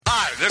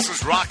This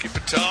is Rocky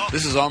Patel.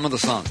 This is Armand the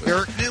Song.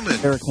 Eric Newman.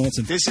 Eric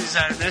Hansen. This is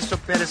Ernesto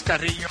Perez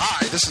Carrillo.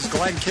 Hi, this is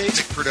Glenn Case.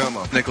 Nick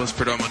Perdomo. Nicholas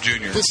Perdomo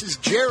Jr. This is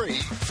Jerry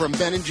from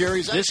Ben &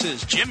 Jerry's. This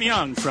is Jim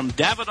Young from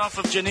Davidoff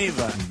of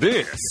Geneva.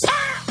 This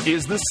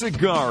is the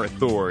Cigar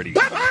Authority.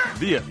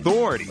 The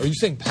authority. Are you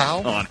saying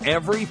pal? On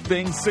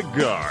everything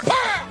cigar.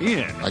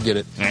 In. I get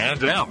it.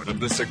 And out of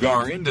the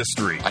cigar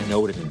industry. I know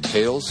what it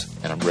entails,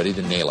 and I'm ready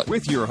to nail it.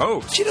 With your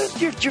host,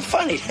 You're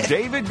funny.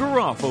 David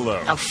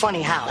Garofalo. I'm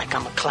funny how? Like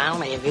I'm a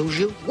clown, I amuse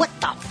you? What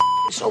the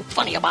is so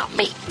funny about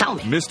me? Tell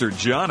me. Mr.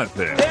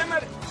 Jonathan. Damn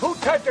it! Who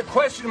typed a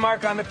question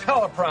mark on the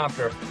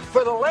teleprompter?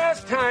 For the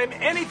last time,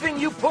 anything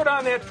you put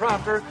on that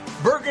prompter,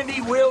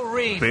 Burgundy will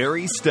read.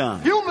 Barry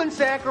Stein. Human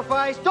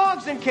sacrifice,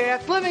 dogs and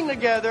cats living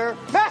together,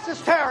 mass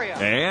hysteria.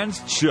 And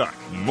Chuck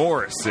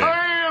Morrison.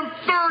 I am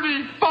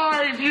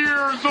 35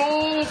 years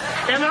old,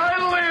 and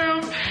I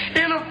live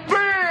in a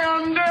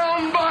van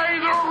down by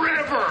the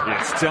river.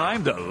 It's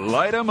time to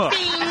light 'em up.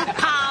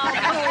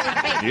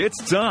 It's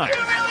time You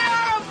really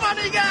are a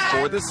funny guy.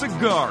 for the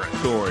Cigar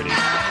Authority.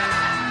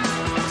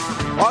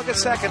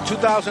 August 2nd,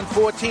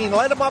 2014.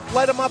 Light 'em up,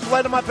 light 'em up,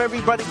 light 'em up,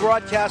 everybody.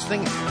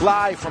 Broadcasting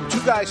live from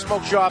Two Guys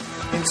Smoke Shop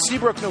in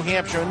Seabrook, New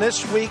Hampshire. And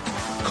this week,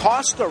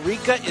 Costa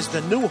Rica is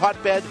the new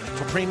hotbed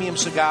for premium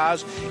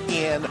cigars.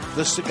 And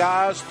the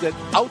cigars that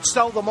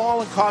outsell them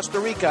all in Costa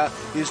Rica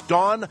is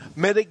Don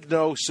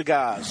Benigno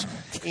Cigars.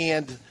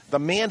 And the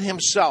man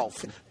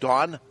himself,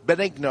 Don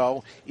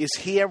Benigno, is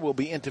here. We'll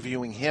be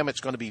interviewing him. It's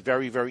going to be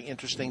very, very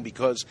interesting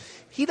because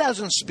he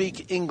doesn't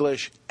speak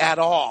English at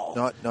all.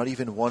 Not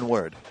even one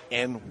word.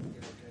 And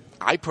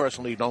I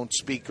personally don't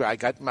speak. I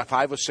got my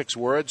 5 or 6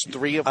 words,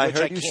 3 of which I can't.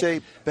 I heard you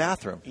say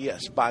bathroom.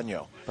 Yes,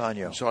 baño.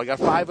 Baño. So I got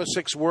 5 or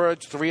 6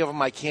 words. 3 of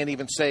them I can't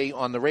even say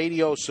on the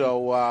radio.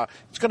 So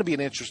it's going to be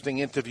an interesting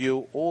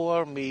interview,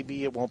 or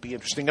maybe it won't be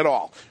interesting at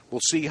all. We'll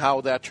see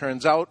how that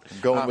turns out. I'm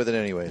going with it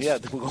anyways. Yeah,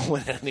 we're going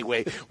with it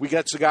anyway. We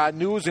got cigar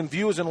news and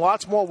views and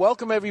lots more.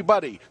 Welcome,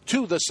 everybody,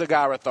 to the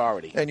Cigar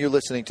Authority. And you're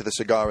listening to the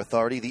Cigar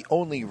Authority, the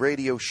only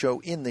radio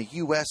show in the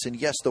U.S. and,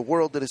 yes, the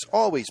world that is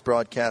always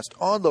broadcast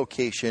on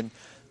location.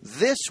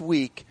 This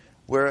week,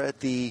 we're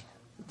at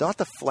not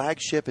the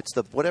flagship, it's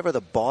the whatever the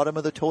bottom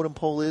of the totem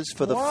pole is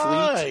for the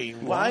fleet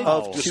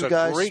of Two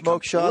Guys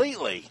Smoke Shop.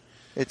 Completely.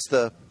 It's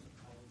the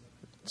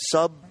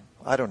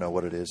I don't know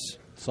what it is.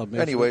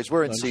 Anyways,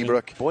 we're in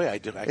Seabrook. Boy, I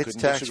couldn't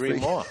disagree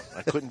more.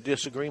 I couldn't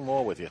disagree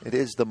more with you. It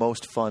is the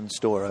most fun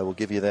store, I will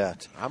give you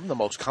that. I'm the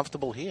most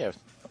comfortable here.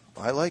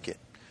 I like it.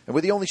 And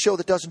we're the only show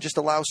that doesn't just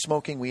allow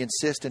smoking. We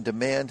insist and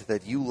demand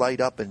that you light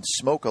up and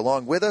smoke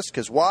along with us.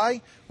 Because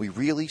why? We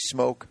really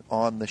smoke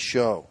on the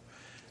show.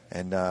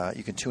 And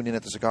you can tune in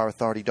at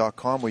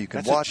thecigarauthority.com where you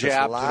can watch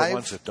us live. To the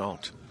ones that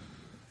don't.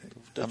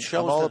 I'm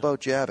all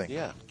about jabbing.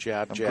 Yeah,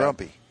 jab. I'm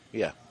grumpy.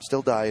 Yeah.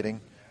 Still dieting.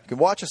 You can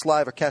watch us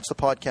live or catch the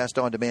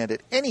podcast on demand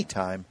at any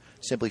time.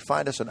 Simply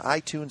find us on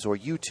iTunes or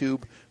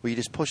YouTube where you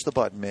just push the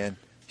button, man.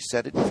 You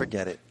set it and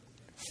forget it.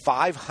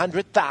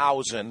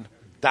 500,000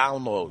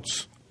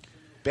 downloads.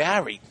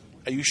 Barry,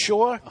 are you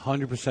sure?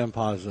 100%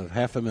 positive.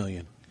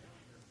 500,000.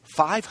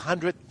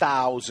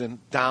 500,000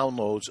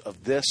 downloads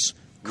of this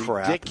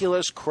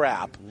ridiculous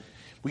crap.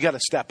 We got to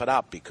step it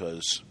up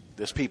because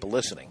there's people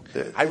listening.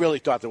 I really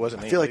thought there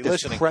wasn't anybody listening. I feel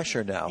like there's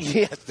pressure now.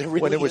 Yes, there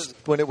really is.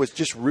 When it was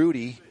just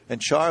Rudy and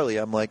Charlie,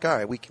 I'm like, all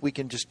right, we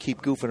can just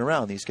keep goofing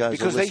around. These guys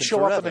because will they show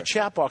forever. up in the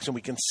chat box and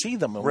we can see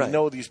them and right. we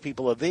know these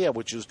people are there,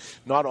 which is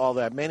not all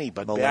that many.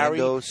 But Melandos. Barry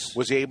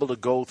was able to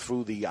go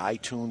through the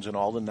iTunes and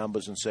all the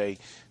numbers and say,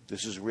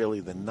 this is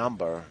really the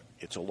number.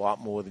 It's a lot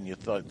more than you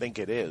think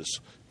it is.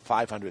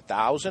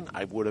 500,000,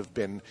 I would have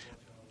been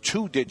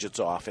 2 digits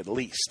off at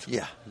least.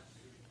 Yeah.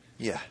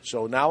 Yeah.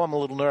 So now I'm a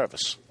little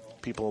nervous.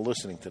 People are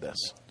listening to this.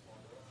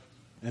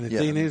 And the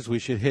thing is, we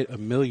should hit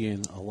 1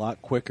 million a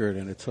lot quicker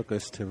than it took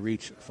us to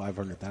reach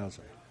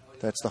 500,000.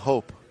 That's the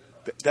hope.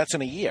 That's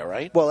in a year,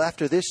 right? Well,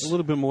 after this... A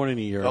little bit more than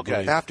a year.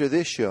 Okay. After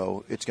this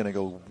show, it's going to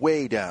go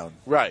way down.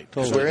 Right.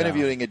 Because Totally we're down.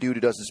 interviewing a dude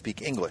who doesn't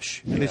speak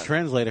English. And his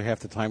translator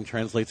half the time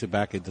translates it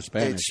back into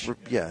Spanish.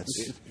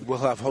 We'll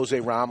have Jose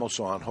Ramos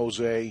on.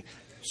 Jose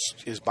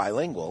is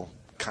bilingual,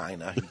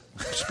 kind of. He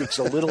speaks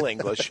a little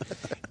English.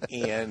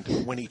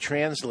 And when he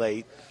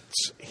translates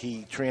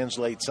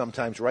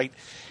sometimes right.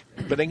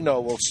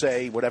 Benigno will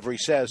say whatever he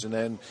says, and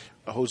then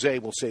Jose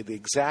will say the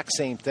exact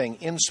same thing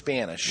in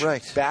Spanish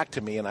back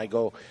to me, and I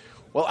go,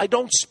 well, I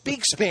don't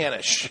speak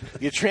Spanish.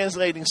 You're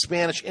translating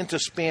Spanish into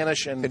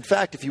Spanish. And in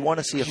fact, if you want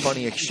to see a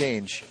funny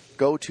exchange,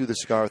 go to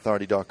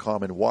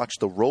thecigarauthority.com and watch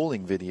the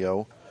rolling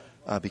video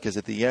because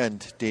at the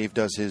end, Dave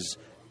does his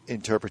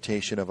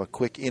interpretation of a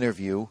quick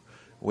interview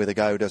with a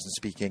guy who doesn't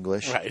speak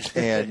English. Right.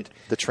 And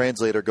the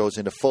translator goes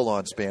into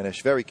full-on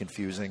Spanish. Very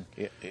confusing.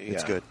 Yeah.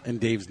 It's good. And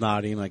Dave's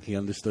nodding like he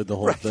understood the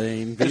whole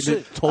thing. He's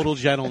a total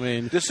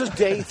gentleman. This is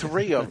day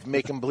 3 of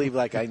Make Him Believe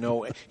Like I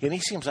Know. And he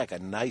seems like a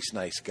nice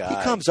guy.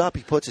 He comes up,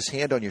 he puts his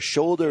hand on your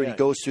shoulder, and he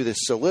goes through this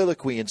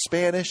soliloquy in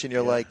Spanish, and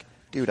you're like,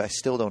 dude, I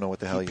still don't know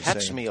what the hell you're saying.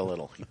 He pets me a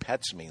little. He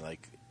pets me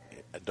like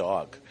a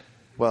dog.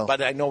 Well,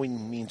 but I know he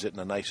means it in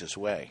the nicest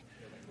way.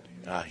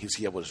 He's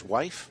here with his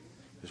wife.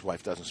 His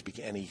wife doesn't speak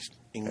any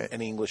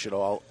English at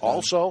all.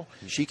 Also,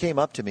 she came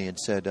up to me and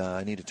said,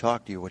 I need to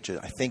talk to you, which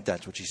I think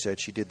that's what she said.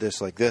 She did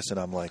this like this, and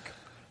I'm like,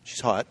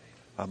 she's hot.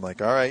 I'm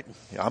like, all right,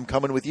 I'm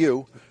coming with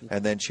you.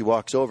 And then she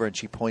walks over and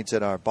she points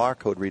at our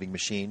barcode reading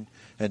machine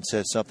and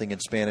says something in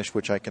Spanish,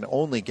 which I can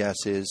only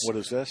guess is, what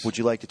is this? Would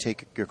you like to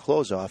take your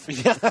clothes off?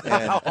 Yeah,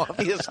 and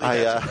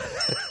obviously.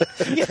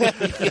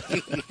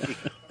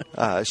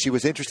 She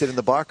was interested in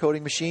the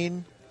barcoding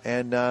machine,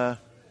 and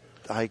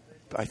I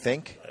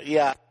think.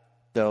 Yeah.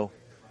 So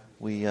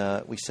we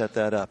set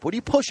that up. What are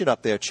you pushing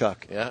up there,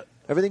 Chuck? Yeah.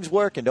 Everything's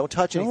working. Don't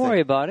touch anything. Don't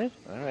worry about it.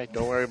 All right,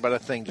 don't worry about a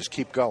thing. Just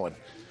keep going.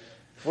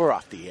 We're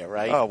off the air,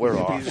 right? Oh, we're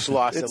off. We just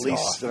lost It's at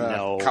least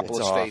a couple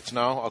of states.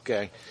 No?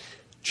 Okay.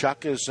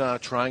 Chuck is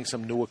trying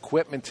some new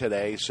equipment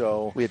today,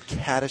 so... We had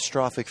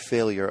catastrophic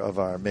failure of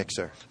our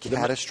mixer.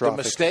 Catastrophic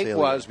The mistake failure.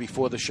 was,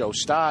 before the show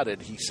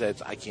started, he said,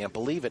 I can't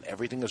believe it.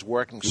 Everything is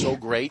working so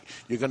great.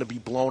 You're going to be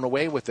blown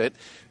away with it.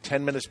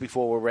 10 minutes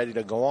before we're ready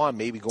to go on,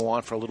 maybe go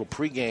on for a little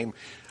pregame,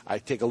 I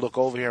take a look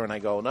over here and I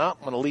go, no, I'm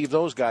going to leave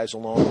those guys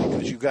alone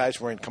because you guys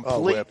were in complete...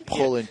 Oh, we're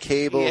pulling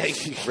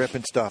cables,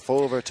 ripping stuff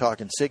over,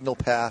 talking signal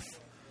path.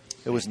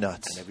 It was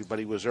nuts. And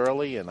everybody was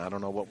early, and I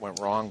don't know what went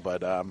wrong,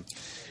 but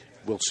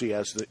we'll see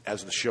as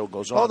the show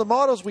goes on. Oh, the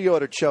models we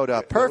ordered showed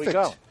up. Perfect.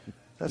 There we go.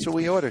 That's what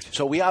we ordered.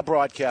 So we are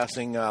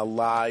broadcasting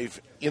live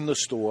in the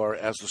store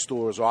as the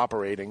store is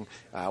operating.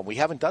 We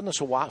haven't done this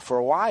for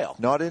a while.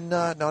 Not in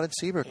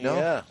Seabrook, no.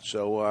 Yeah,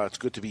 so it's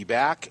good to be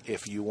back.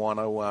 If you want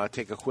to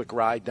take a quick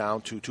ride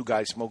down to Two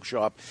Guys Smoke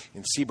Shop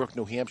in Seabrook,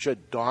 New Hampshire,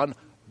 Don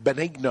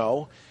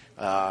Benigno.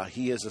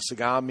 He is a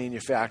cigar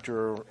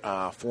manufacturer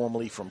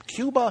formerly from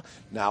Cuba,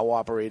 now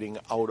operating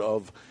out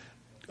of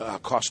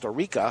Costa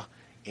Rica.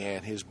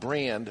 And his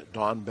brand,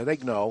 Don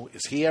Benigno,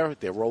 is here.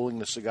 They're rolling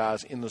the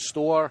cigars in the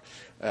store,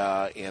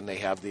 and they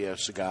have their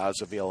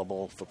cigars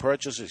available for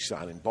purchase. He's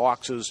in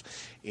boxes,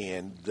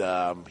 and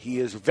he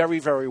is very,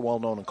 very well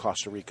known in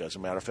Costa Rica. As a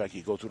matter of fact,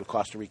 you go through the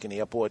Costa Rican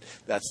airport,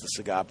 that's the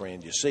cigar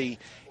brand you see.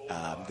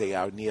 They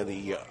are near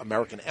the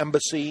American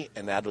Embassy,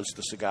 and that is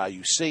the cigar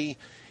you see.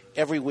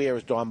 Everywhere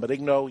is Don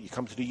Benigno. You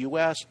come to the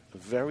U.S., a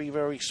very,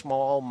 very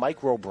small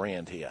micro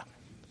brand here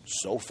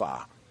so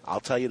far. I'll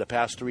tell you, the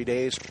past 3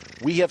 days,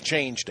 we have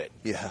changed it.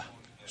 Yeah.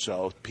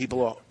 So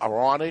people are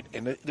on it,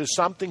 and there's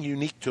something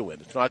unique to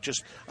it. It's not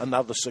just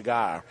another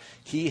cigar.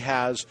 He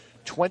has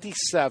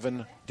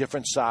 27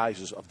 different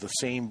sizes of the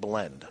same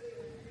blend.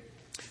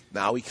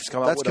 Now he's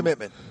come out with... That's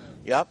commitment.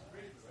 Yep.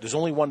 There's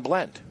only one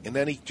blend. And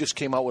then he just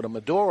came out with a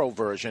Maduro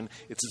version.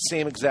 It's the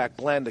same exact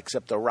blend,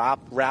 except the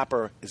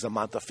wrapper is a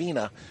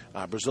Montefina,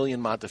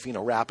 Brazilian Montefina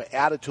wrapper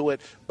added to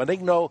it.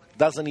 Benigno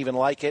doesn't even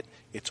like it.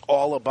 It's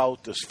all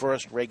about this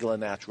first regular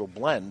natural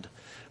blend.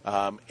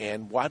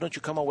 And why don't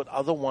you come out with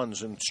other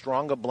ones and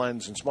stronger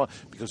blends and small?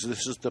 Because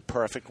this is the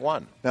perfect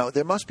one. Now,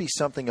 there must be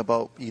something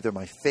about either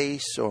my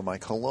face or my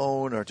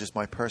cologne or just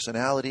my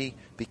personality,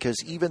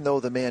 because even though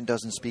the man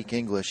doesn't speak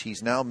English,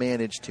 he's now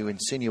managed to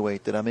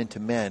insinuate that I'm into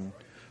men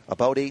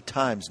about 8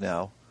 times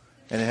now,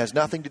 and it has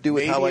nothing to do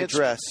with how I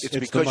dress. It's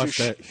because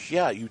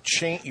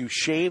you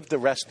shaved the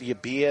rest of your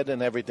beard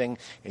and everything,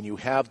 and you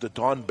have the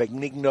Don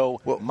Benigno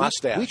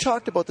mustache. We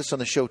talked about this on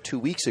the show 2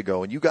 weeks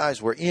ago, and you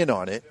guys were in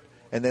on it.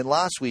 And then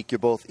last week, you're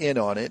both in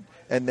on it.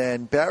 And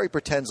then Barry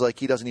pretends like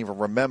he doesn't even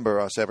remember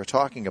us ever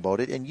talking about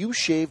it. And you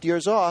shaved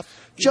yours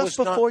off just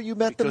before you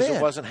met the man. Because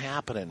it wasn't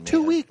happening, man.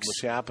 2 weeks.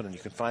 It was happening. You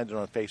can find it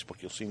on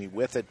Facebook. You'll see me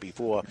with it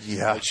before.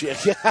 Yeah.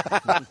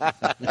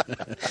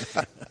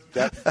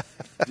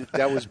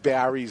 That was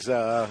Barry's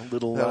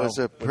little... That was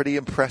a pretty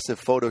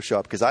impressive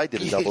Photoshop, because I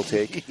did a double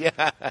take.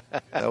 Yeah.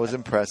 That was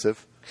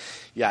impressive.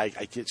 Yeah,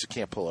 I just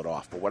can't pull it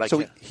off. But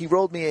he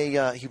rolled me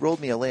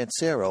a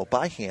Lancero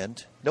by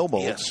hand, no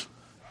molds. Yes.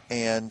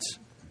 And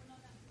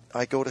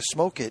I go to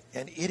smoke it,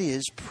 and it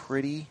is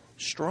pretty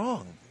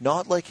strong.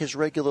 Not like his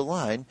regular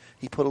line.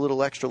 He put a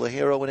little extra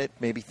Lajero in it,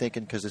 maybe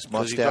thinking because his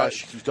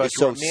mustache is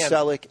so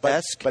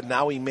Selick-esque. But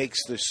now he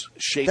makes this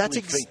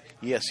shapely thing.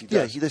 Yes, he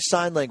does. Yeah, the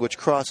sign language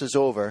crosses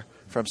over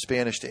from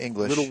Spanish to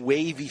English. Little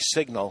wavy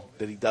signal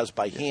that he does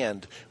by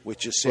hand,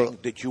 which is saying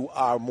that you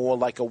are more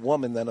like a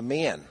woman than a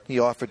man. He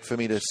offered for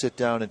me to sit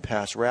down and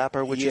pass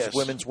wrapper, which is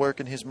women's work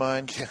in his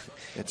mind.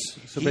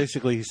 So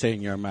basically he's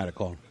saying you're a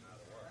Matacone.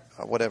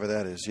 Whatever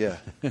that is, yeah.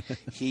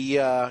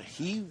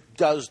 He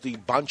does the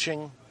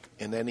bunching,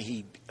 and then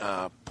he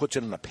puts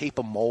it in a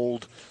paper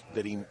mold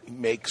that he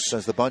makes.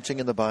 Does the bunching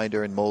in the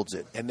binder and molds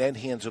it. And then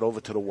hands it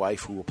over to the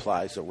wife, who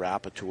applies the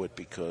wrapper to it,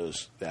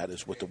 because that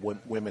is what the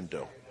women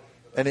do.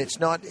 And it's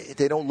not,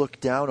 they don't look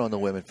down on the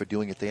women for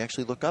doing it. They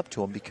actually look up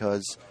to them,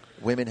 because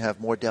women have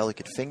more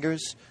delicate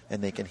fingers,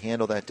 and they can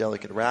handle that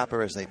delicate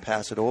wrapper as they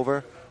pass it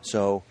over.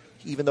 So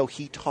even though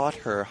he taught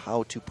her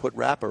how to put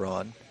wrapper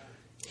on,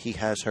 he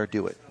has her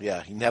do it.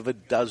 Yeah, he never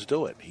does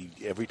do it.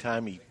 Every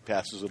time he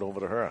passes it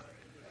over to her.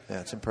 Yeah,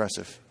 it's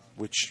impressive.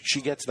 Which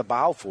she gets the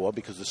bow for,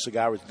 because the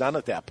cigar is done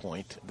at that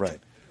point. Right.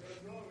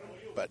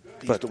 But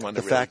he's the one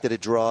that fact that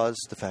it draws,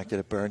 the fact that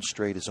it burns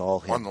straight is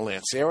all him. On the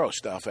Lancero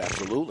stuff,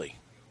 absolutely.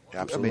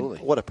 Absolutely. I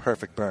mean, what a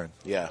perfect burn.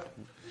 Yeah.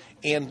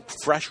 and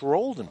fresh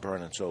rolled and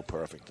burning so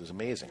perfect. It's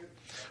amazing.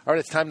 All right,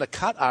 it's time to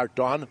cut our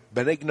Don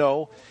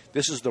Benigno.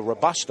 This is the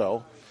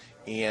Robusto,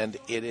 and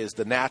it is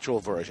the natural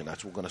version.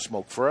 That's what we're going to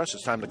smoke first.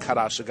 It's time to cut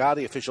our cigar.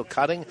 The official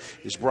cutting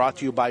is brought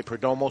to you by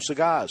Perdomo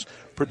Cigars.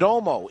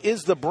 Perdomo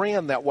is the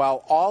brand that,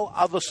 while all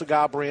other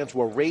cigar brands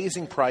were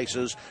raising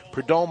prices,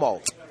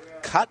 Perdomo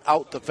cut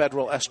out the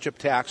federal S-chip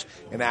tax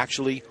and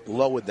actually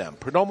lowered them.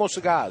 Perdomo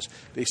Cigars,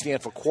 they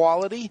stand for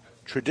quality,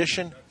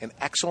 tradition, and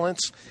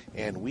excellence,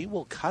 and we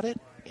will cut it.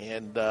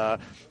 And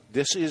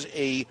this is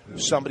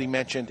somebody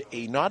mentioned,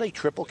 not a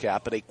triple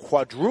cap, but a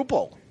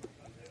quadruple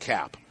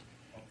cap.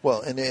 Well,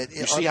 and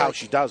you see how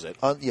she does it.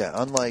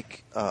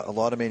 Unlike a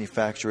lot of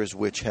manufacturers,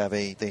 which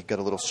they got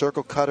a little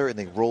circle cutter and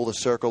they roll the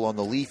circle on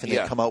the leaf and they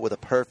come out with a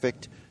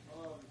perfect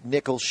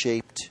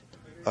nickel-shaped,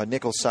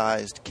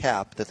 nickel-sized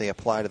cap that they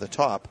apply to the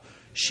top.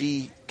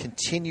 She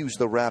continues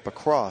the wrap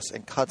across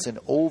and cuts an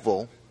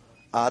oval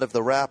out of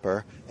the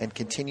wrapper and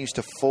continues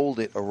to fold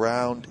it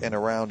around and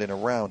around and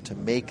around to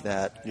make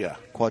that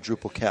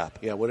quadruple cap.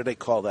 Yeah, what do they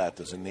call that?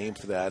 There's a name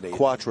for that.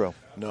 Quattro.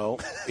 No,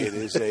 it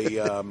is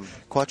a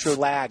Quattro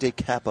flag. de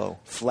capo.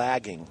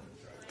 Flagging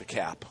the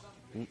cap.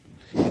 And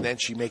then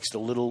she makes the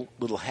little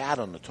hat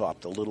on the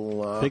top, the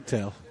little...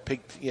 pigtail.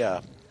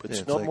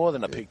 It's no more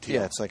than a pigtail.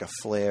 Yeah, it's like a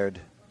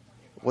flared...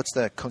 What's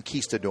that?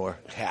 Conquistador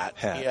hat.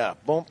 Yeah,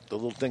 boom, the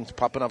little thing's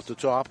popping up the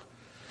top.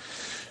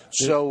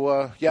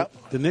 So,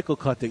 The nickel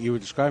cut that you were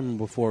describing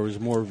before was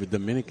more of a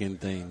Dominican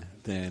thing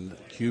than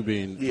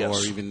Cuban or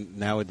even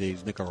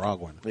nowadays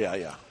Nicaraguan.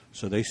 Yeah.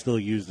 So they still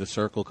use the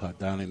circle cut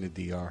down in the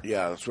DR.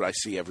 Yeah, that's what I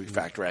see. Every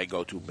factory I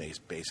go to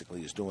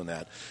basically is doing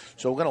that.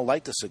 So we're going to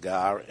light the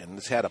cigar, and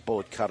this had a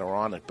bullet cutter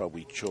on it, but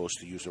we chose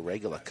to use a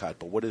regular cut.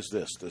 But what is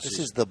this? This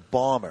is the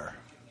Bomber.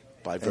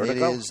 By Vertigo?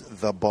 And it is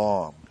the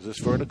bomb. Is this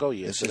Vertigo?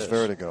 Yes, this is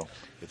Vertigo.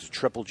 It's a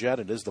triple jet.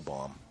 It is the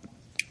bomb.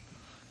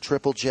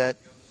 Triple jet,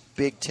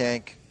 big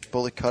tank,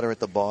 bullet cutter at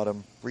the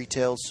bottom.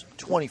 Retails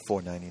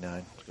 $24.99.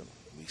 At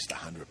least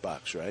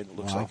 $100, right? It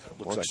looks like.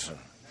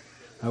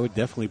 I would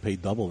definitely pay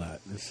double that.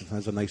 This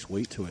has a nice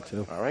weight to it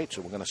too. All right,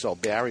 so we're going to sell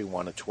Barry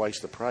one at twice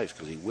the price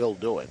because he will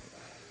do it.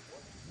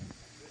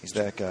 He's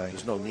that guy.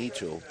 There's no need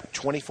to.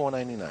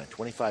 $24.99,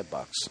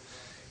 $25,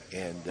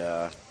 and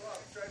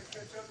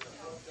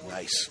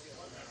nice.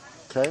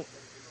 Okay.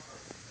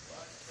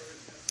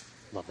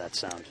 Love that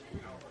sound.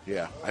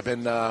 Yeah, I've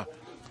been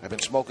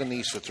smoking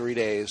these for 3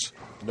 days,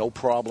 no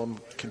problem,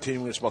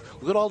 continuing to smoke.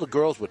 Look at all the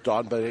girls with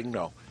Don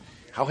Benigno.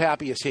 How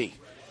happy is he?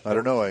 I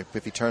don't know.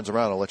 If he turns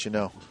around, I'll let you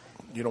know.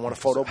 You don't want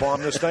to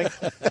photobomb this thing?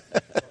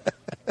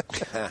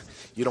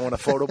 You don't want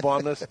to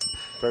photobomb this?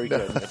 Very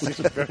good.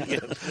 Very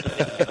good.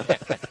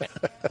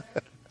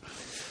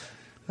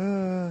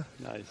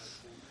 Nice.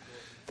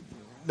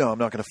 No, I'm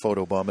not going to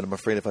photobomb it. I'm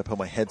afraid if I put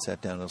my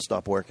headset down, it'll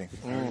stop working.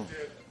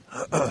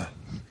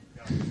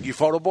 You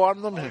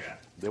photobomb them?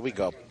 There we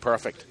go.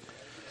 Perfect.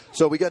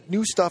 So we got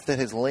new stuff that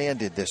has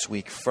landed this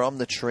week from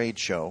the trade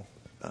show,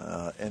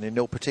 and in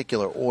no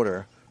particular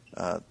order.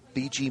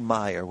 B.G.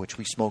 Meyer, which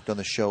we smoked on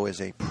the show, is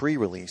a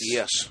pre-release.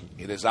 Yes,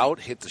 it is out,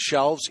 hit the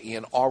shelves,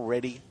 and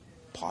already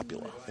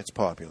popular. It's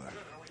popular.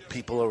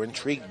 People are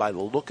intrigued by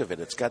the look of it.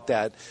 It's got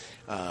that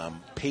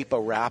paper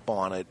wrap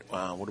on it.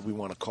 What do we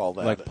want to call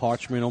that? Like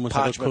parchment, almost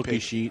like a cookie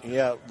sheet.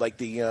 Yeah, like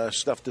the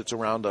stuff that's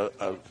around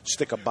a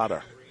stick of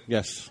butter.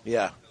 Yes.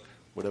 Yeah,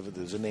 whatever.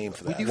 There's a name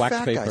for that. We do wax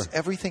fat paper. Guys.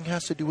 Everything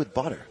has to do with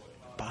butter.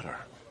 Butter.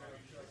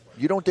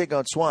 You don't dig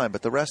on swine,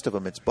 but the rest of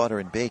them, it's butter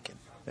and bacon.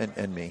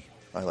 And me.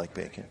 I like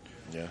bacon.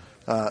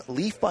 Yeah.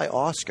 Leaf by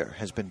Oscar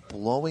has been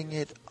blowing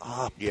it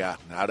up. Yeah.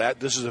 Now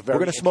this is a very.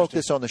 We're going to smoke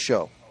this on the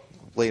show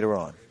later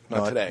on.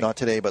 Not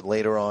today, but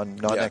later on.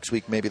 Not next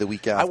week, maybe the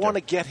week after. I want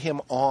to get him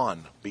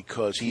on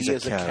because he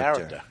is a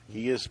character.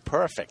 He is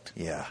perfect.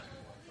 Yeah.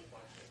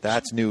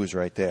 That's news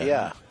right there.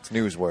 Yeah. It's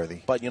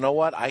newsworthy. But you know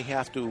what? I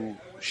have to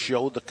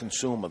show the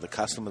consumer, the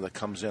customer that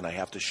comes in, I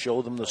have to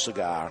show them the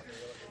cigar.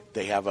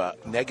 They have a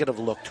negative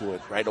look to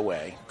it right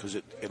away because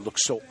it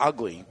looks so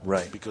ugly.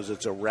 Right. Because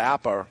it's a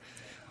wrapper.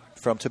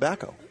 From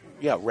tobacco.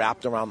 Yeah,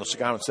 wrapped around the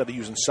cigar. Instead of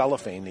using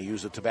cellophane, they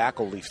use a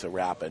tobacco leaf to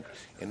wrap it.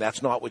 And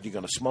that's not what you're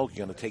going to smoke.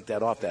 You're going to take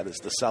that off. That is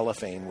the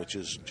cellophane, which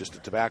is just a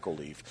tobacco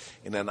leaf.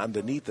 And then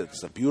underneath it,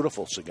 it's a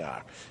beautiful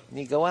cigar. And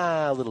you go,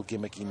 a little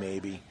gimmicky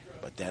maybe.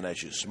 But then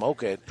as you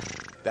smoke it,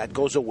 that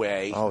goes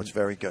away. Oh, it's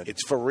very good.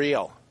 It's for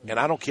real. And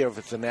I don't care if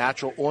it's the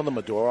natural or the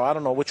Maduro. I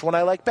don't know which one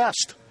I like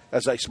best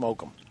as I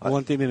smoke them.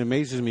 One thing that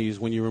amazes me is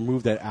when you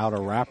remove that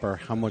outer wrapper,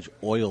 how much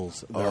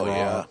oils there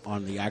are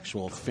on the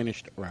actual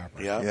finished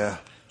wrapper. Yeah.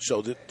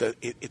 So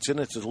it's in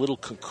its little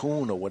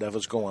cocoon or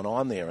whatever's going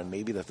on there, and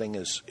maybe the thing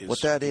is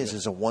what that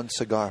is a one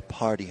cigar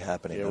party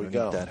happening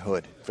underneath that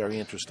hood. Very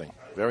interesting.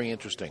 Very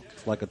interesting.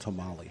 It's like a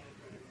tamale.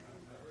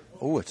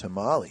 Oh, a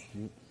tamale.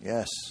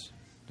 Yes.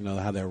 You know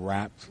how they're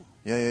wrapped?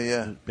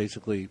 Yeah.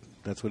 Basically,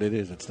 that's what it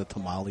is. It's the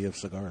tamale of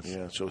cigars.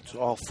 Yeah, so it's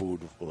all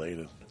food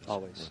related.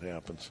 Always. What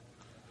happens.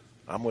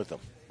 I'm with them.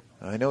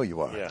 I know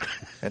you are. Yeah.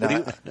 And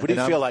what do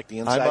you feel like? The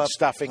inside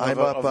stuffing of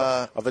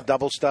a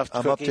double stuffed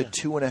I'm cookie? up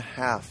to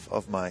 2.5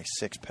 of my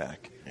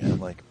 6-pack. And I'm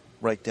like,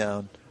 right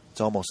down.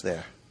 It's almost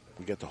there.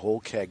 We got the whole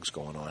kegs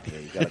going on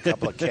here. You got a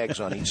couple of kegs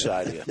on each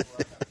side here.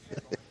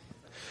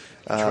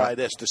 Try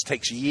this. This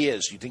takes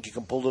years. You think you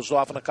can pull this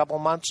off in a couple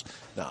of months?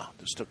 No,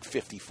 this took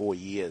 54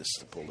 years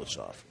to pull this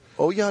off.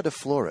 Olla de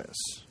Flores.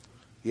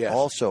 Yeah.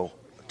 Also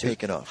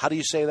taken off. How do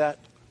you say that?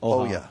 Oha.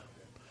 Oh, yeah.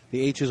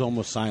 The H is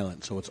almost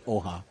silent, so it's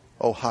Oha.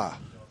 Oha.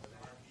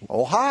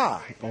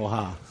 Oha.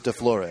 Oha. De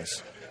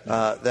Flores.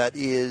 That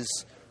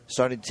is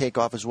starting to take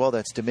off as well.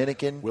 That's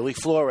Dominican. Willie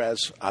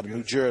Flores out of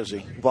New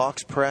Jersey.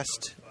 Box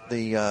pressed.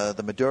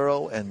 The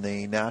Maduro and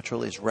the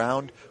natural is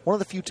round. One of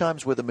the few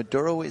times where the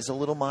Maduro is a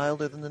little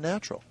milder than the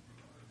natural.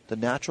 The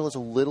natural has a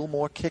little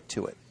more kick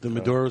to it. The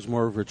Maduro is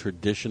more of a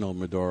traditional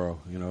Maduro.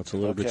 You know, it's a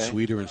little bit Okay.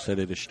 sweeter instead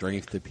of the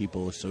strength that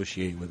people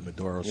associate with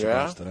Maduro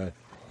cigars today.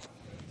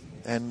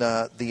 And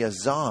the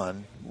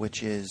Azan,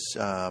 which is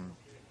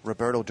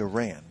Roberto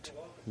Durand,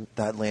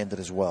 that landed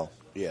as well.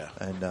 Yeah.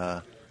 And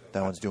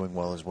that one's doing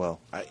well as well.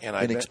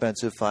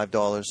 Inexpensive,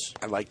 $5.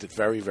 I liked it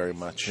very, very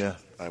much. Yeah.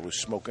 I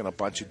was smoking a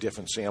bunch of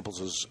different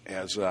samples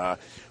as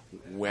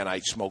when I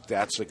smoked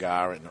that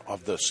cigar, and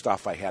of the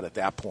stuff I had at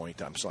that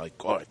point, I'm just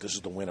like, all right, this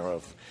is the winner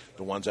of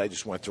the ones I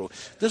just went through.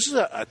 This is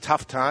a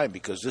tough time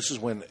because this is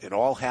when it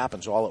all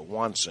happens all at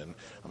once, and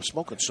I'm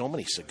smoking so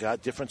many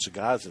different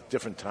cigars at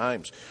different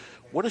times.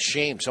 What a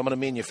shame. Some of the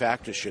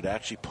manufacturers should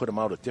actually put them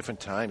out at different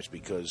times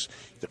because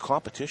the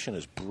competition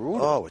is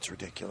brutal. Oh, it's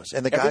ridiculous.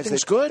 And the guys Everything's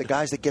that good. the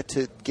guys that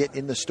get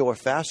in the store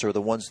faster are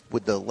the ones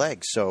with the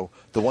legs. So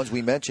the ones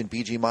we mentioned,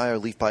 B.G. Meyer,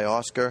 Leaf by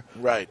Oscar,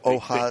 Right.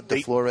 Oha,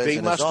 De Flores,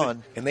 and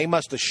Azan. And they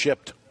must have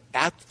shipped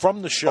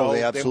from the show. Oh,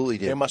 they absolutely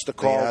did. They must have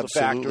They called the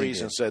absolutely factories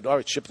did. and said, all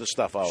right, ship the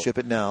stuff out. Ship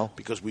it now.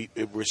 Because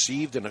it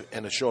received and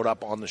it showed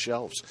up on the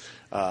shelves.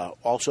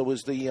 Also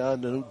is the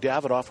new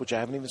Davidoff, which I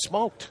haven't even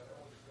smoked.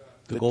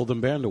 The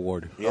Golden Band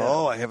Award. Yeah.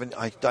 Oh, I haven't.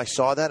 I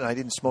saw that and I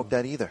didn't smoke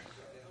that either.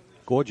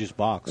 Gorgeous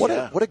box. What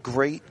a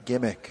great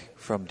gimmick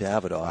from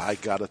Davidoff. I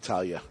gotta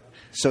tell you.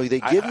 So they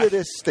give you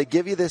this. They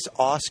give you this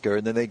Oscar,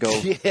 and then they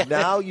go,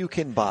 now you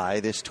can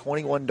buy this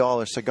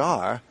 $21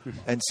 cigar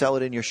and sell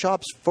it in your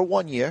shops for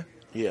 1 year.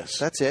 Yes.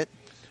 That's it.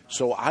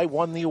 So I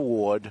won the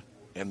award,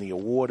 and the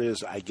award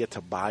is I get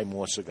to buy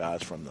more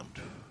cigars from them.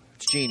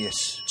 It's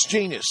genius. It's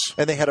genius.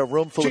 And they had a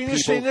room full of people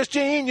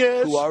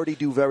genius. who already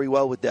do very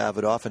well with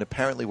Davidoff, and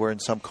apparently we're in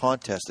some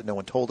contest that no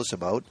one told us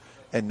about,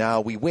 and now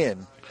we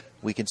win.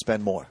 We can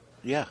spend more.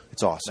 Yeah.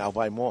 It's awesome. Now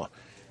buy more.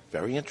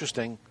 Very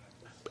interesting.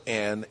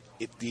 And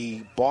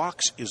the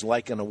box is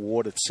like an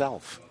award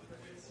itself,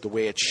 the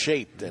way it's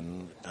shaped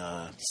and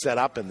set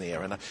up in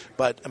there.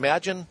 But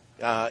imagine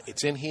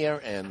it's in here,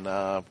 and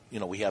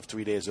we have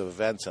 3 days of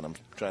events, and I'm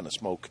trying to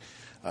smoke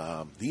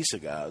these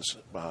cigars,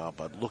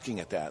 but looking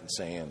at that and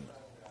saying,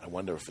 I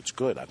wonder if it's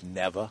good. I've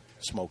never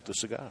smoked a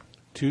cigar.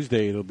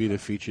 Tuesday, it'll be the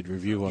featured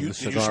review on the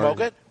cigar. Did you smoke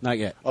it? Not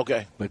yet.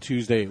 Okay. But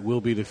Tuesday, it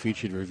will be the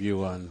featured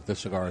review on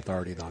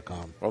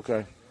thecigarauthority.com.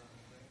 Okay.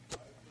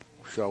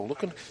 So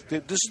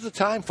this is the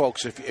time,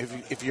 folks.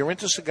 If you're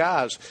into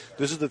cigars,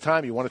 this is the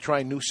time. You want to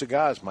try new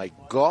cigars. My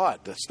God,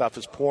 the stuff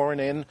is pouring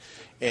in,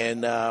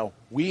 and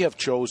we have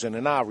chosen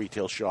in our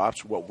retail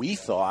shops what we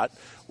thought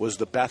was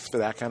the best for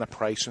that kind of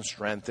price and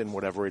strength and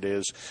whatever it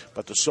is.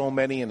 But there's so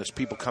many, and there's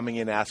people coming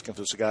in asking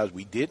for cigars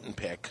we didn't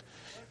pick.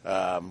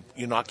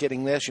 You're not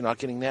getting this. You're not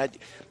getting that.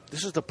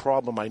 This is the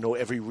problem I know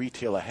every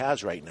retailer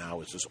has right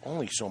now. Is there's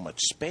only so much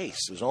space.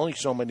 There's only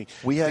so many.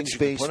 We had things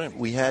space. You can put in.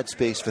 We had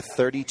space for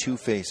 32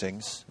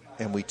 facings,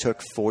 and we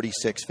took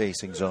 46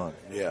 facings on.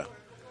 Yeah.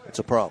 It's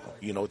a problem.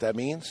 You know what that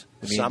means?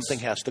 It means something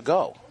has to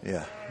go.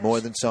 Yeah,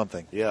 more than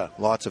something. Yeah.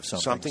 Lots of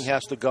something. Something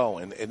has to go,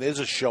 and it is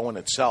a show in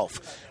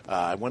itself.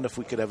 I wonder if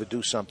we could ever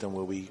do something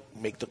where we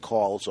make the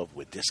calls of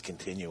we're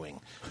discontinuing.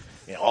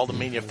 You know, all the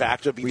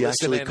manufacturers be listening.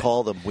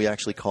 We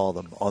actually call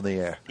them on the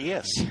air.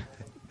 Yes.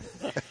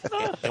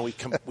 and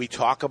we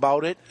talk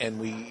about it, and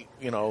we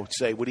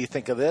say, what do you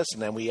think of this?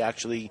 And then we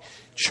actually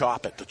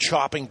chop it, the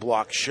chopping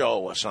block show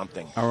or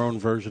something. Our own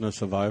version of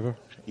Survivor.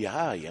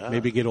 Yeah.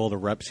 Maybe get all the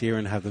reps here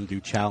and have them do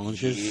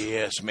challenges.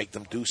 Yes, make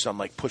them do something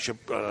like push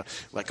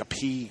like a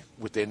pea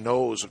with their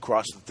nose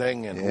across the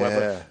thing, and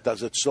whoever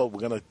does it. So we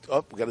got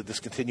to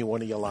discontinue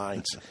one of your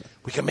lines.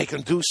 We can make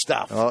them do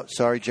stuff. Oh,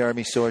 sorry,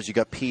 Jeremy Soares, you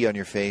got pee on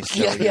your face.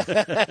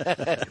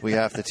 So we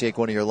have to take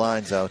one of your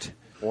lines out.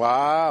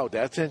 Wow,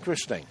 that's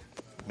interesting.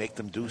 Make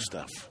them do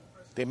stuff.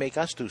 They make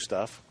us do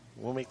stuff.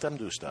 We'll make them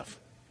do stuff.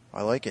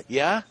 I like it.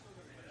 Yeah?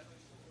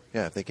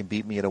 Yeah, if they can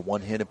beat me at a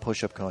one-handed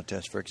push-up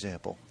contest, for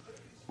example,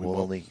 we'll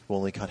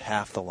only cut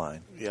half the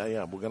line.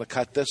 Yeah. We're going to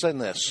cut this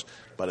and this.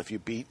 But if you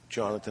beat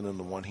Jonathan in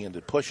the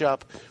one-handed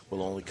push-up,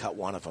 we'll only cut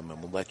one of them,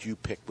 and we'll let you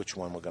pick which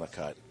one we're going to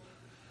cut.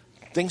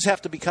 Things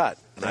have to be cut.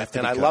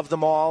 And I love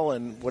them all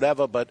and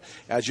whatever, but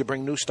as you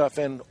bring new stuff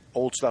in,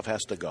 old stuff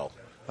has to go.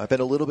 I've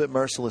been a little bit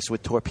merciless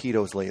with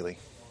torpedoes lately.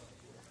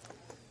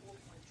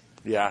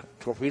 Yeah,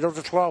 torpedoes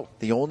are slow.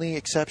 The only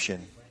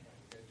exception,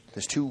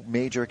 there's two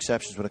major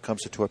exceptions when it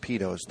comes to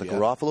torpedoes. The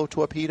Garofalo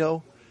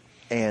torpedo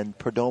and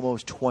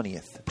Perdomo's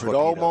 20th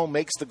torpedo. Perdomo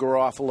makes the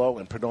Garofalo,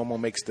 and Perdomo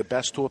makes the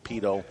best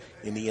torpedo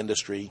in the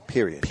industry.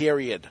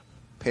 Period.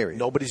 period.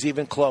 Nobody's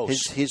even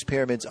close. His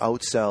pyramids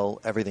outsell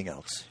everything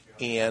else.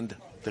 And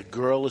the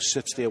girl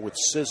sits there with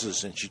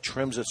scissors, and she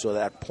trims it so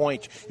that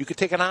point, you could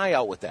take an eye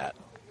out with that.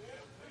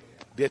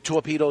 Their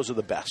torpedoes are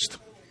the best.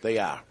 They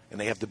are. And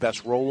they have the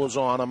best rollers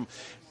on them.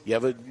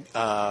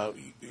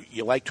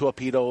 You like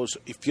torpedoes.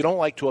 If you don't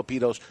like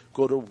torpedoes,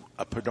 go to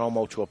a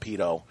Perdomo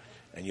torpedo,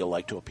 and you'll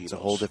like torpedoes. It's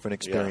a whole different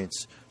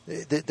experience. Yeah.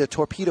 The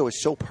torpedo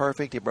is so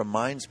perfect, it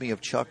reminds me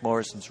of Chuck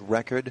Morrison's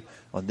record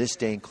on This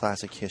Day in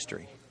Classic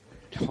History.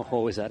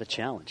 Oh, is that a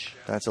challenge?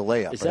 That's a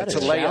layup. Is that a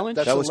challenge?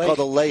 That was called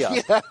a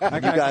layup. Yeah.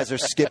 You guys are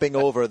skipping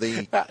over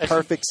the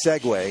perfect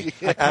segue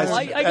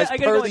as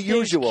per the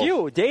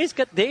usual.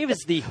 Dave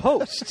is the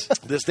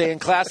host. This Day in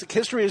Classic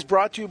History is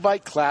brought to you by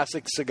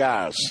Classic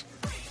Cigars.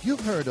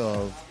 You've heard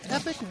of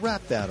epic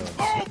rap battles.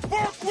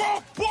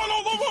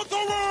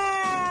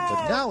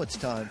 But now it's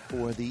time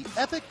for the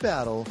epic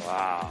battle.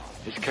 Wow.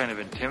 It's kind of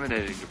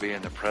intimidating to be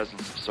in the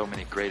presence of so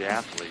many great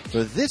athletes.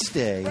 For this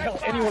day. Tell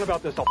anyone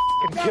about this, I'll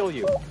kill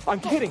you.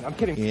 I'm kidding.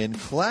 In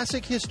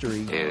classic history.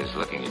 He's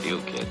looking at you,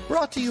 kid.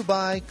 Brought to you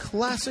by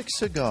Classic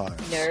Cigars.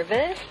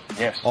 Nervous?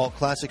 Yes. All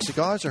Classic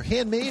Cigars are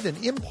handmade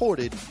and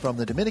imported from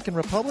the Dominican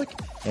Republic,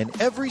 and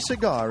every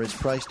cigar is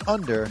priced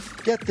under,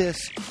 get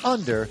this,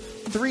 under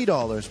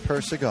 $3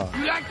 per cigar.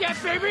 You like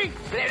that, baby?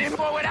 Let him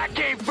know where that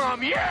came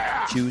from,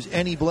 yeah! Choose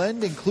any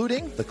blend,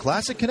 including the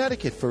Classic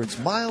Connecticut for its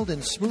mild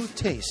and smooth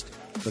taste,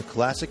 the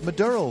Classic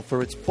Maduro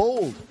for its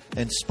bold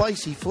and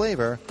spicy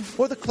flavor,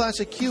 or the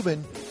Classic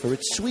Cuban for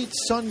its sweet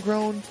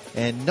sun-grown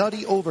and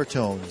nutty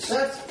overtones.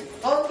 That's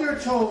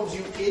undertones,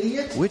 you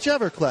idiot!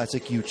 Whichever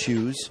classic you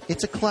choose,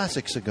 it's a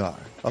classic cigar.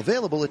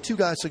 Available at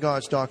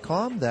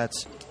twoguyscigars.com.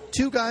 That's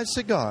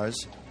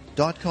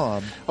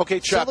twoguyscigars.com. Okay,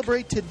 Chuck.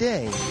 Celebrate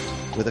today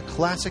with a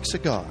classic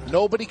cigar.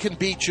 Nobody can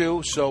beat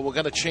you, so we're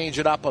going to change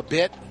it up a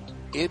bit.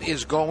 It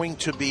is going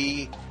to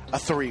be a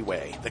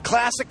three-way. The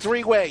classic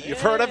three-way. You've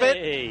heard of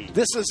it?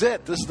 This is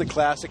it. This is the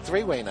classic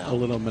three-way now. A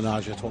little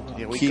menage a trois.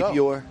 Here we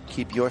go.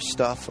 Keep your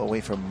stuff away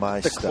from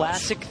my stuff. The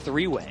classic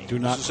three-way. Do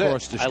not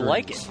cross the streams. I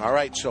like it. All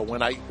right, so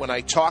when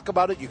I talk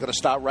about it, you're going to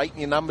start writing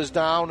your numbers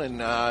down,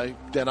 and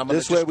then I'm going to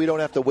This way we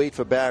don't have to wait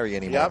for Barry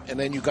anymore. Yep, and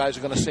then you guys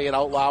are going to say it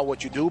out loud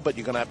what you do, but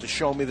you're going to have to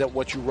show me that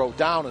what you wrote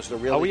down is the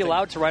real Are we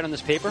allowed to write on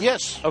this paper?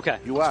 Yes. Okay.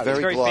 You are. It's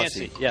very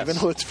glossy. fancy. Yes.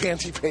 Even though it's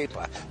fancy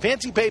paper.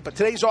 Fancy paper.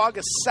 Today's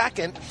August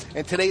 2nd,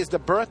 and today is the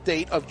birth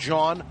date of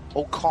John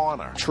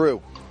O'Connor.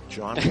 True.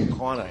 John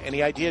O'Connor.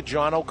 Any idea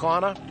John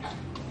O'Connor?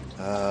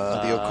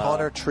 The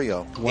O'Connor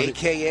Trio.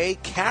 A.K.A.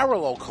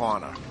 Carol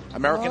O'Connor.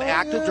 American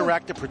actor,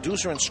 director,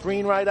 producer, and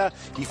screenwriter.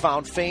 He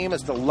found fame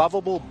as the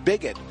lovable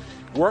bigot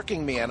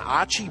working man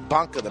Archie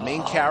Bunker, the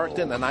main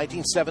character in the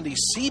 1970s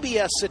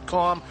CBS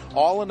sitcom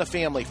All in the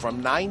Family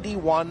from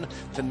 71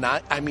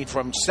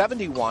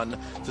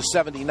 to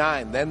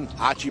 79. Then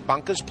Archie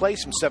Bunker's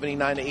Place from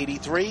 79 to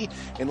 83,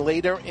 and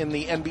later in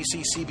the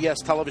NBC CBS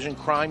television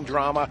crime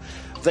drama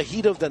The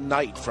Heat of the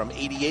Night from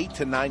 88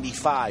 to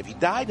 95. He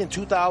died in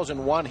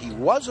 2001. He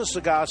was a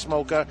cigar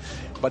smoker,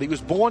 but he was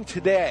born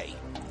today.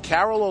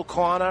 Carol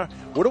O'Connor.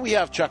 What do we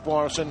have, Chuck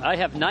Morrison? I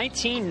have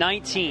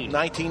 1919.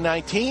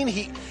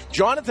 1919.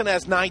 Jonathan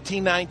has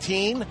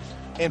 1919,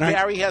 and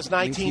Barry has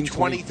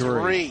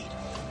 1923.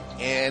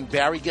 And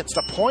Barry gets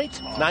the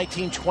point.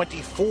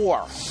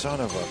 1924. Son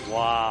of a...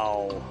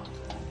 Wow.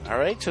 All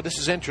right, so this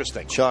is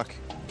interesting. Chuck,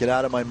 get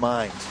out of my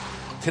mind.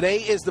 Today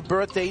is the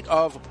birth date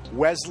of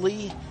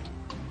Wesley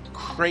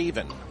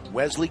Craven.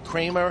 Wesley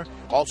Kramer,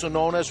 also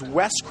known as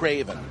Wes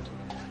Craven.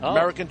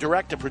 American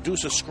director,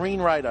 producer,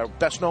 screenwriter,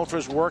 best known for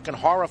his work in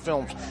horror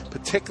films,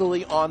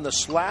 particularly on the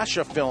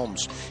slasher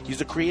films. He's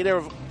the creator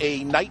of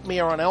A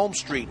Nightmare on Elm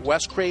Street,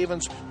 Wes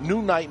Craven's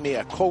New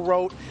Nightmare,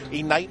 co-wrote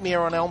A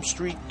Nightmare on Elm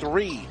Street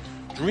 3,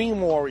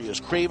 Dream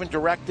Warriors. Craven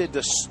directed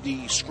the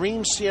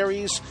Scream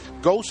series,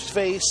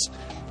 Ghostface,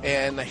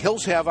 and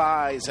Hills Have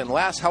Eyes, and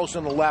Last House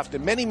on the Left,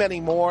 and many, many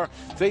more.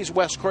 Today's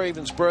Wes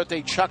Craven's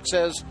birthday. Chuck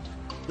says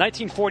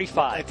 1945.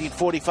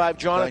 1945,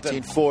 Jonathan.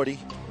 1940.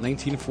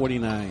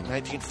 1949.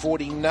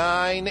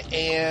 1949,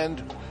 and...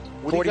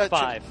 What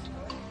 45.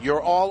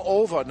 You're all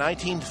over.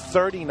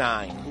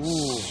 1939.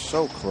 Ooh,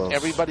 so close.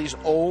 Everybody's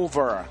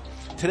over.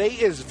 Today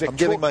is Victoria... I'm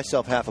giving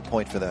myself half a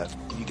point for that.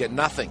 You get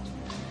nothing.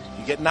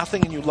 You get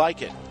nothing and you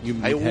like it.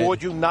 I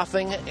award you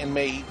nothing, and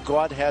may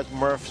God have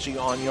mercy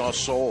on your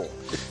soul.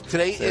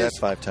 Today Say that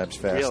 5 times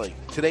fast. Really.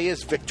 Today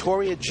is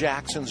Victoria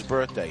Jackson's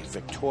birthday.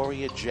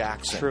 Victoria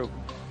Jackson. True.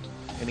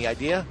 Any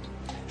idea?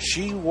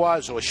 She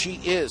was, or she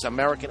is,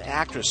 American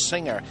actress,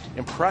 singer,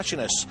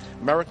 impressionist,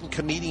 American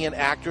comedian,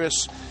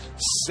 actress,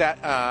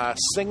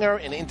 singer,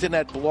 and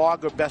internet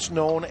blogger, best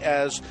known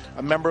as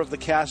a member of the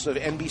cast of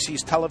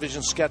NBC's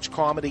television sketch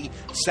comedy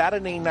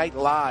Saturday Night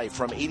Live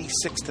from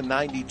 86 to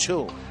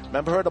 92.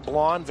 Remember her, the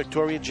blonde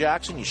Victoria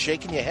Jackson? You're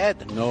shaking your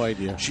head. No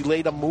idea. She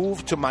later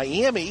moved to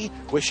Miami,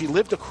 where she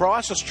lived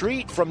across the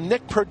street from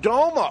Nick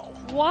Perdomo.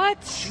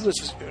 What? She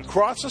was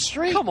across the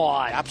street. Come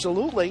on.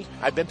 Absolutely.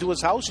 I've been to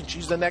his house, and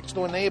she's the next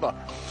door neighbor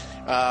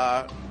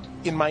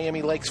in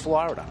Miami Lakes,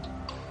 Florida.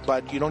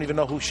 but you don't even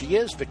know who she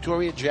is.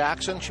 Victoria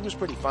Jackson. She was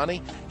pretty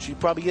funny. She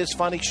probably is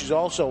funny. She's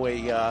also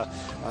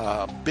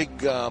a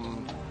big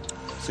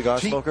cigar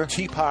smoker,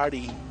 Tea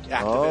Party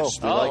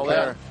activist. We like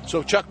her.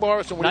 So Chuck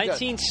Morrison, what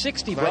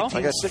 1960, do you got? bro.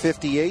 I got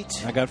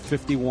 58. I got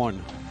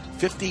 51.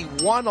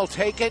 51 will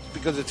take it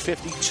because it's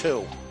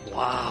 52.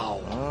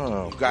 Wow.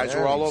 Oh, you guys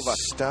are all over.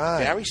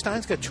 Stein. Barry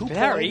Stein's got 2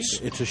 Barry? points.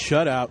 It's a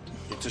shutout.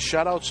 It's a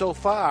shutout so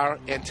far,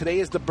 and today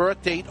is the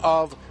birth date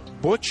of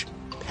Butch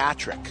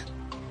Patrick.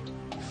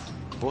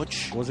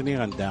 Butch. Wasn't he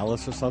on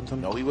Dallas or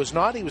something? No, he was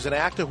not. He was an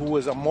actor who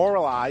was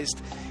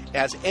immortalized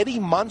as Eddie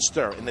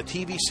Munster in the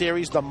TV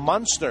series The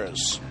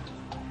Munsters.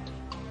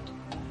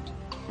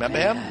 Remember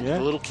him? Yeah.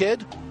 The little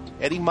kid?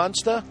 Eddie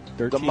Munster?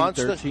 The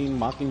Munster. 13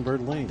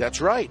 Mockingbird Lane.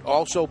 That's right.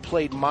 Also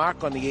played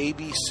Mark on the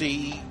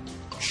ABC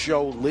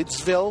show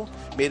Lidsville.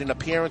 Made an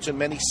appearance in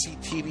many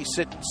TV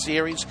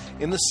series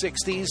in the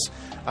 60s,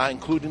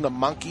 including The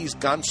Monkees,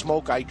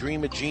 Gunsmoke, I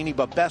Dream of Jeannie,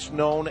 but best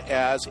known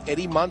as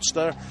Eddie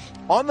Munster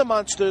on The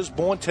Munsters,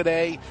 born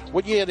today.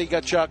 What year do you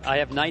got, Chuck? I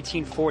have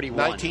 1941.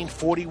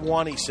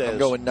 1941, he says. I'm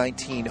going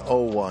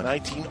 1901.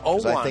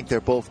 1901. I think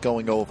they're both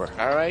going over.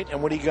 All right,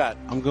 and what do you got?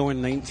 I'm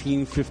going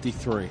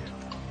 1953.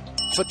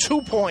 For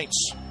 2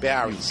 points,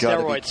 Barry. You've got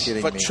to be Steroids.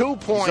 kidding For me. 2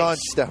 points.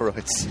 He's on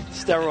steroids.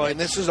 Steroids. And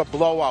this is a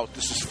blowout.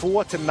 This is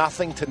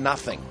 4-0 to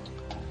nothing.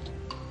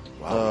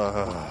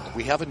 Wow.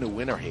 We have a new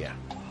winner here.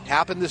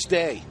 Happened this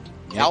day.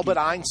 Albert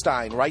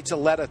Einstein writes a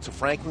letter to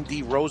Franklin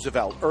D.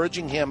 Roosevelt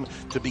urging him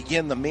to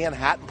begin the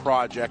Manhattan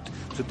Project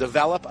to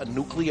develop a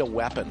nuclear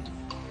weapon.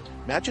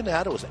 Imagine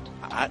that. It was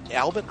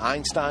Albert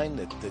Einstein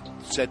that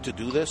said to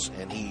do this,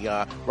 and he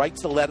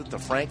writes the letter to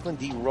Franklin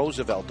D.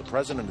 Roosevelt, the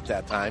president at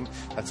that time.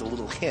 That's a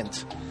little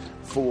hint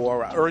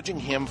for urging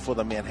him for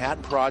the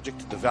Manhattan Project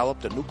to develop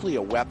the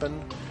nuclear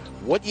weapon.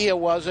 What year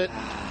was it?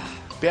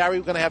 Barry,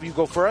 we're going to have you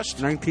go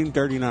first.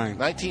 1939.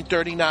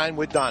 1939,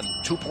 we're done.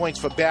 2 points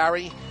for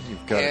Barry.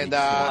 You've got And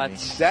to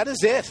be that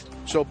is it.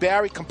 So,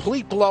 Barry,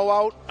 complete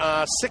blowout,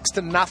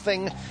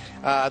 6-0.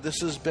 This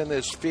has been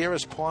as fair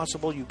as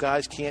possible. You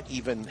guys can't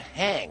even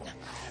hang.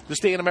 This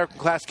Day in American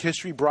Classic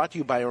History brought to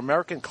you by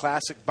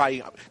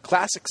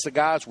Classic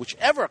Cigars,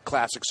 whichever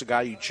classic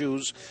cigar you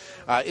choose.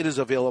 It is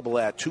available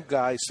at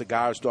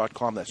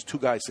twoguyscigars.com. That's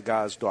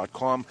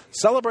twoguyscigars.com.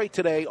 Celebrate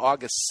today,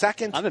 August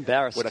 2nd. I'm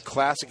embarrassed. With a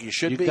classic. You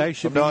should be. You guys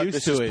should be used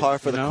this to is it. par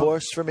for the know?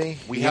 course for me.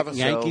 We have a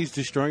Yankees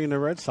destroying the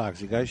Red Sox.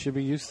 You guys should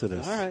be used to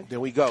this. All right. There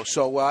we go.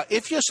 So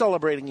if you're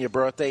celebrating your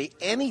birthday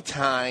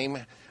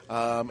anytime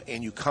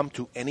and you come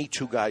to any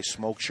Two Guys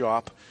Smoke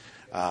Shop,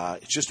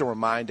 it's just a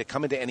reminder,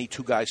 come into any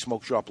Two Guys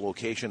Smoke Shop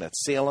location at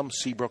Salem,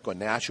 Seabrook, or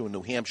Nashua,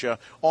 New Hampshire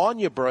on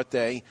your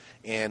birthday,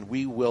 and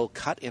we will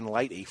cut and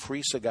light a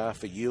free cigar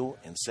for you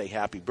and say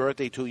happy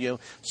birthday to you.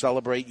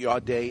 Celebrate your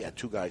day at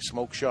Two Guys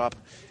Smoke Shop.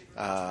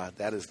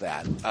 That is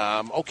that.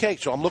 Okay,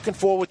 so I'm looking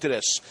forward to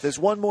this. There's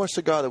one more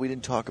cigar that we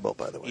didn't talk about,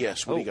 by the way.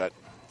 Yes, what do you got?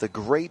 The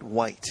Great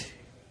White.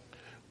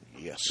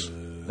 Yes.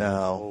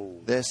 Now,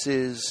 this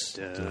is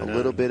a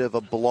little bit of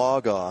a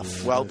blog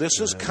off. Well, this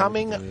is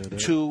coming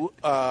to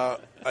a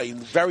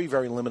very,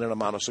 very limited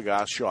amount of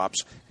cigar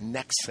shops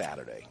next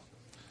Saturday.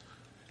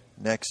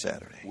 Next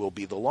Saturday will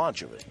be the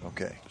launch of it.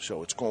 Okay.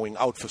 So it's going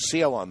out for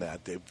sale on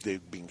that. They're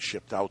being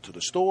shipped out to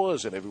the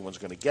stores, and everyone's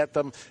going to get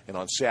them. And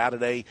on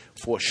Saturday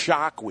for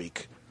Shark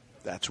Week,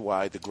 that's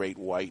why the Great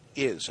White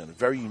is. And a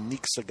very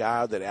unique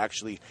cigar that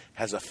actually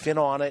has a fin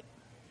on it.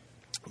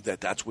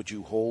 That's what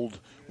you hold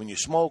when you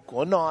smoke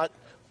or not,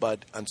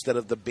 but instead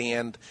of the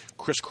band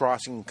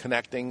crisscrossing and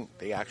connecting,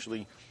 they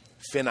actually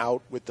fin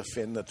out with the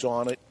fin that's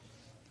on it.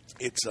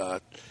 It's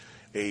a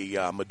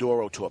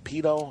Maduro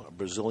Torpedo, a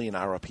Brazilian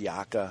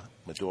Arapiaca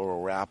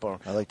Maduro wrapper.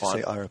 I like to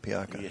say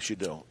Arapiaca. Yes, you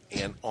do.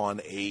 And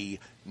on a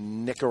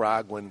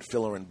Nicaraguan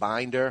filler and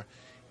binder.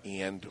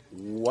 And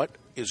what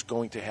is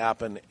going to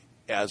happen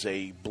as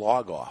a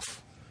blog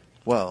off?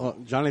 Well,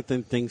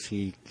 Jonathan thinks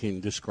he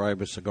can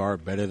describe a cigar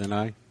better than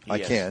I. I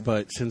can.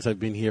 But since I've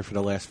been here for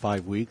the last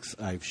 5 weeks,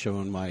 I've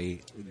shown my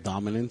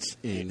dominance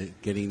in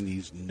getting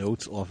these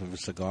notes off of a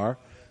cigar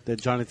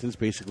that Jonathan's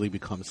basically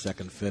become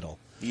second fiddle.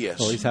 Yes.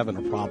 So he's having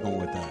a problem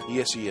with that.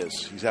 Yes, he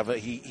is.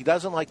 He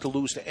doesn't like to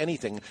lose to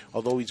anything,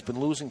 although he's been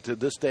losing to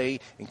this day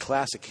in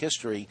classic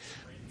history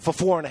for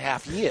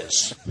 4.5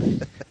 years.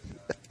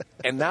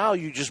 And now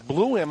you just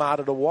blew him out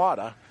of the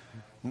water,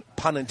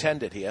 pun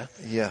intended here.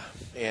 Yeah.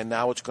 And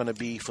now it's going to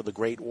be for the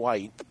Great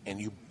White, and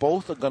you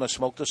both are going to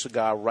smoke the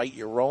cigar, write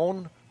your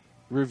own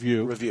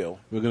review.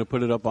 We're going to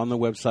put it up on the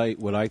website,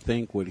 what I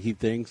think, what he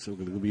thinks. There's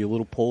going to be a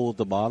little poll at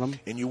the bottom.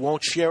 And you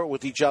won't share it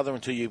with each other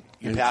until you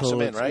pass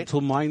them in, right?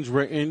 Until mine's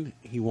written,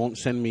 he won't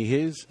send me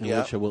his,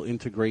 which I will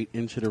integrate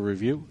into the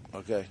review.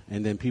 Okay.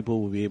 And then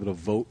people will be able to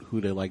vote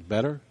who they like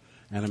better.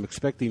 And I'm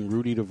expecting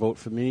Rudy to vote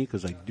for me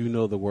because I do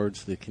know the words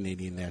to the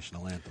Canadian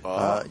national anthem.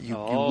 You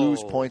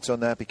lose points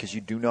on that because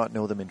you do not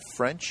know them in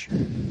French.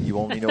 You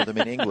only know them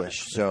in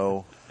English.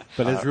 So,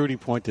 but as Rudy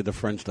pointed, the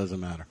French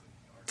doesn't matter.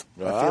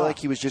 I feel like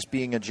he was just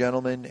being a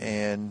gentleman,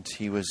 and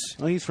he was...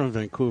 Well, he's from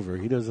Vancouver.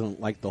 He doesn't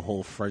like the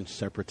whole French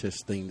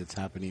separatist thing that's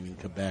happening in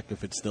Quebec,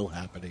 if it's still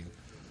happening.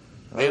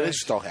 It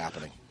is still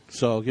happening.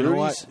 So, you know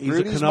what? He's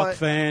a Canuck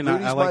fan.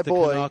 I like the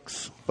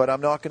Canucks. But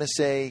I'm not going to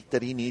say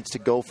that he needs to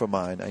go for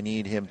mine. I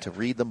need him to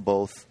read them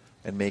both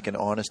and make an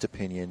honest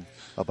opinion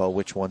about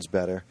which one's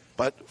better.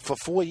 But for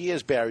 4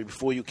 years, Barry,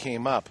 before you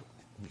came up,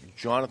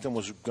 Jonathan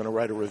was going to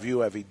write a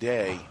review every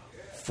day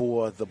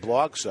for the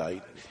blog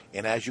site.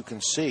 And as you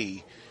can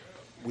see,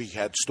 we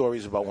had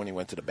stories about when he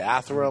went to the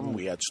bathroom.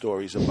 We had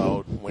stories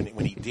about when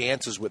he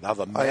dances with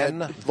other men. I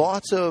had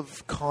lots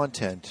of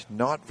content.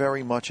 Not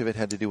very much of it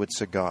had to do with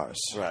cigars.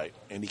 Right.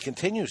 And he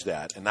continues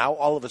that. And now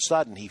all of a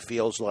sudden he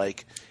feels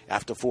like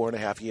after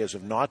 4.5 years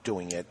of not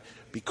doing it,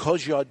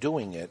 because you're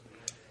doing it,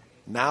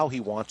 now he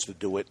wants to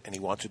do it, and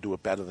he wants to do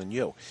it better than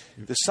you.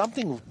 There's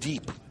something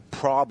deep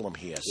problem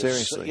here.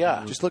 Seriously.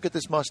 Yeah. Just look at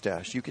this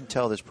mustache. You can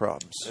tell there's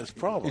problems. There's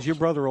problems. Is your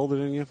brother older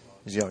than you?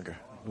 He's younger.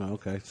 Oh,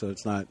 okay, so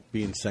it's not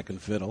being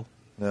second fiddle.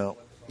 No.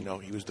 No,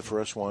 he was the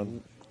first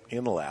one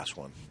and the last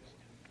one.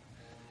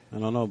 I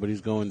don't know, but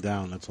he's going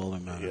down. That's all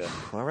that matters.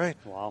 Yeah. All right.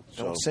 Wow.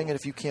 Don't sing it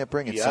if you can't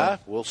bring it, Yeah, son.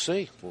 we'll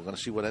see. We're going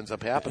to see what ends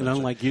up happening. And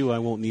unlike you, I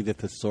won't need a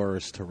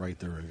thesaurus to write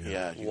the review.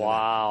 Yeah.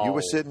 Wow. You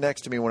were sitting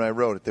next to me when I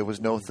wrote it. There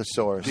was no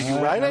thesaurus. Did you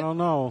write it? I don't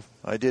know.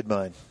 I did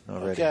mine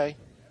already. Okay.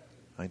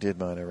 I did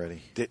mine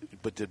already.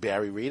 But did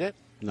Barry read it?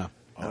 No.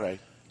 All right.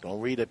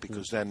 Don't read it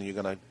because then you're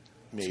going to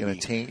maybe... It's going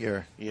to taint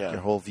your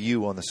whole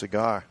view on the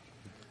cigar.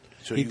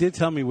 So He did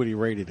tell me what he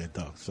rated it,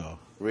 though. So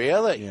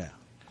Really? yeah,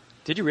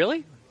 Did you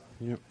really?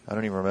 Yep. I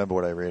don't even remember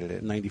what I rated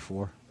it.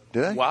 94.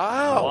 Did I?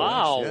 Wow.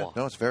 Wow. Yeah.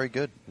 No, it's very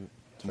good.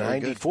 It's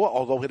very good. 94,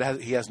 although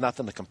he has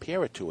nothing to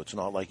compare it to. It's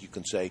not like you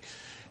can say,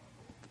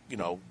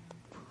 But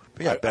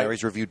yeah,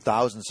 Barry's reviewed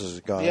thousands of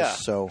cigars. Yeah,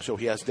 So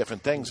he has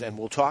different things. And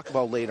we'll talk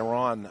about later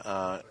on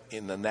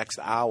in the next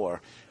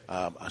hour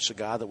a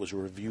cigar that was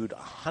reviewed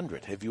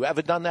 100. Have you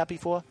ever done that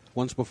before?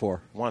 Once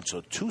before. Once.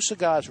 So 2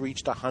 cigars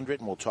reached 100,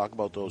 and we'll talk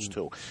about those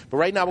too. But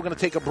right now we're going to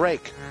take a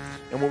break.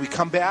 And when we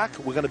come back,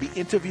 we're going to be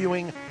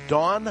interviewing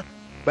Don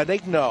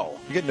Benigno.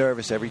 you get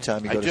nervous every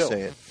time you go to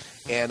say it.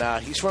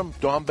 And he's from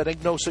Don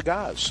Benigno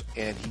Cigars.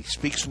 And he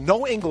speaks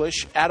no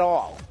English at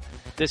all.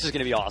 This is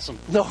going to be awesome.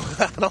 No,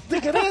 I don't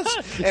think it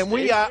is. And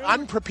we are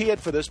unprepared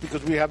for this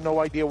because we have no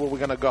idea where we're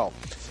going to go.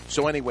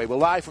 So anyway, we're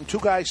live from Two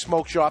Guys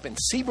Smoke Shop in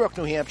Seabrook,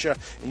 New Hampshire,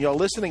 and you're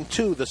listening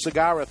to the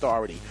Cigar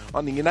Authority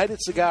on the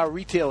United Cigar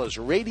Retailers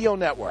Radio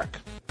Network.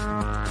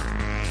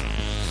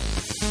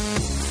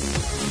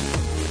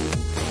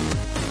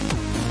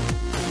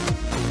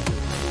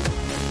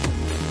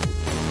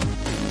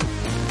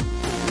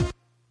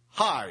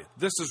 Hi,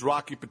 this is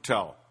Rocky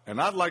Patel, and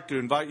I'd like to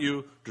invite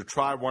you to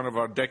try one of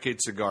our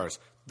decade cigars.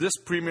 This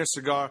premium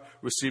cigar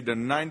received a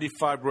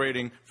 95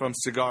 rating from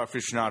Cigar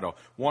Aficionado,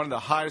 one of the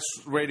highest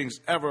ratings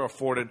ever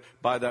afforded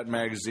by that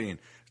magazine.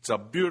 It's a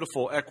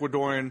beautiful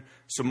Ecuadorian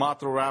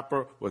Sumatra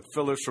wrapper with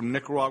fillers from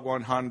Nicaragua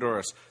and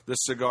Honduras. This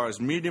cigar is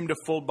medium to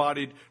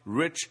full-bodied,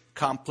 rich,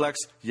 complex,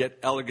 yet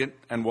elegant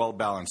and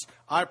well-balanced.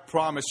 I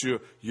promise you,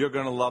 you're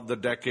going to love the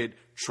decade.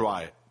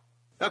 Try it.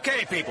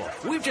 Okay, people,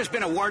 we've just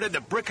been awarded the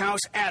Brickhouse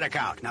Ad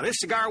Account. Now, this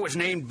cigar was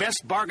named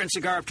Best Bargain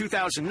Cigar of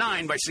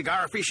 2009 by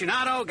Cigar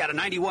Aficionado, got a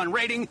 91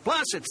 rating,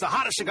 plus it's the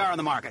hottest cigar on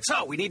the market.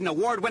 So, we need an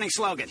award-winning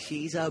slogan.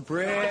 She's a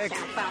brick.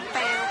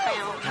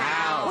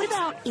 How? What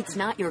about it's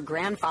not your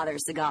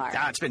grandfather's cigar?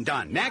 Ah, it's been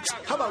done. Next.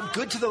 How about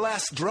good to the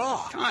last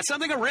draw?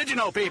 Something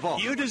original,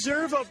 people. You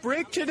deserve a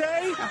brick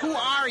today? Now, who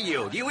are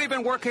you? Do you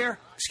even work here?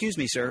 Excuse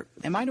me, sir.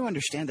 Am I to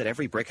understand that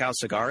every Brickhouse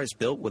cigar is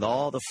built with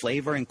all the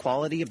flavor and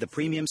quality of the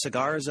premium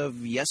cigars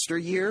of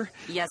yesteryear?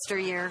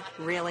 Yesteryear?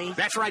 Really?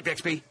 That's right,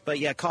 Bixby. But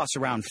yeah, it costs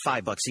around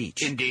 $5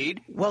 each. Indeed.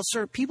 Well,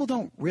 sir, people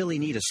don't really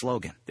need a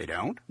slogan. They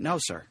don't? No,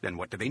 sir. Then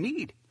what do they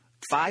need?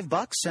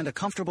 $5 and a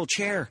comfortable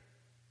chair.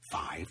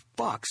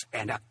 $5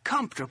 and a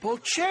comfortable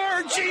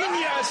chair.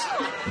 Genius!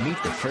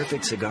 Meet the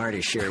perfect cigar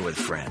to share with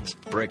friends.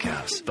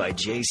 Brickhouse by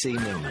J.C.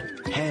 Newman.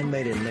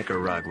 Handmade in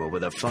Nicaragua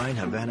with a fine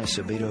Havana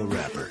Subito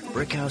wrapper.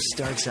 Brickhouse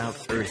starts out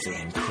earthy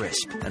and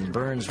crisp and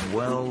burns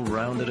well,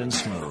 rounded and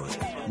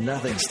smooth.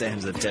 Nothing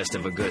stands the test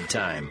of a good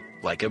time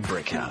like a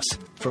Brickhouse.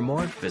 For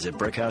more, visit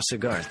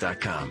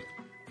BrickhouseCigars.com.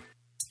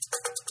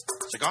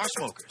 Cigar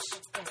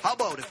smokers, how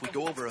about if we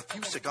go over a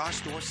few cigar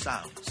store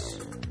sounds?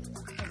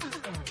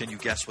 Can you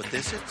guess what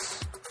this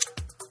is?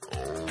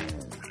 Oh, yeah.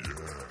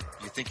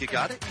 You think you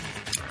got it?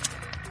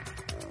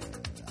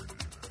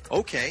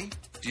 Okay,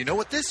 do you know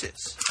what this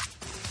is?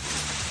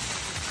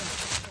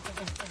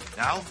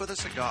 Now for the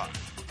cigar.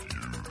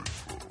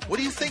 What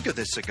do you think of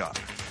this cigar?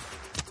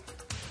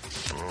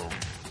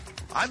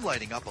 I'm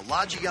lighting up a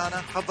La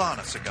Giana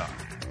Havana cigar.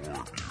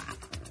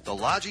 The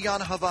La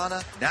Giana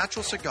Havana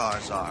natural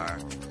cigars are,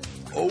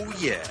 oh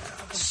yeah,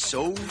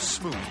 so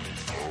smooth.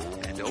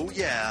 And oh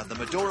yeah, the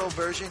Maduro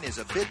version is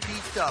a bit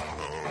beefed up.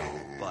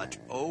 But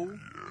oh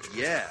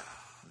yeah,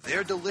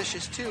 they're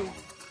delicious too.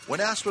 When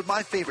asked what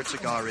my favorite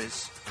cigar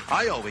is,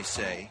 I always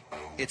say,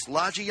 it's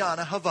La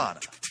Giana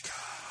Havana.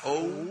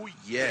 Oh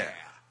yeah.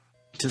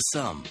 To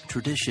some,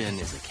 tradition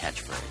is a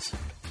catchphrase.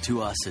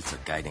 To us, it's a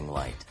guiding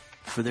light.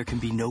 for there can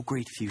be no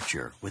great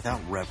future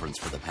without reverence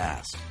for the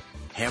past.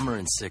 Hammer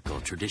and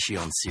Sickle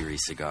Tradition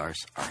Series cigars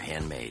are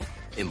handmade,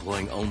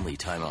 employing only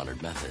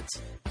time-honored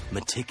methods.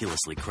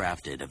 Meticulously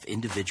crafted of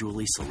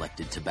individually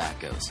selected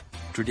tobaccos,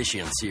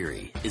 Tradition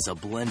Series is a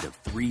blend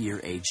of 3-year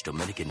aged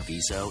Dominican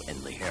Viso and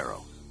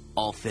Ligero,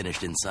 all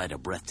finished inside a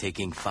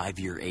breathtaking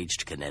 5-year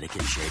aged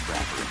Connecticut shade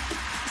wrapper.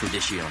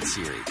 Tradition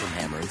Series from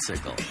Hammer and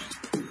Sickle.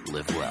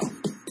 Live well.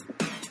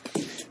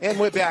 And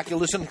we're back. You're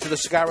listening to the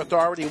Cigar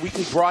Authority, a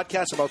weekly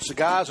broadcast about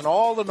cigars and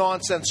all the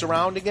nonsense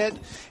surrounding it.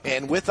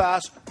 And with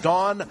us,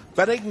 Don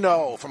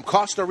Benigno from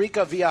Costa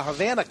Rica via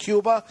Havana,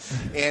 Cuba.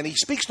 And he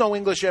speaks no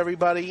English,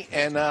 everybody.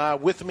 And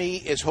with me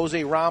is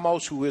Jose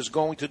Ramos, who is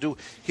going to do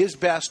his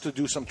best to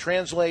do some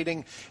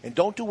translating. And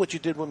don't do what you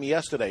did with me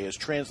yesterday, is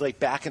translate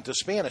back into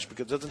Spanish,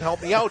 because it doesn't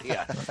help me out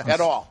here at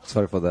all.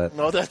 Sorry for that.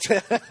 No, that's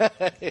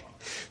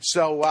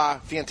So,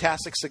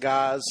 fantastic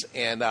cigars,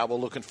 and we're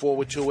looking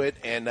forward to it.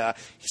 And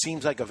he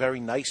seems like a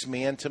very nice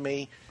man to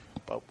me,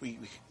 but we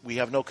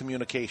have no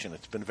communication.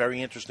 It's been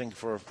very interesting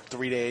for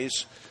 3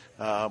 days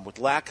with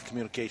lack of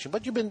communication.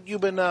 But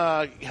you've been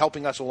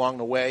helping us along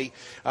the way.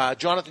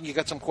 Jonathan, you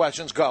got some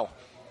questions? Go.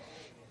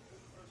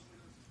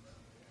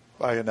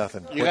 I got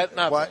nothing. You got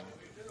nothing. What?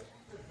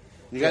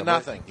 You got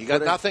nothing. You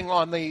got nothing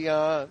on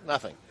the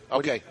nothing.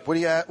 Okay. What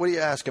do you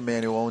ask a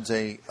man who owns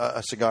a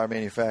cigar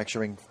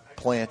manufacturing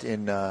plant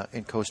in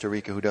Costa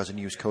Rica who doesn't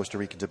use Costa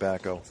Rican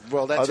tobacco?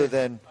 Well, that's other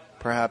than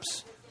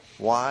perhaps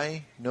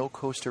why no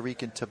Costa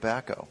Rican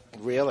tobacco?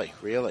 Really.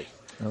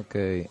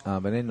 Okay,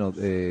 Benigno,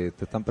 te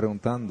están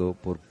preguntando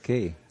por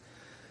qué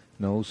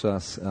no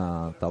usas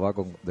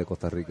tabaco de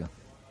Costa Rica.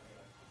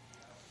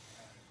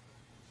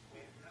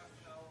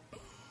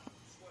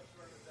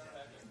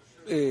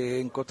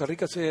 En Costa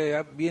Rica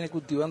se viene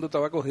cultivando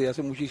tabaco desde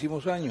hace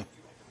muchísimos años,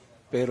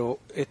 pero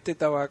este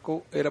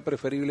tabaco era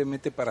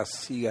preferiblemente para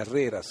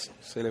cigarreras.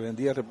 Se le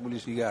vendía a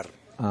Republic Cigar.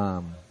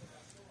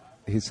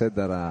 He said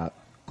that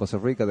Costa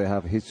Rica, they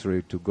have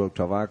history to grow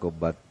tobacco,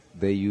 but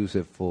they use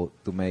it to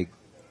make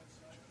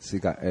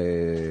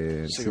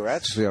cigarettes.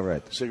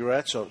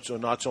 Cigarettes. So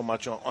not so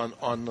much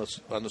on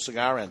the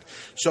cigar end.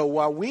 So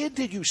where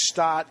did you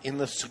start in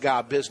the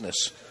cigar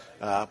business?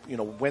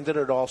 When did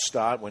it all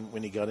start?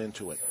 When you got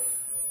into it?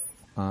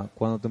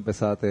 ¿Cuándo tú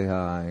empezaste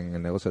en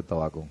el negocio del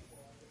tabaco?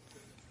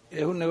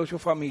 Es un negocio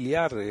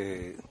familiar.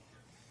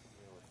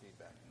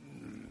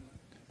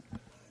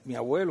 Mi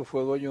abuelo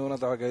fue dueño de una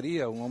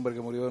tabaquería, un hombre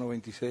que murió de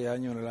 96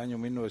 años en el año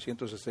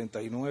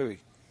 1969.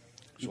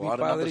 Y mi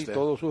padre y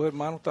todos sus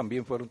hermanos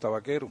también fueron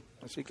tabaqueros.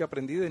 Así que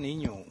aprendí de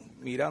niño,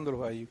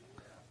 mirándolos ahí.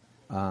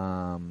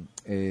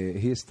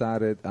 He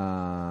started,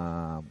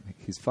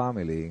 his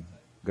family,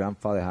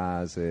 grandfather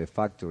has a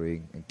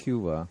factory in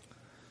Cuba.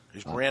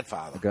 His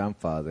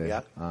grandfather.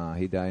 Yeah.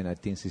 He died in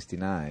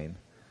 1969,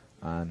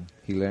 and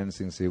he learned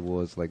since he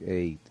was like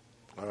 8.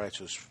 All right,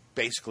 so it's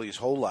basically his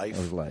whole life.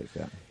 His life,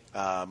 yeah.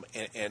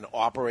 And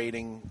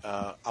operating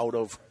out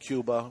of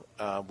Cuba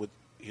with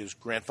his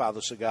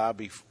grandfather's cigar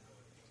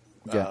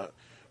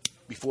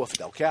before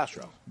Fidel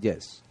Castro.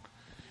 Yes.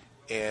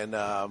 And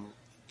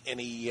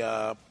any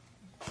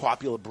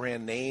popular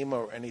brand name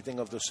or anything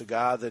of the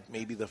cigar that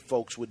maybe the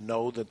folks would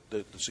know,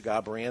 the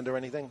cigar brand or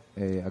anything?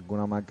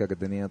 ¿Alguna marca que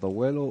tenía tu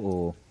abuelo?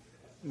 O?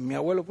 Mi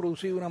abuelo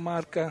producía una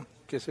marca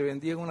que se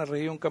vendía en una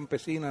región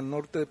campesina al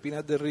norte de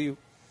Pinar del Río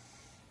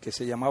que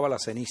se llamaba La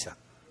Ceniza.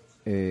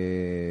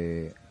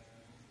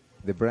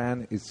 The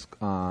brand is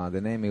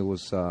the name. It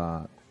was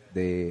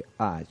the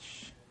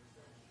Ash.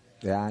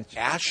 The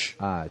Ash.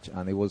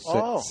 And it was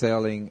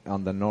selling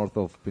on the north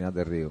of Pinar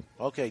del Rio.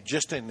 Okay,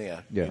 just in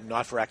there. Yeah.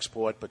 Not for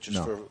export, but just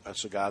for a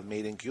cigar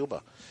made in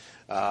Cuba.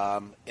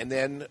 And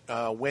then,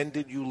 when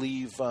did you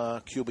leave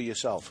Cuba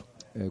yourself?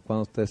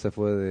 ¿Cuándo usted se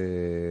fue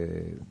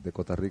de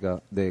Costa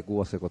Rica, de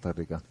Cuba hacia Costa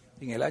Rica?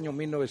 En el año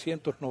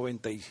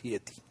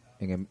 1997.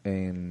 In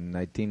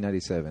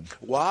 1997.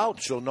 Wow,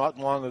 so not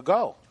long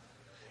ago.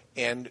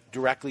 And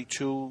directly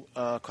to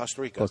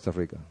Costa Rica.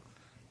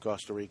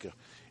 Costa Rica.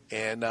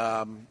 And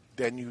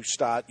then you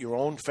start your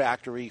own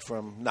factory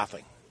from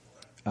nothing.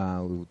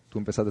 Tú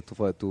empezaste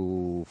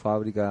tu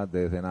fábrica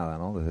desde nada,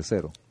 ¿no? Desde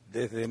cero.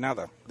 Desde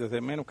nada, desde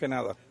menos que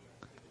nada.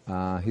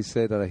 He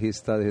said that he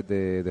started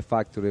the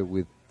factory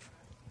with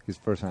his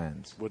first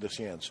hands. With his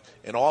hands.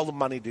 And all the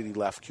money that he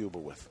left Cuba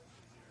with?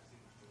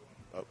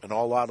 And a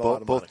lot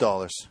of both money.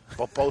 dollars.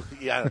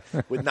 Both, yeah,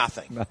 with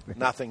nothing.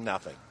 Nothing.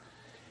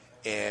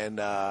 And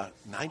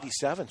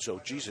 97, so,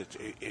 geez,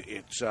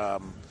 it's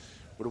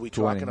what are we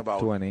talking about?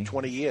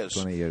 20 years.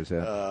 20 years,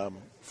 yeah.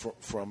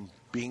 From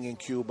being in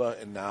Cuba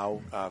and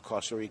now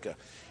Costa Rica.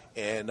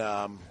 And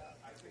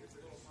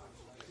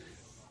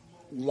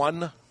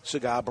one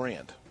cigar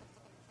brand.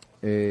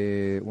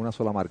 Una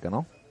sola marca,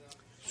 ¿no?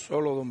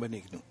 Solo Don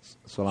Benigno.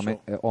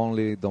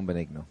 Only Don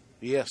Benigno.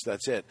 Yes,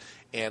 that's it.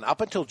 And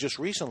up until just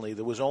recently,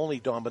 there was only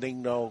Don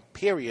Benigno,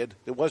 period.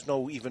 There was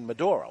no even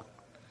Maduro.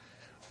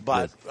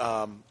 But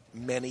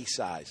many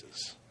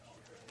sizes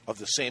of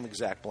the same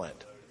exact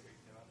blend.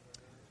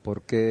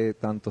 ¿Por qué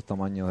tantos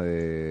tamaños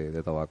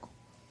de tabaco?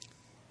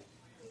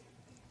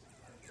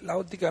 La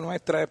óptica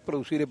nuestra es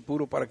producir el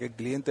puro para que el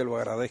cliente lo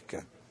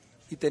agradezca.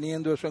 Y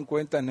teniendo eso en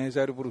cuenta es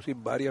necesario producir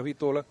varias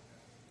vitolas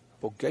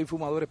porque hay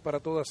fumadores para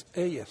todas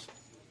ellas.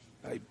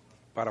 Hay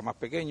para más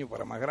pequeño,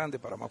 para más grande,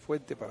 para más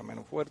fuerte, para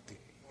menos fuerte.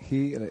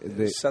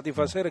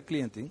 Satisfacer al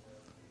cliente.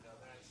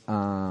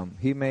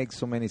 He makes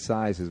so many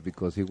sizes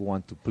because he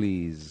wants to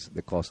please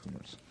the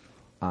customers.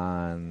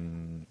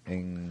 And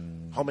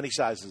How many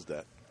sizes is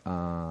that?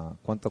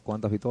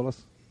 ¿Cuántas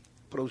vitolas?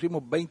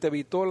 Producimos 20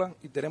 vitolas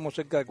y tenemos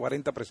cerca de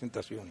 40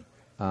 presentaciones.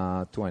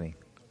 20.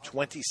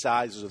 20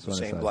 sizes of the 20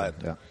 same sizes,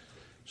 blend. yeah.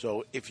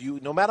 So if you,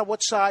 no matter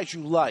what size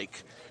you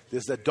like,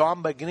 there's the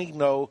Don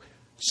Benigno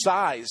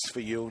size for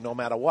you, no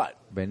matter what.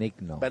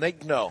 Benigno.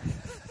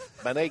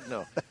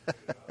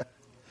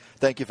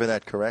 Thank you for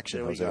that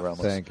correction, Jose go.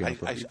 Ramos. Thank you.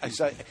 I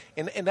saw,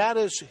 and that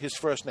is his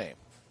first name.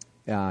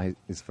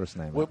 His first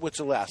name. What's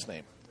the last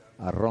name?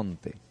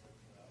 Arronte.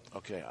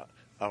 Okay,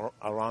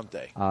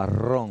 Arronte.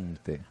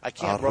 Arronte. I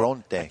can't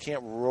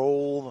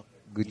roll.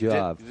 Good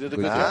job. You did a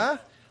Good good job.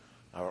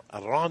 job.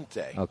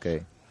 Arronte.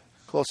 Okay.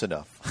 Close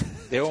enough.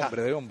 De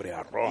hombre,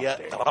 Arronte. Yeah,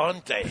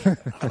 Arronte.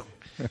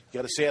 You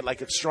got to say it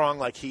like it's strong,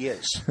 like he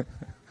is.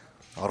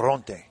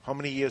 Arronte. How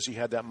many years he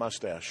had that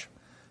mustache?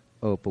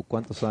 Oh, ¿por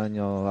cuántos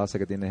años hace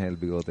que tienes el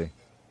bigote?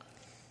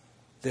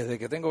 Desde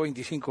que tengo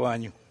 25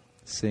 años.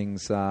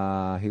 Since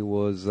he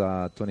was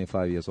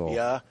 25 years old.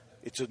 Yeah,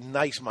 it's a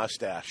nice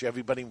mustache.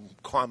 Everybody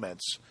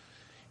comments.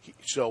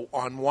 So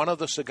on one of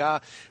the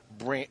cigar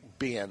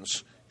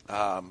bands,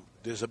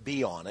 there's a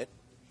B on it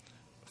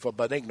for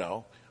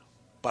Benigno,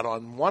 but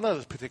on one of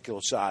the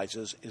particular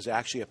sizes is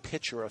actually a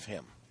picture of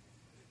him.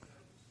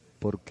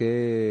 ¿Por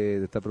qué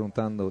te está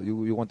preguntando?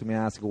 You want me to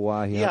ask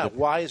why he Yeah, had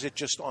why is it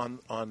just on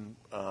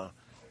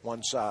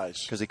one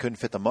size? Because he couldn't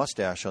fit the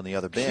mustache on the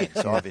other bands,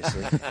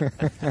 obviously.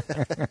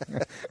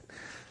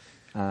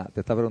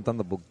 Te está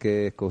preguntando por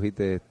qué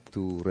escogiste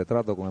tu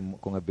retrato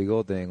con el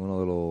bigote en uno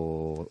de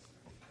los...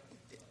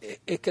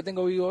 Es que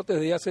tengo bigote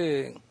desde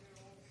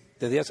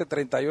hace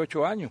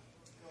 38 años.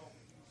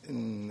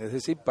 Es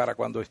decir, para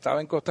cuando estaba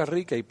en Costa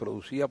Rica y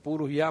producía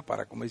puros ya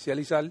para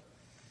comercializar,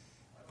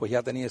 pues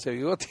ya tenía ese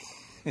bigote.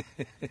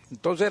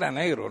 Entonces era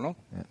negro, ¿no?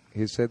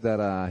 He said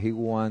that he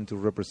wanted to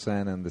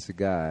represent in the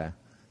cigar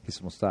his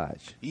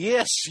mustache.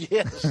 Yes.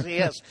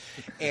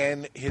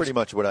 And pretty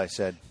much what I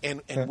said.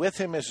 And with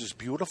him is his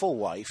beautiful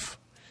wife,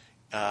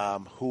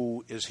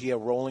 who is here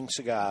rolling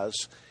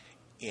cigars,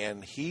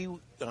 and he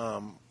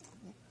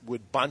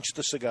would bunch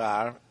the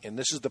cigar, and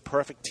this is the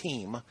perfect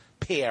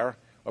pair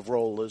of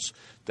rollers,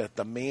 that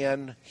the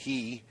man,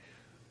 he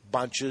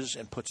bunches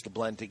and puts the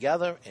blend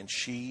together, and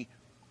she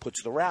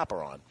puts the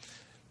wrapper on.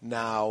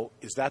 Now,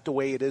 is that the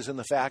way it is in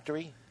the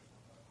factory?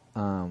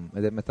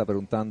 Él me está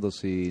preguntando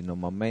si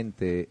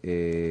normalmente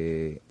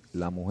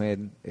la mujer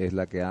es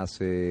la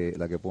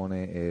que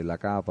pone la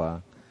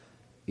capa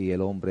y el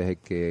hombre es el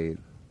que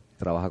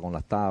trabaja con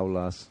las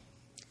tablas.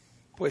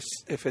 Pues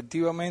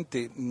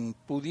efectivamente,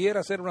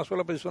 pudiera ser una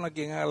sola persona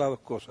quien haga las dos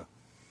cosas,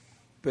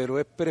 pero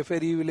es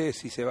preferible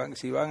si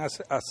van a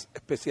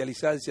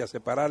especializarse, a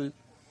separar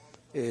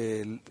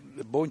el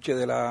bonche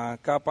de la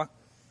capa,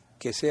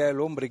 que sea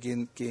el hombre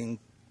quien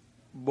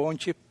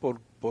bonche por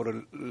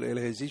el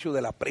ejercicio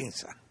de la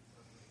prensa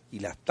y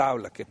las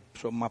tablas, que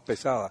son más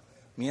pesadas,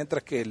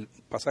 mientras que el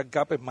pasar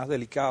capa es más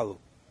delicado,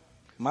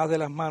 más de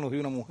las manos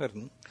de una mujer,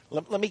 ¿no?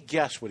 Let me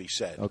guess what he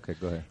said. Okay,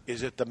 go ahead.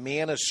 Is it the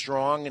man is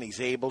strong and he's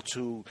able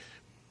to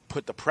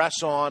put the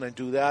press on and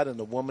do that, and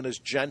the woman is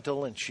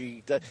gentle and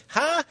she does,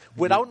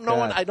 without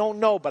knowing, I don't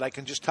know, but I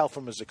can just tell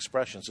from his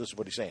expressions. This is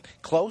what he's saying.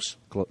 Close?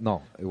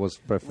 No, it was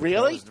perfect.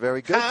 Really? That was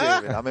very good,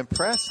 David. I'm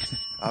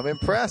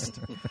impressed.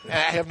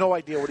 I have no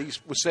idea what he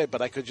was saying,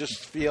 but I could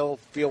just feel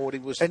what he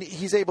was. And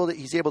he's able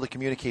to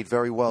communicate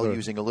very well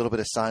using a little bit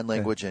of sign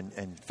language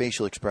and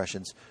facial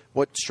expressions.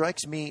 What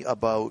strikes me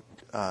about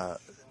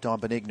Don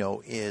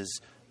Benigno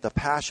is the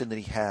passion that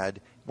he had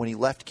when he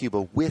left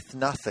Cuba with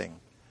nothing.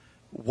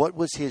 What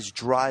was his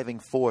driving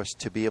force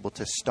to be able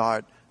to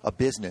start a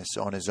business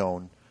on his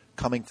own,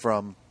 coming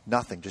from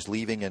nothing, just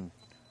leaving and...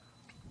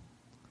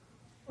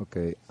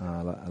 Okay,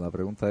 la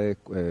pregunta es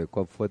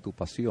 ¿cuál fue tu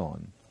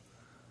pasión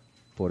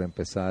por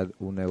empezar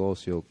un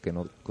negocio que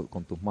no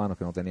con tus manos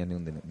que no tenías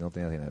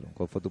dinero?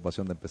 ¿Cuál fue tu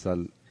pasión de empezar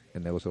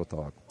el negocio de los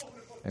tabacos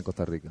en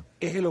Costa Rica?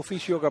 Es el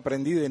oficio que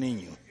aprendí de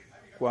niño.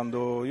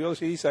 Cuando yo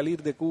decidí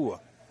salir de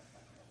Cuba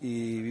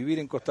y vivir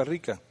en Costa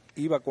Rica,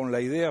 iba con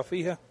la idea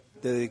fija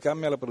de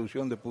dedicarme a la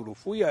producción de puro.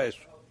 Fui a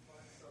eso.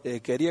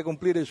 Quería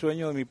cumplir el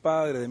sueño de mi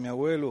padre, de mi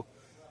abuelo.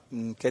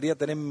 Quería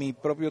tener mi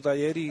propio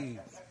taller y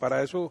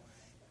para eso,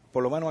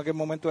 por lo menos en aquel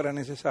momento era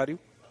necesario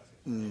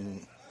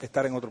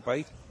estar en otro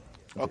país.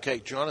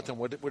 Okay, Jonathan,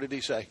 what did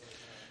he say?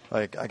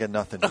 I got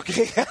nothing.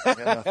 Okay.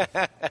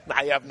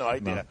 I have no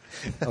idea.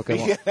 No.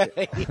 Okay, well,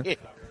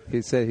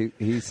 he said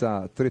he's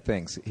three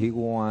things. He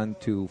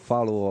wants to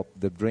follow up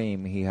the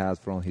dream he has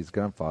from his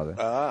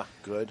grandfather.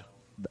 Good.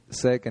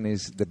 Second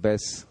is the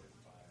best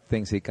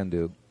things he can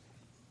do.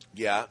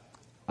 Yeah.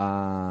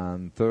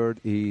 And third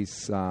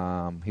is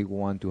he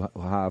wants to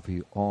have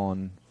his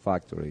own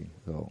factory.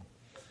 So.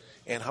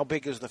 And how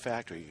big is the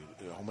factory?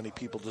 How many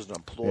people does it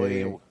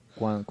employ?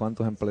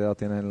 ¿Cuántos empleados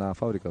tienes en la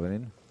fábrica,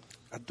 Benigno?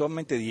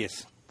 Actualmente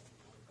 10.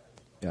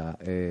 Yeah,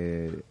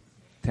 10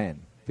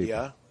 people.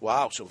 Yeah,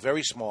 wow, so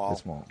very small.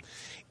 Small.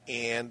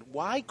 And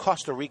why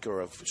Costa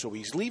Rica? So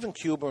he's leaving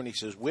Cuba and he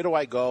says, where do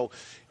I go?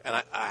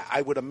 And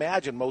I would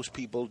imagine most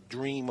people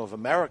dream of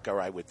America,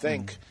 I would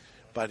think.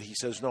 But he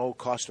says, no,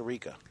 Costa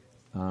Rica.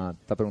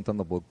 Está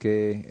preguntando por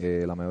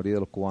qué la mayoría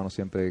de los cubanos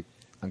siempre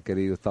han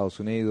querido Estados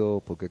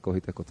Unidos, por qué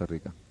cogiste Costa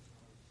Rica.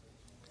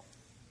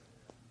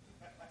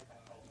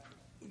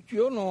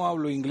 Yo no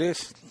hablo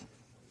inglés.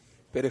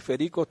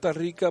 Preferí Costa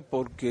Rica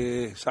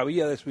porque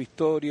sabía de su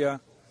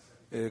historia.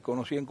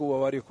 Conocí en Cuba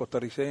varios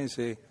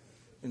costarricenses.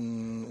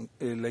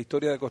 La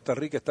historia de Costa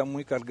Rica está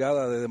muy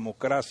cargada de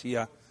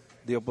democracia,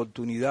 de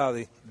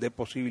oportunidades, de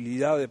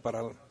posibilidades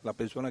para la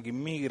persona que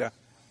inmigra.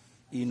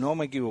 Y no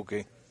me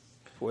equivoqué.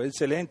 Fue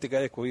excelente que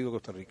haya escogido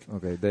Costa Rica.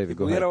 Okay, David, si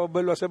pudiera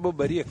volverlo a hacer,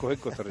 volvería a escoger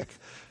Costa Rica.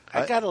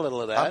 I got a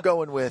little of that. I'm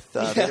going with,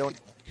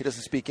 he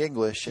doesn't speak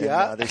English,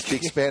 and they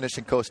speak Spanish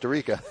in Costa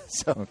Rica.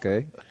 So.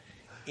 Okay.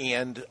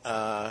 And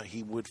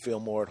he would feel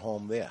more at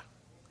home there.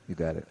 You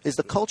got it. Is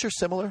the culture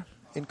similar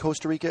in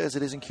Costa Rica as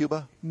it is in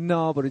Cuba?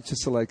 No, but it's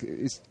just like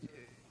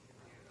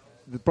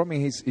the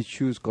problem is he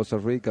choose Costa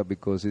Rica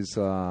because it's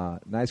a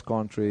nice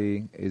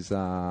country. It's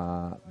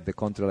the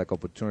country like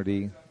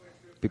opportunity.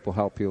 People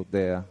help you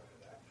there.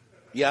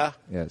 Yeah.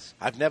 Yes.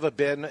 I've never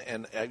been,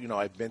 and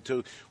I've been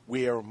to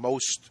where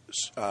most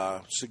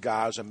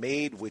cigars are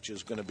made, which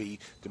is going to be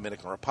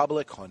Dominican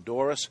Republic,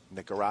 Honduras,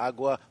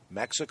 Nicaragua,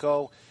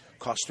 Mexico,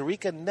 Costa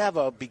Rica.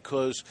 Never,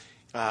 because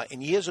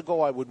and years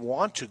ago I would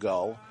want to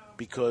go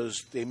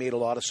because they made a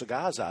lot of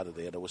cigars out of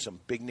there. There were some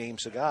big name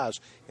cigars,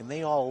 and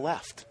they all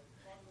left.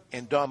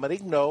 And Don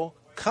Benigno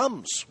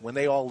comes when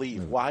they all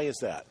leave. Why is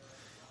that?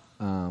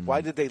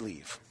 Why did they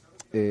leave?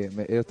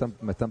 Ellos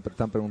me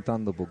están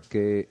preguntando por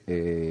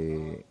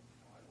qué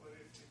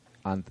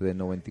antes del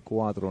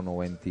 94,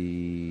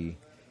 90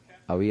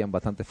 habían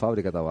bastantes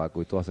fábricas de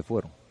tabaco y todas se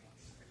fueron.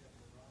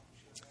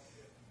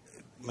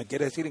 ¿Me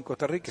quiere decir en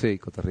Costa Rica? Sí,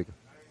 Costa Rica.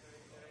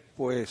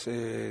 Pues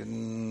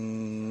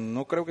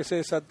no creo que sea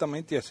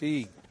exactamente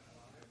así.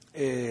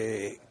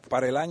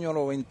 Para el año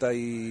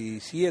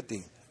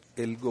 97,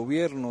 el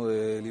gobierno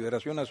de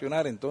Liberación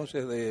Nacional,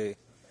 entonces de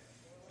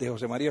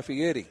José María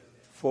Figueres,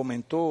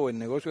 fomentó el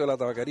negocio de la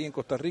tabaquería en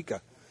Costa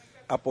Rica,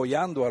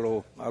 apoyando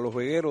a los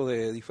vegueros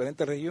de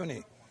diferentes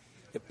regiones,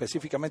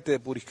 específicamente de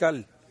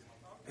Puriscal,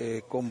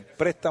 con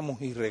préstamos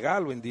y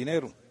regalos en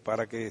dinero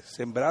para que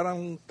sembraran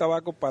un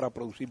tabaco para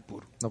producir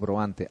puro. No, pero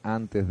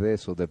antes de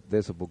eso,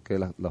 ¿por qué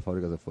las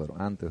fábricas se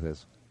fueron? Antes de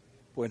eso.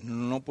 Pues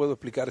no puedo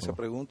explicar esa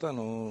pregunta.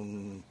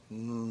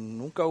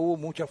 Nunca hubo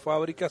muchas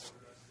fábricas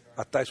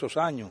hasta esos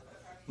años.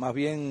 Más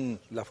bien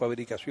la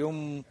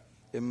fabricación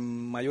en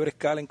mayor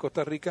escala en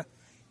Costa Rica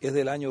es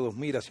del año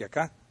 2000 hacia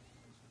acá.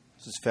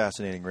 This is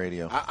fascinating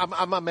radio.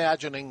 I'm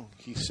imagining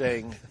he's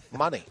saying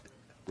money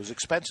was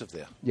expensive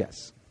there.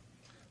 Yes.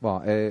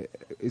 Well,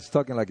 it's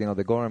talking like,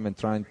 the government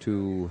trying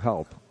to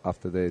help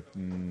after the,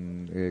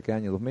 ¿qué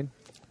año? 2000?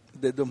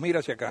 De 2000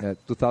 hacia acá.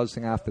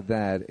 2000 after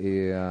that,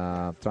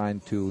 trying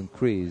to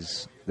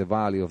increase the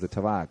value of the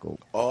tobacco.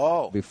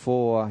 Oh.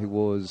 Before, it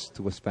was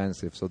too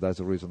expensive, so that's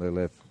the reason they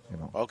left,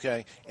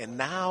 Okay, and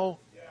now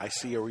I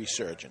see a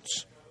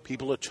resurgence.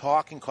 People are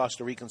talking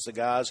Costa Rican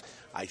cigars.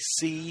 I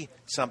see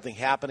something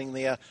happening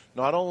there.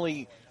 Not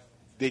only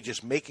they're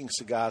just making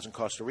cigars in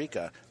Costa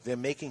Rica, they're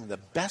making the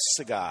best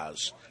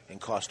cigars in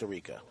Costa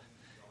Rica.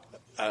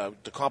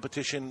 The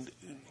competition,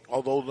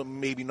 although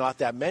maybe not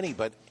that many,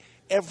 but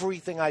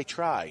everything I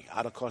try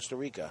out of Costa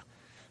Rica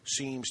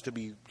seems to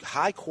be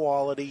high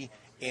quality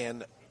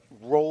and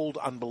rolled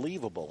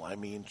unbelievable. I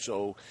mean,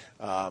 so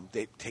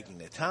they're taking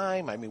their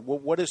time. I mean,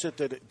 what is it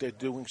that they're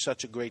doing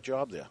such a great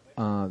job there?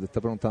 Te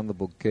está preguntando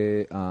por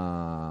qué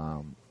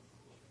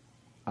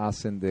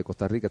hacen de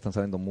Costa Rica, están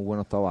saliendo muy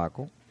buenos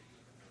tabacos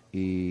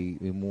y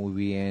muy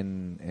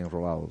bien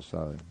enrolados,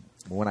 ¿sabes?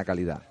 Muy buena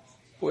calidad.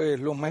 Pues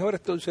los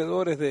mejores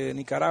torcedores de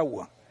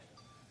Nicaragua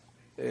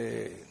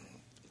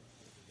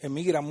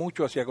emigran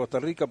mucho hacia Costa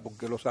Rica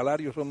porque los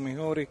salarios son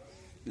mejores,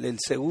 el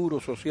seguro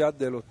social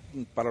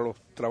para los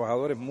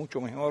trabajadores mucho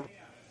mejor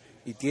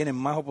y tienen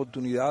más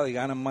oportunidades,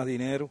 ganan más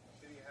dinero,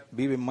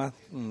 viven más,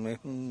 es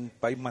un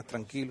país más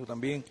tranquilo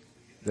también.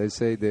 They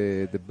say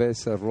the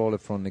best roller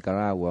from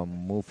Nicaragua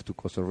moved to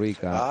Costa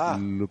Rica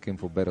looking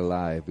for better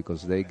life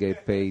because they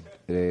get paid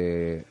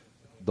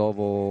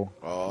double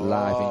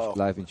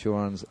life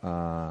insurance.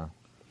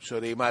 So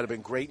they might have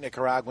been great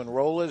Nicaraguan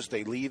rollers.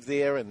 They leave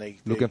there and they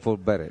looking for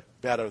better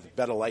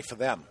life for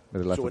them.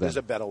 So it is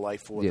a better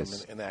life for them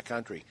in that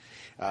country.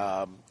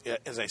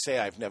 As I say,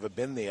 I've never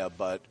been there,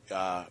 but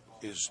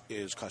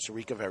is Costa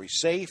Rica very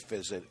safe?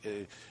 Is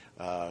it?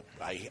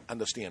 I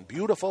understand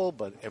beautiful,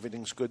 but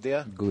everything's good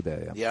there. Good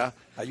there, yeah.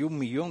 Hay 1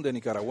 millón de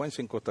nicaragüenses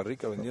en Costa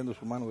Rica vendiendo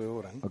su mano de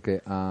obra.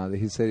 Okay,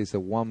 he said it's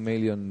 1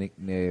 million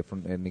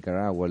from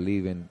Nicaragua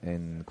living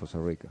in Costa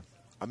Rica.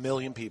 1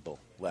 million people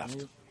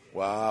left.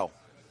 Wow.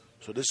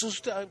 So this is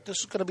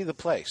going to be the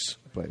place.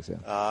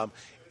 Yeah.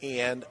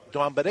 And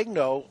Don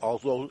Benigno,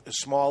 although as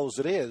small as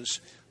it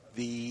is,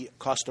 the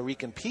Costa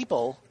Rican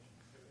people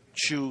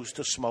choose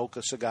to smoke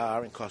a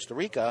cigar in Costa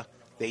Rica.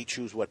 They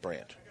choose what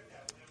brand.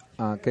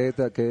 ¿Qué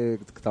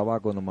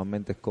tabaco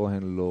normalmente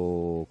escogen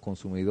los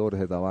consumidores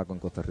de tabaco en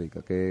Costa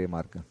Rica? ¿Qué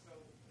marca?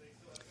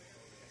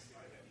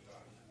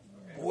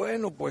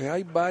 Bueno, pues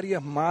hay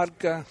varias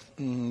marcas.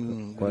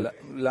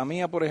 La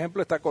mía, por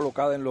ejemplo, está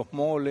colocada en los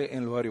moles,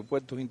 en los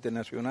aeropuertos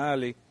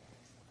internacionales.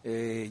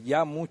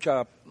 Ya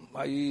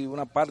hay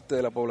una parte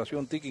de la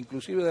población tica,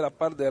 inclusive de la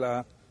parte de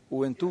la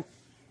juventud,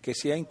 que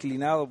se ha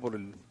inclinado por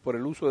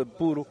el uso del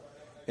puro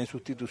en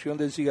sustitución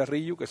del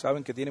cigarrillo, que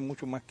saben que tiene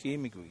mucho más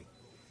químicos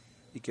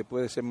y que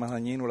puede ser más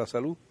dañino a la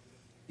salud.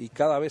 Y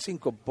cada vez se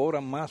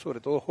incorporan más,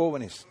 sobre todo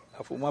jóvenes,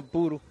 a fumar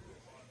puro.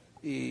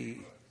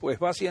 Y pues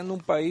va siendo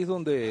un país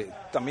donde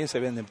también se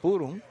venden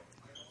puros.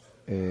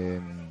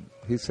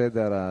 He said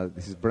that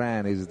his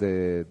brand is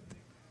the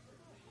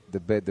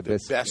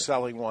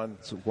best-selling one.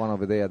 One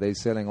over there. They're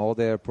selling all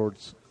the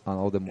airports and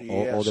all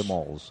the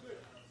malls.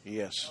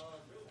 Yes.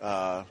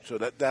 So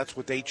that's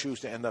what they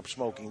choose to end up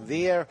smoking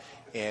there.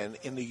 And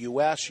in the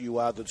U.S., you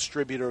are the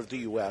distributor of the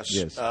U.S.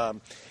 Yes.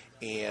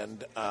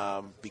 And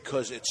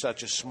because it's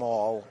such a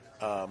small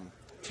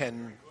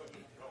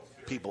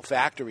 10-people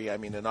factory, I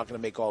mean, they're not going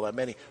to make all that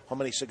many. How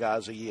many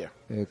cigars a year?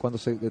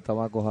 ¿Cuántos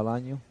tabacos al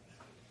año?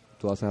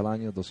 ¿Tú haces al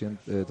año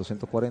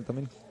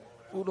 240,000?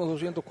 Unos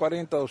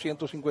 240,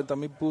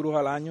 250,000 puros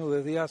al año.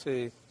 Desde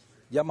hace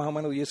ya más o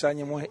menos 10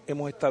 años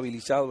hemos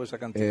estabilizado esa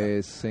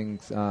cantidad.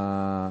 Since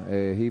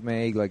he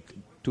made like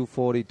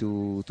 240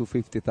 to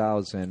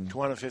 250,000.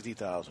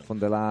 250,000. From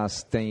the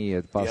last 10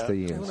 years, past 10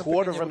 years.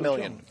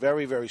 $250,000.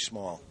 Very, very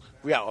small.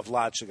 Yeah, of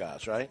large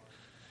cigars, right?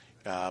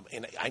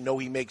 And I know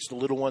he makes the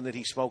little one that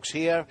he smokes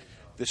here.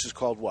 This is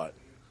called what?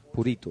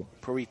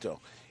 Purito.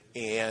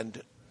 And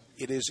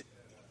it is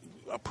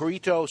a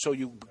Purito, so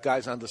you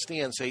guys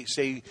understand, say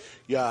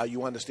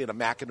you understand a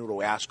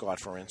Macanudo Ascot,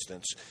 for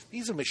instance.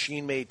 These are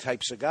machine-made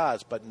type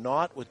cigars, but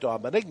not with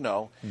Don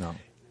Benigno. No.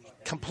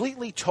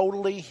 Completely,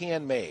 totally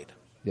handmade.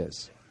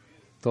 Yes.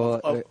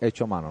 Todo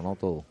hecho a mano, ¿no?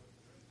 Todo.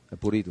 El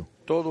Purito.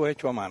 Todo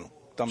hecho a mano.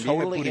 También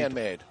totally el Purito.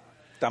 handmade.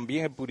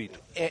 También el Purito.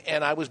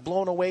 And I was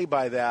blown away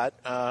by that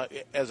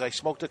as I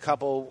smoked a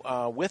couple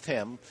with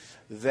him,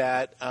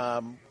 that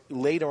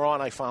later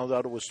on I found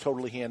out it was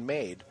totally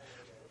handmade.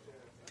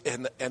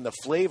 And the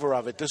flavor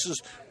of it, this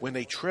is when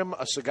they trim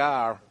a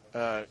cigar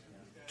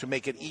to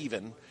make it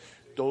even,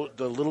 the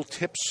little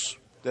tips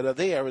that are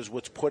there is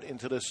what's put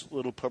into this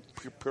little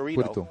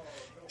Purito.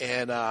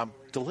 And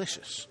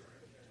delicious.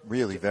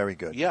 Really very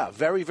good. Yeah,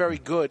 very, very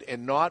good,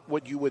 and not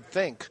what you would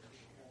think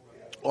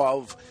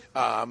of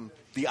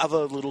the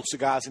other little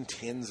cigars in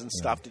tins and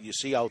stuff that you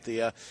see out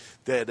there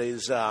that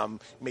is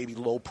maybe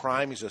low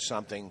primes or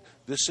something.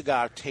 This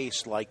cigar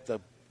tastes like the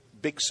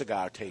big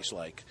cigar tastes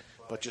like,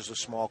 but just a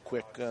small,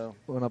 quick...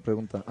 Una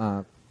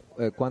pregunta.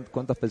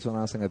 ¿Cuántas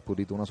personas hacen el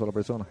Purito? ¿Una sola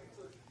persona?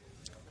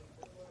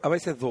 A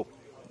veces dos.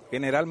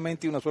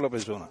 Generalmente una sola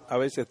persona. A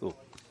veces dos.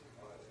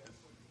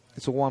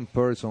 So one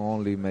person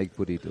only make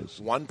Puritos.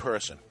 One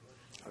person.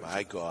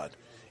 My God.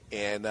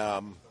 And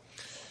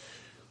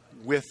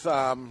with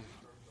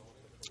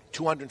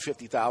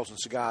 250,000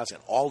 cigars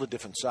and all the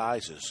different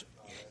sizes,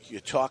 you're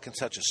talking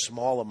such a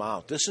small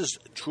amount. This is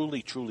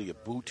truly, truly a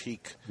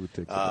boutique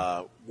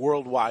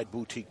worldwide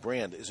boutique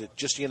brand. Is it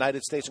just the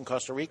United States and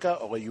Costa Rica,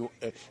 or is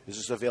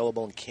this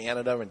available in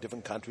Canada and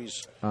different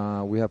countries?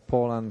 We have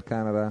Poland,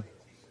 Canada.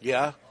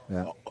 Yeah?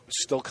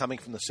 Still coming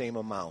from the same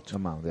amount.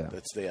 Yeah.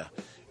 That's there.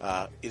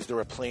 Is there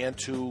a plan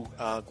to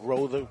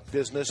grow the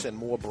business and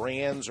more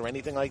brands or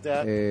anything like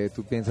that?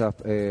 ¿Tú piensas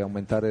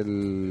aumentar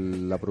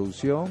la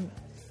producción?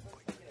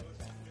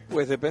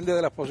 Pues depende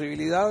de las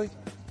posibilidades,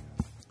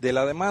 de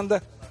la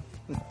demanda,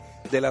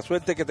 de la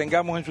suerte que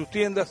tengamos en sus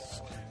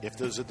tiendas. If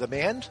there's a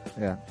demand,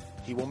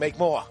 he will make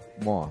more.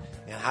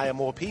 And hire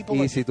more people.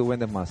 Y si tú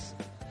vendes más.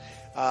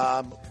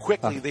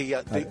 Quickly,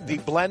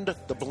 the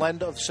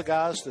blend of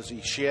cigars, does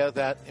he share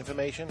that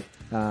information?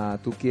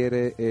 ¿Tú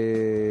quieres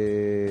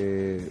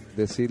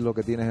decir lo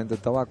que tienes en el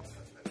tabaco?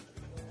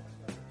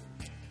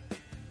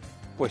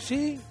 Pues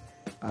sí.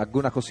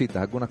 Algunas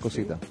cositas.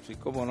 Sí,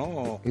 cómo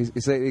no.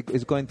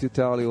 He's going to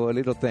tell you a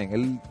little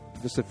thing,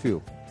 just a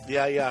few.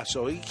 Yeah.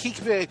 So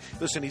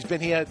listen, he's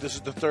been here. This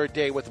is the third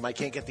day with him. I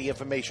can't get the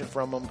information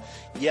from him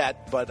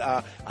yet, but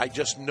I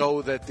just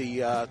know that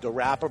the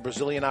wrapper,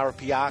 Brazilian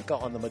Arapiaca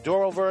on the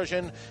Maduro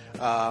version.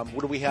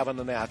 What do we have on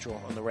the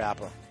natural, on the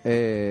wrapper?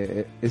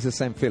 It's the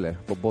same filler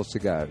for both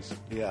cigars.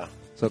 Yeah.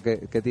 So,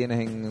 ¿qué tienes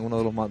en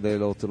uno de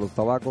los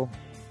tabacos?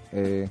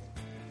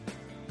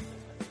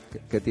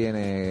 ¿Qué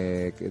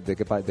tiene? ¿De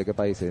qué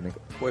países?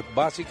 Pues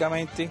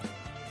básicamente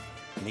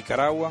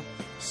Nicaragua,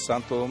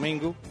 Santo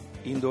Domingo,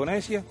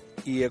 Indonesia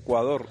y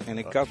Ecuador, en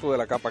el caso de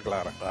la capa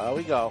clara. There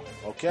we go.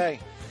 Okay.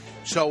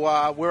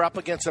 So we're up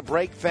against a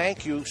break.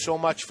 Thank you so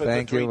much for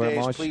the 3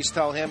 days. Much. Please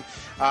tell him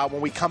when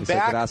we come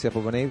back, gracias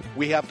por venir.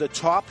 we have the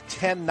top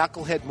 10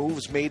 knucklehead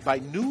moves made by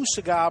new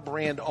cigar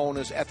brand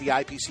owners at the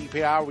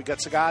IPCPR. We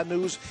got cigar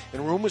news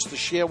and rumors to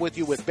share with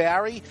you with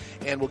Barry,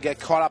 and we'll get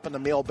caught up in the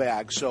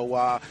mailbag.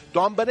 So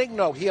Don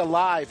Benigno here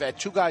live at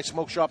Two Guys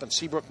Smoke Shop in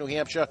Seabrook, New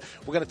Hampshire.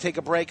 We're going to take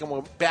a break, and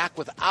we're back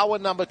with hour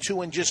number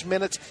 2 in just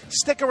minutes.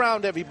 Stick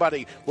around,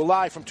 everybody. We're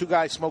live from Two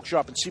Guys Smoke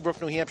Shop in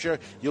Seabrook, New Hampshire.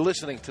 You're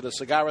listening to the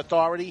Cigar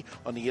Authority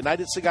on the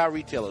United Cigar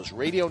Retailers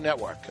Radio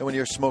Network. And when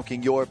you're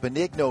smoking your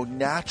Benigno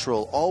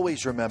Natural,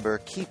 always remember,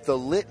 keep the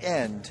lit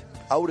end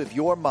out of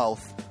your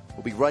mouth.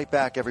 We'll be right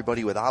back,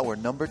 everybody, with hour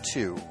number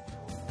 2.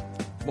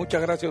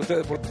 Muchas gracias a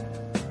ustedes por...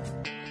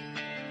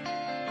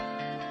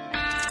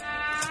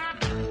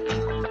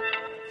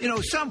 You know,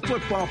 some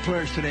football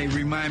players today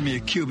remind me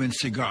of Cuban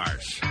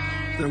cigars.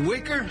 They're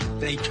weaker,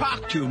 they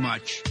talk too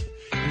much,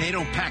 and they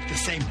don't pack the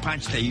same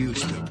punch they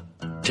used to.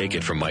 Take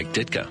it from Mike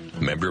Ditka,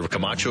 member of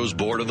Camacho's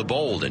Board of the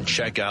Bold, and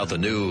check out the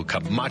new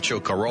Camacho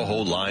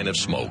Corojo line of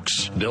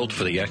smokes. Built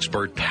for the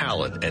expert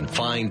palate and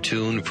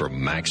fine-tuned for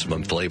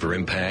maximum flavor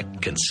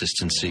impact,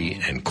 consistency,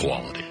 and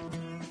quality.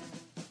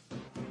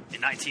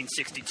 In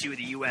 1962,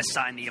 the U.S.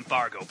 signed the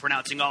embargo,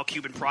 pronouncing all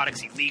Cuban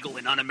products illegal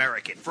and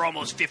un-American. For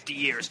almost 50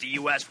 years, the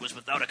U.S. was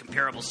without a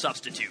comparable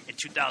substitute. In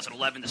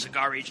 2011, the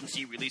Cigar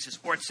Agency releases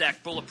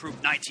Ortsac Bulletproof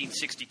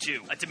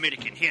 1962, a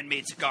Dominican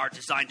handmade cigar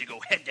designed to go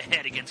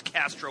head-to-head against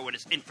Castro and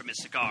his infamous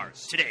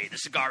cigars. Today, the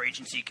Cigar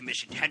Agency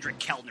commissioned Hendrik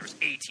Kellner's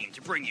A-Team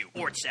to bring you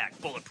Ortsac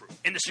Bulletproof.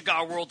 In the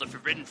cigar world, the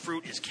forbidden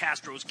fruit is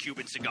Castro's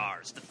Cuban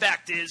cigars. The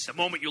fact is, the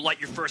moment you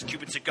light your first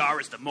Cuban cigar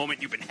is the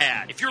moment you've been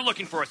had. If you're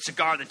looking for a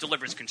cigar that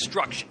delivers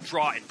construction,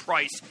 draw, and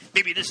price,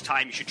 maybe this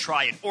time you should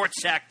try an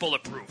Ortsac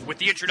Bulletproof. With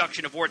the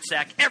introduction of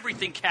Ortsac,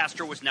 everything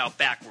Castro is now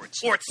backwards.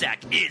 Ortsac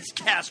is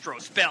Castro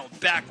spelled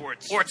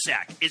backwards.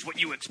 Ortsac is what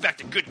you expect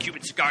a good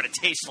Cuban cigar to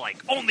taste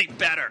like, only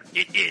better.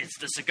 It is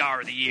the cigar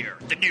of the year.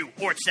 The new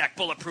Ortsac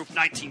Bulletproof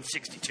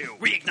 1962,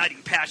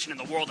 reigniting passion in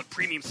the world of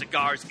premium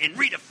cigars and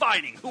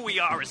redefining who we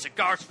are as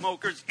cigar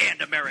smokers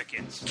and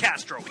Americans.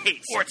 Castro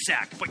hates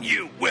Ortsac, but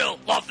you will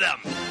love them.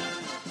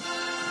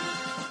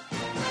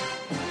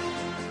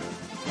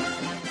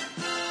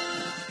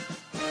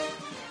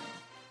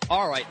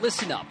 All right,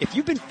 listen up. If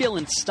you've been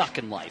feeling stuck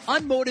in life,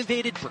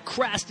 unmotivated,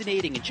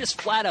 procrastinating, and just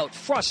flat out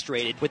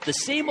frustrated with the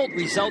same old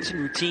results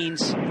and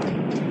routines,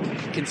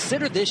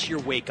 consider this your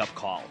wake-up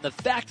call. The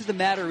fact of the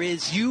matter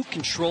is you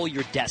control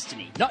your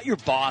destiny, not your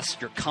boss,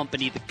 your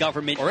company, the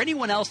government, or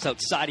anyone else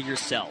outside of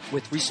yourself.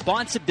 With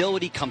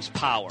responsibility comes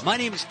power. My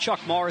name is Chuck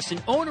Morrison,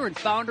 owner and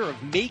founder of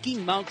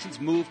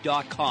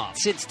MakingMountainsMove.com.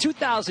 Since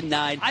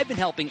 2009, I've been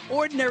helping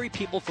ordinary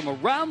people from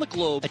around the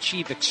globe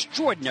achieve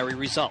extraordinary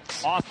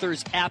results.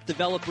 Authors, app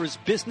developers,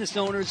 business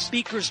owners,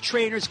 speakers,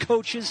 trainers,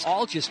 coaches,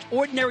 all just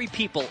ordinary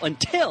people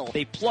until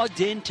they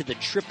plugged into the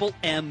Triple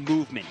M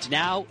movement.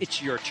 Now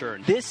it's your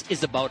turn. This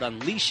is about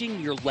unleashing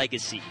your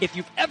legacy. If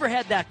you've ever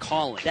had that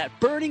calling, that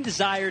burning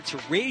desire to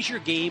raise your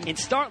game and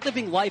start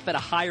living life at a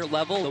higher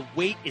level, the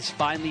wait is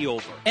finally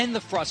over. End the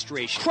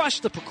frustration. Crush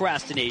the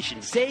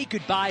procrastination. Say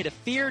goodbye to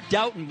fear,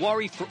 doubt, and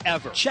worry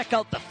forever. Check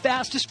out the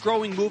fastest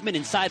growing movement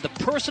inside the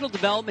personal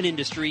development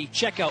industry.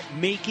 Check out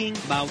Making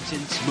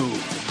Mountains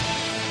Move.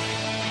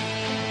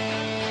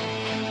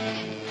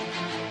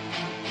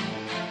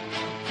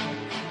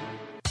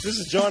 This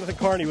is Jonathan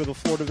Carney with the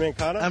Florida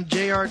Mancana. I'm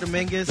J.R.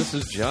 Dominguez. This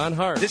is John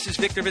Hart. This is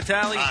Victor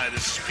Vitale. Hi,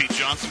 this is Pete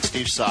Johnson.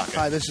 Steve Saka.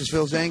 Hi, this is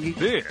Phil Zangi.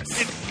 This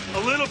It's a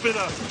little bit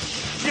of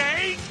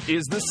shake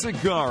is the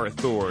Cigar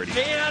Authority.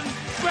 and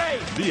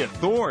bake. The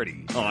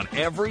authority on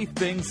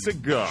everything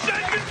cigar.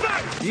 Shake and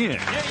bake. In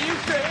Get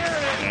used to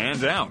hearing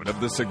it. and out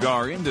of the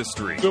cigar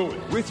industry. Do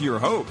it. With your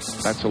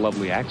hosts, That's a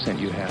lovely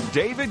accent you have.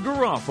 David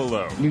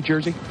Garofalo, New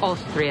Jersey?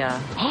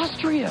 Austria.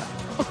 Austria.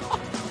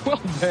 Well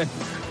then,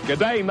 good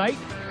day, mate.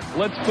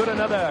 Let's put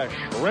another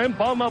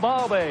shrimp on the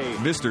barbie.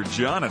 Mr.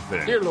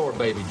 Jonathan, Dear Lord,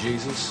 baby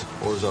Jesus,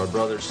 or as our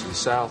brothers to the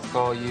south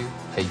call you,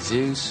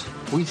 Jesus,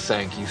 we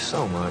thank you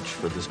so much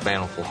for this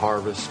bountiful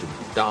harvest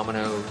of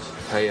Domino's,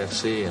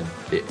 KFC, and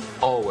the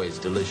always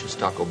delicious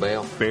Taco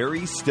Bell.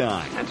 Barry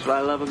Stein, That's what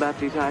I love about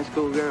these high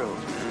school girls,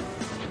 man.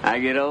 I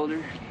get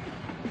older,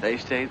 they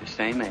stay the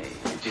same age.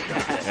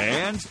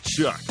 and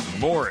Chuck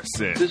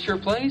Morrison. Is this your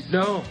place?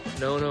 No,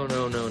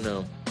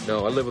 I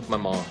live with my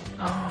mom.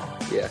 Oh.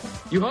 Yeah.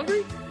 You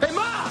hungry? Hey,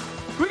 Ma!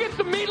 We get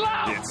some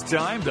meatloaf! It's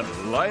time to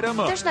light 'em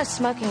up. There's no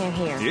smoking in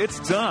here. It's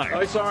time. Oh,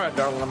 it's all right,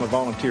 darling. I'm a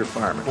volunteer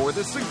fireman. For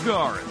the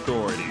Cigar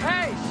Authority.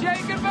 Hey,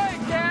 shake and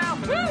bake, Cal!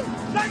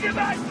 Woo! Shake and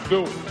bake!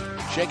 Do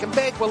it. Shake and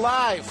Bake, we're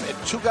live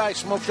at Two Guys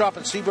Smoke Shop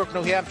in Seabrook,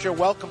 New Hampshire.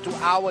 Welcome to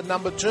hour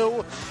number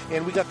 2.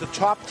 And we got the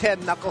top 10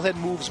 knucklehead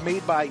moves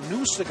made by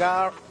new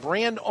cigar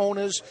brand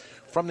owners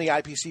from the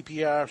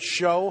IPCPR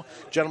show.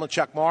 Gentleman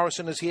Chuck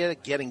Morrison is here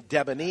getting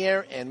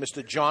debonair, and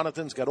Mr.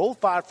 Jonathan's got Old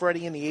Fart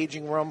Freddy in the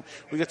aging room.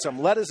 We got some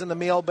letters in the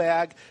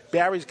mailbag.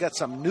 Barry's got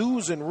some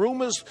news and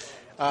rumors.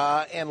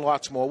 And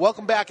lots more.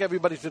 Welcome back,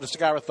 everybody, to the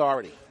Cigar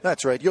Authority.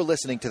 That's right. You're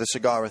listening to the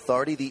Cigar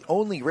Authority, the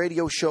only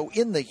radio show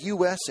in the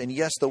U.S. and,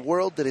 yes, the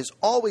world that is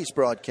always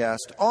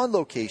broadcast on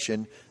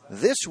location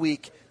this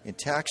week in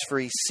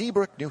tax-free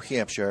Seabrook, New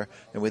Hampshire.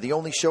 And we're the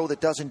only show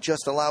that doesn't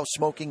just allow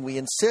smoking. We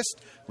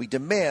insist, we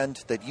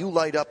demand that you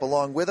light up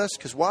along with us.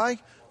 Because why?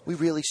 We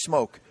really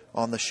smoke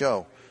on the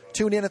show.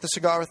 Tune in at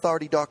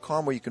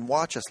thecigarauthority.com where you can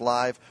watch us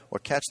live or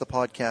catch the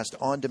podcast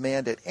on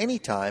demand at any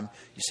time.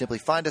 You simply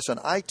find us on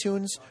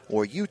iTunes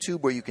or YouTube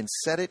where you can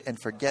set it and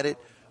forget it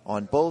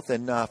on both.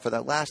 And for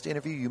that last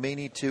interview, you may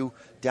need to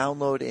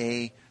download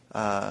a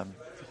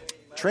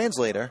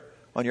translator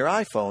on your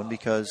iPhone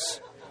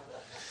because...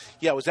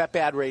 Yeah, was that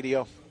bad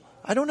radio?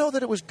 I don't know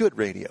that it was good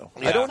radio.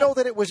 Yeah. I don't know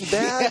that it was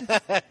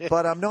bad,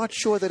 but I'm not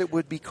sure that it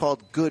would be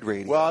called good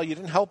radio. Well, you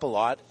didn't help a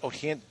lot.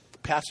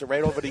 Passed it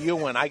right over to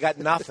you, and I got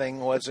nothing.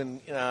 Was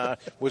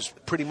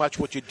pretty much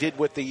what you did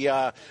with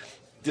the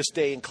This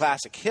Day in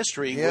Classic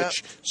History,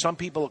 which some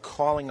people are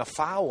calling a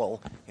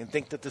foul and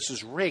think that this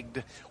is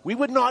rigged. We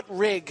would not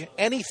rig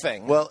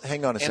anything. Well,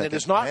 hang on a second. And it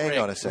is not rigged.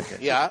 Hang on a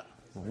second. Yeah.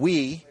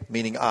 We,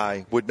 meaning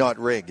I, would not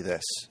rig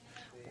this.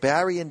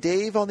 Barry and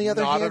Dave, on the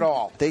other hand, not at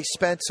all. They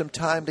spent some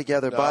time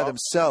together by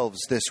themselves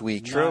this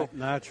week. True.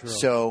 Not true.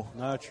 So,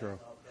 not true.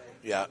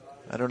 Yeah.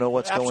 I don't know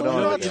what's Absolutely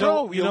going on. Not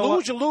true.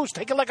 You lose.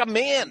 Take it like a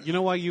man. You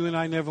know why you and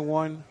I never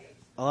won?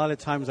 A lot of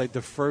times I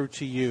defer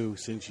to you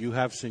since you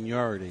have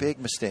seniority. Big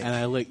mistake. And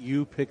I let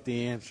you pick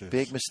the answers.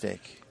 Big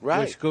mistake. Right.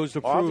 Which goes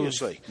to prove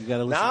obviously. You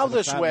gotta listen now to the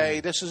this fat way,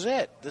 man. this is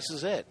it. This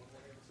is it.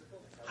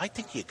 I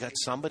think you got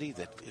somebody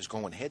that is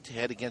going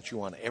head-to-head against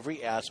you on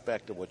every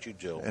aspect of what you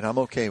do. And I'm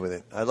okay with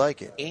it. I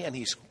like it. And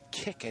he's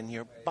kicking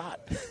your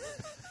butt.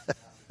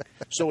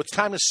 So it's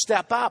time to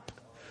step up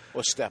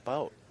or step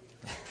out.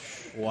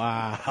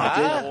 Wow.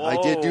 I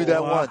did do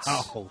that once.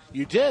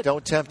 You did.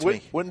 Don't tempt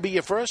me. Wouldn't be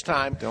your first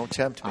time. Don't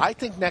tempt me. I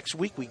think next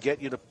week we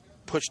get you to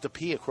push the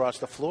pee across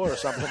the floor or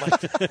something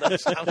like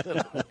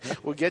that.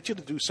 We'll get you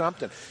to do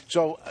something.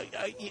 So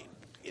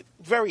it's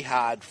very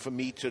hard for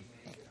me to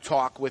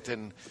talk with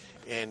and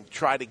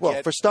try to get...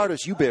 Well, for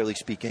starters, you barely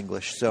speak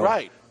English. So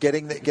right.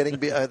 Getting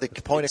the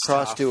point It's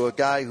across tough. to a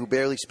guy who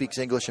barely speaks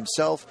English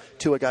himself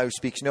to a guy who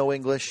speaks no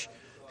English...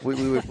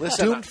 We were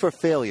doomed for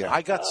failure.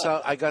 I got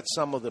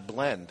some of the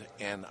blend,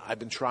 and I've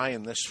been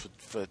trying this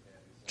for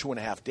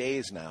 2.5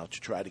 days now to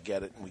try to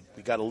get it. And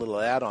we got a little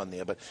ad on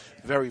there, but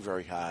very,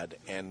 very hard.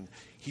 And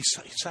he's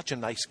such a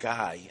nice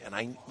guy, and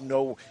I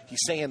know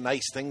he's saying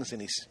nice things,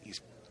 and he's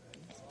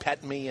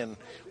petting me and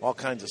all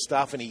kinds of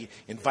stuff. And he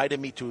invited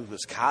me to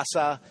his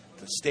casa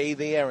to stay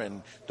there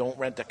and don't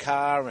rent a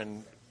car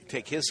and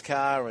take his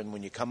car. And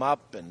when you come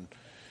up and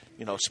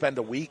spend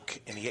a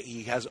week, and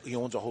he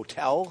owns a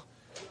hotel.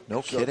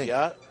 No kidding.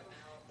 Yeah.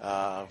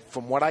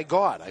 From what I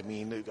got. I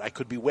mean, I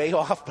could be way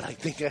off, but I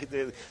think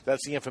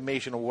that's the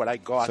information of what I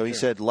got. So he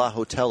said La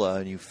Hotella,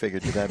 and you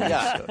figured that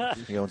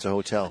means he owns a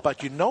hotel.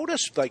 But you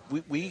notice, like,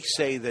 we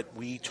say that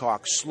we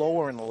talk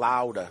slower and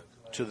louder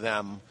to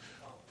them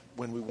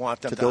when we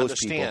want them to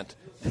understand.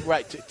 People.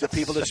 Right, to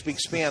people that speak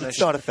Spanish. It's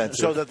not offensive.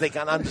 So that they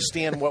can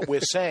understand what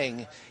we're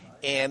saying.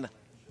 And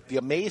the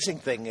amazing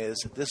thing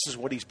is, this is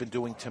what he's been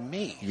doing to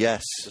me.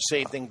 Yes. The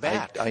same thing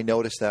back. I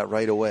noticed that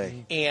right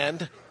away.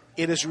 And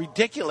it is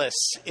ridiculous.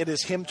 It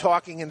is him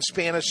talking in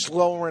Spanish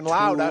slower and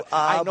louder.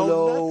 I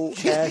know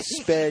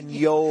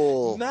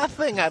Espanol.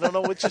 Nothing. I don't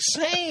know what you're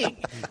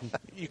saying.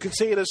 You can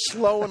say it as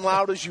slow and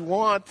loud as you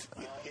want.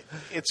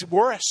 It's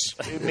worse.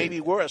 It may be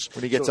worse.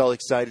 When he gets all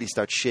excited, he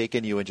starts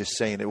shaking you and just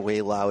saying it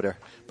way louder.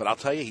 But I'll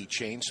tell you, he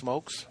chain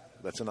smokes.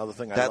 That's another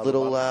thing I love. That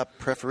little Preferido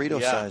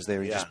Preferido size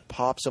there, he just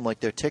pops them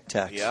like they're Tic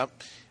Tacs. Yeah.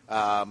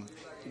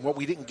 What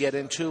we didn't get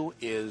into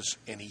is,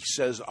 and he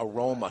says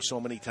aroma so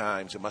many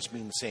times, it must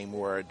mean the same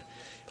word.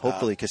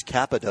 Hopefully, because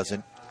Kappa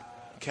doesn't.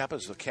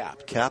 Kappa's the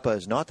cap. Kappa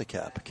is not the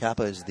cap.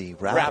 Kappa is the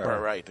wrapper. Wrapper,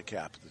 right, the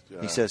cap.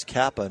 He says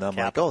Kappa, and I'm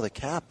like, oh, the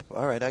cap.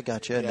 All right, I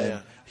got you. And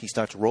then he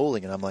starts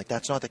rolling, and I'm like,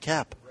 that's not the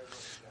cap.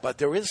 But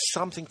there is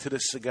something to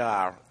this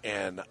cigar,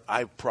 and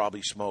I've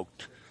probably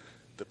smoked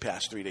the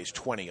past 3 days,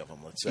 20 of them,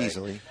 let's say.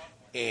 Easily.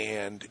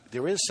 And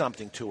there is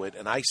something to it.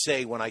 And I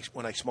say when I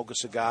smoke a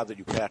cigar that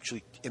you can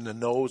actually, in the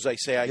nose, I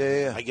say,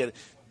 I get it.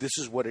 This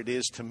is what it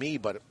is to me,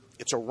 but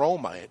it's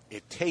aroma.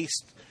 It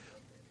tastes,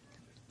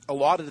 a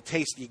lot of the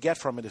taste you get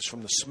from it is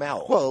from the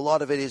smell. Well, a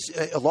lot of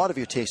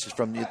your taste is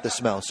from the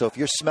smell. So if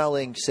you're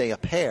smelling, say, a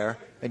pear,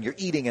 and you're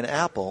eating an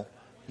apple,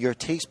 your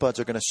taste buds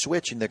are going to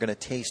switch, and they're going to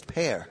taste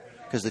pear,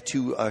 because the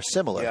two are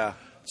similar. Yeah.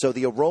 So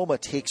the aroma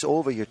takes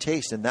over your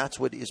taste, and that's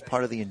what is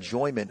part of the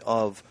enjoyment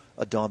of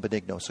a Don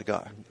Benigno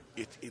cigar.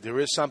 There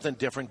is something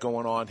different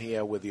going on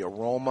here where the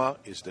aroma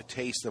is the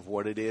taste of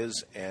what it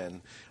is,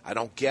 and I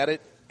don't get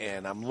it,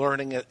 and I'm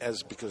learning it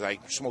because I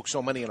smoke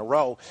so many in a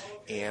row,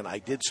 and I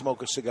did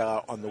smoke a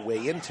cigar on the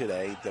way in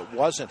today that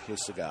wasn't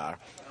his cigar,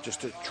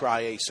 just to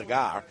try a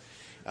cigar,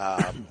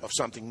 of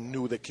something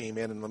new that came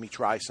in and let me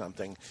try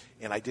something.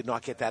 And I did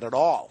not get that at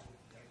all.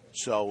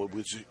 So it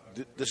was.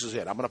 This is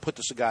it. I'm going to put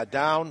the cigar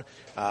down.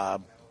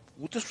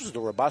 This was the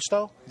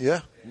Robusto.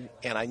 Yeah.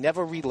 And I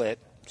never relit.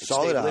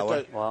 Solid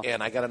hour. Wow.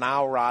 And I got an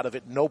hour out of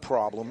it, no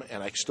problem.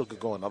 And I still could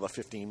go another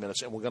 15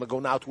 minutes. And we're going to go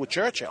now to a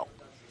Churchill.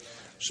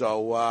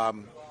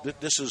 So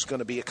this is going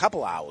to be a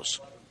couple hours.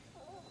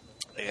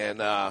 And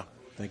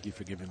thank you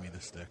for giving me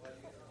the stick.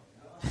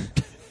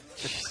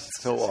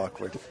 So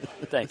awkward.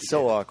 Thank you.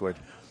 So awkward.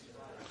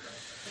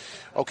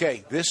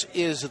 Okay, this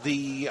is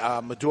the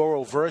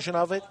Maduro version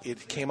of it.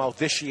 It came out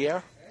this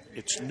year.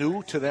 It's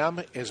new to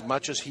them as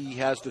much as he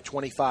has the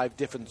 25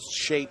 different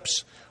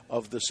shapes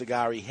of the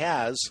cigar he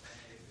has.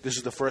 This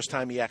is the first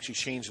time he actually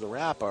changed the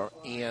wrapper,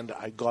 and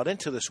I got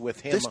into this with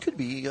him. This could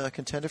be a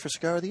contender for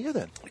Cigar of the Year,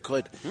 then. It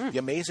could. The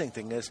amazing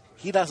thing is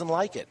he doesn't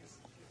like it.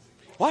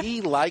 What? He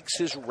likes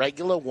his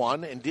regular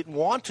one and didn't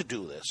want to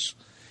do this.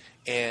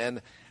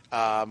 And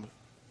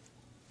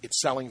it's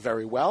selling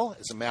very well.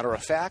 As a matter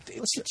of fact,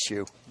 it's Look at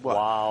you. What?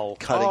 Wow.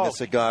 Cutting a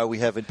cigar. We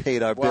haven't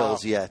paid our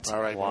bills yet.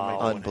 All right.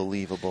 Wow.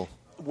 Unbelievable.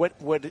 What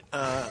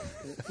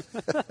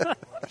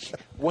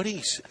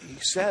he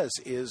says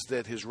is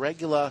that his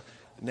regular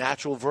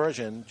natural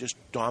version, just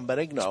Don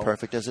Benigno. It's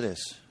perfect as it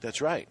is. That's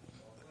right.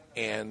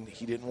 And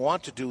he didn't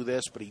want to do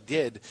this, but he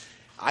did.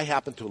 I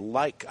happen to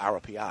like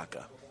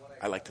Arapiaca.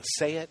 I like to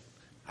say it.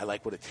 I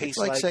like what it tastes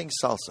like. It's like saying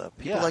salsa.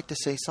 People like to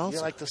say salsa.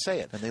 You like to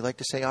say it. And they like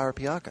to say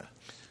Arapiaca.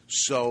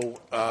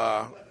 So,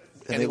 and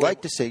they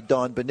like to say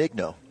Don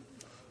Benigno.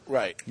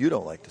 Right. You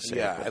don't like to say it.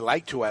 Yeah, but I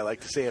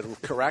like to say it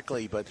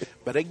correctly, but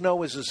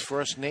Benigno is his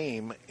first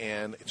name,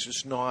 and it's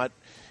just not,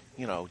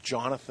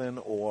 Jonathan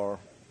or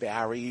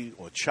Barry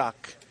or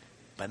Chuck.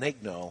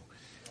 Benigno.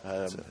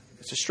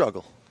 It's a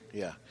struggle.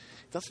 Yeah.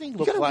 Doesn't he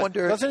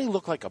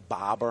look like a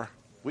barber?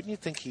 Wouldn't you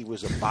think he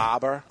was a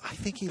barber? I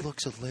think he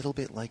looks a little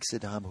bit like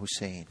Saddam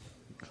Hussein.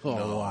 Oh,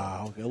 no.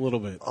 Wow. A little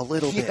bit. A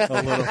little bit.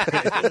 A little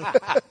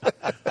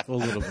bit. A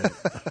little bit.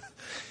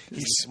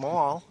 He's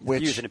small.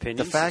 Views and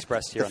opinions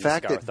expressed here on the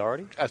Cigar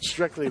Authority.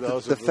 Strictly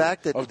those the of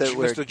fact that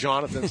Mr.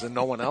 Jonathan's and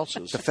no one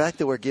else's. The fact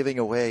that we're giving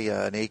away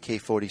an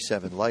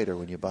AK-47 lighter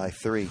when you buy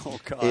 3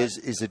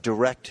 is a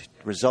direct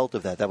result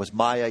of that. That was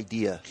my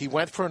idea. He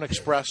went for an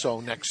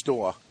espresso next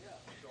door,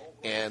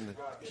 and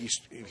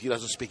he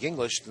doesn't speak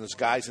English. And there's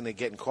guys in there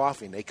getting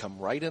coffee, and they come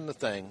right in the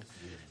thing,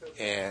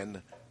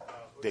 and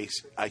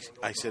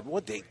I said,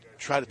 what, they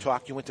try to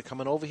talk you into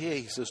coming over here?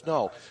 He says,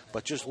 no.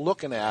 But just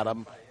looking at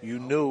him, you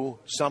knew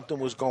something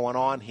was going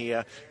on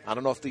here. I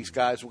don't know if these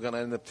guys were going to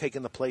end up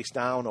taking the place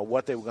down or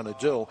what they were going to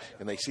do.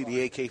 And they see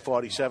the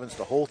AK-47s,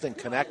 the whole thing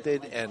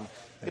connected, and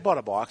they bought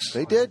a box.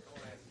 They did?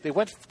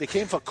 They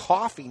came for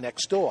coffee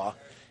next door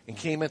and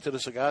came into the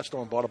cigar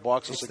store and bought a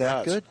box of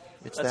cigars. That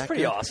good? That's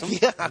pretty awesome.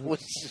 Yeah.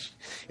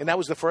 And that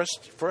was the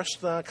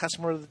first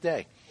customer of the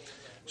day.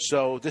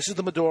 So this is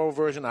the Maduro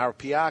version,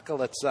 Arapiaca.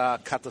 Let's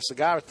cut the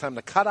cigar. It's time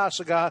to cut our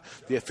cigar.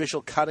 The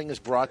official cutting is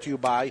brought to you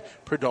by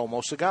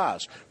Perdomo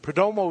Cigars.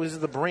 Perdomo is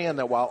the brand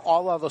that while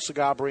all other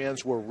cigar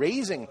brands were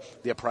raising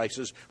their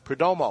prices,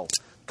 Perdomo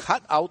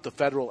cut out the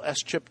federal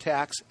S-chip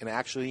tax and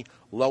actually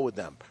lowered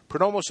them.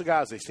 Perdomo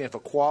Cigars, they stand for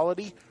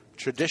quality,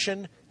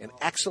 tradition, and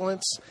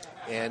excellence.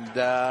 And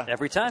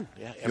every time.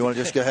 Yeah, you want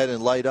to just go ahead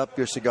and light up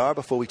your cigar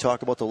before we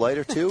talk about the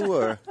lighter, too?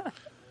 Or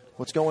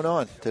what's going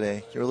on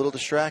today? You're a little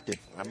distracted.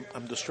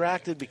 I'm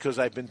distracted because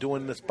I've been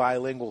doing this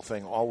bilingual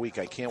thing all week.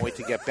 I can't wait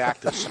to get back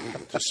to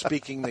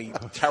speaking the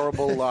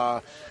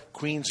terrible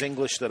Queen's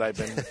English that I've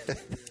been.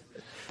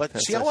 But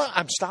see how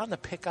I'm starting to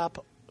pick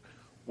up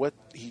what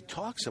he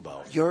talks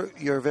about.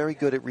 You're very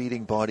good at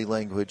reading body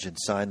language and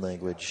sign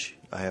language.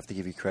 I have to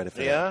give you credit for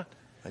that. Yeah?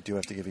 I do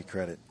have to give you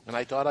credit. And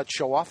I thought I'd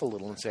show off a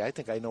little and say, I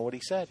think I know what he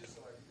said.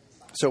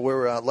 So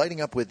we're lighting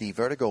up with the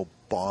Vertigo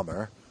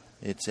Bomber.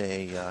 It's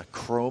a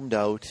chromed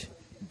out,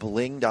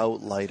 blinged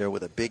out lighter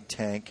with a big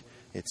tank.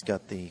 It's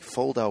got the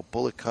fold out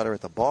bullet cutter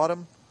at the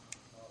bottom.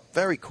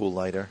 Very cool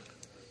lighter.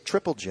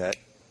 Triple jet.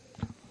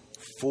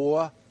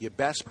 For your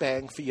best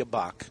bang for your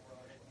buck.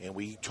 And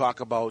we talk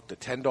about the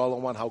 $10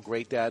 one, how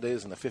great that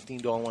is, and the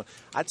 $15 one.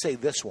 I'd say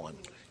this one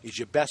is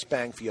your best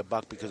bang for your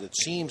buck because it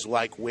seems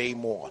like way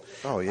more.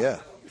 Oh, yeah.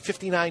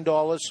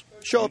 $59.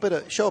 Show up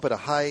at a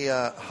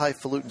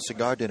highfalutin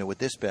cigar dinner with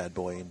this bad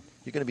boy, and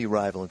you're going to be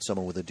rivaling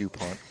someone with a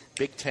DuPont.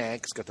 Big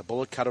tank. It's got the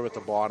bullet cutter at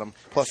the bottom.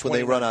 Plus, when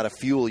they run out of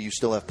fuel, you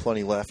still have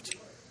plenty left.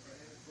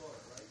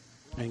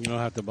 And you don't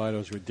have to buy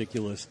those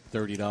ridiculous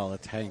 $30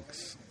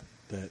 tanks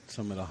that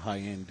some of the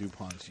high-end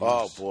DuPonts use.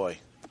 Oh, boy.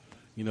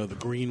 You know, the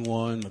green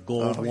one, the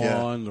gold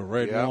one, the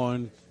red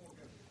one.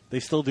 They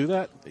still do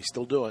that? They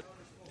still do it.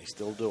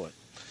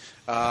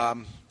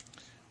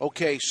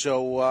 Okay,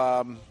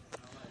 so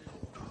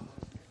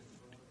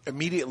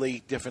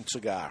immediately different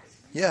cigar.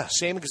 Yeah.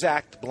 Same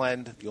exact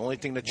blend. The only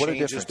thing that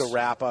changes is the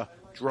wrapper.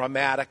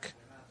 Dramatic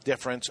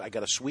difference. I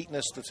got a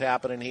sweetness that's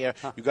happening here.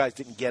 You guys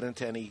didn't get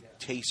into any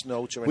taste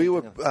notes or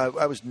anything.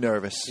 I was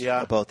nervous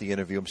about the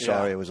interview. I'm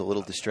sorry. I was a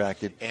little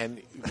distracted.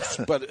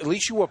 But at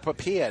least you were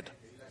prepared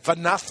for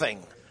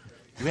nothing.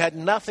 You had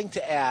nothing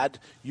to add.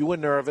 You were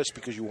nervous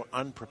because you were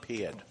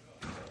unprepared.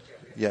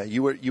 Yeah,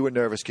 you were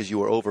nervous because you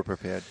were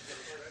over-prepared.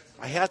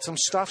 I had some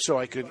stuff so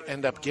I could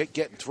end up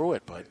getting through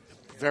it, but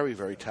very,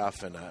 very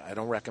tough, and I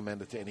don't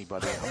recommend it to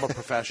anybody. I'm a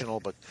professional,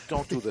 but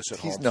don't do this at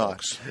home,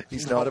 folks.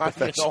 He's not a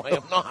professional. I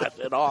am not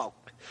at all.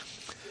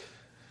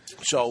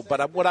 So,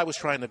 but what I was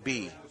trying to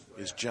be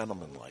is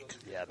gentlemanlike.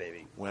 Yeah,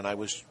 baby. When I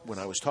was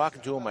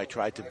talking to him, I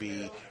tried to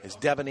be as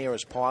debonair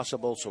as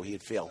possible so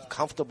he'd feel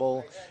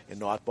comfortable and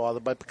not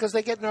bothered. But because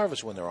they get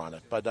nervous when they're on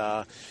it.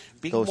 But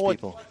being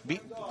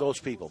those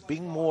people,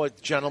 being more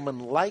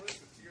gentlemanlike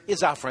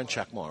is our friend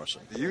Chuck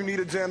Morrison. Do you need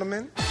a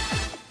gentleman?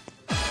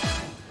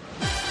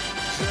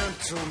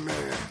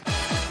 Gentleman.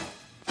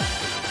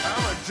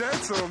 I'm a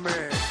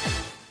gentleman.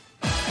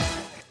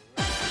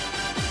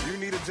 You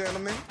need a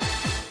gentleman?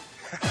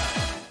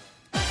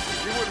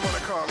 You wouldn't want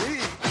to call me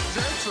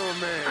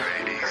gentleman.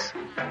 Ladies,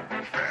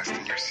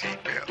 fasten your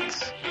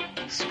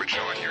seatbelts, switch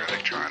on your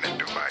electronic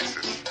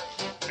devices,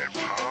 and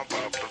pump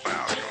up the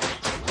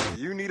volume.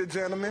 You need a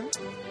gentleman?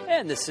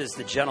 And this is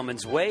The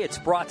Gentleman's Way. It's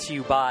brought to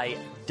you by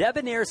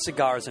Debonair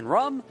Cigars and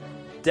Rum.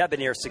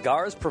 Debonair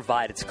Cigars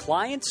provide its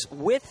clients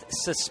with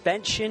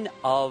suspension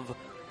of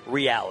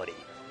reality.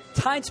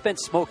 Time spent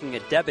smoking a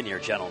Debonair,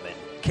 gentlemen,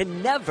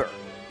 can never,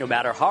 no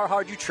matter how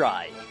hard you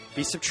try,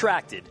 be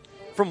subtracted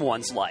from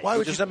one's life.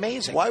 Which is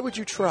amazing. Why would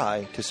you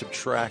try to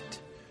subtract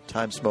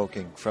time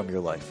smoking from your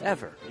life?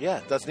 Ever. Yeah,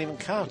 it doesn't even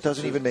count. It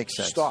doesn't even make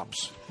sense.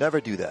 Stops.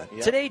 Never do that.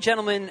 Yeah. Today,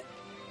 gentlemen,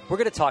 we're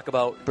going to talk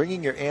about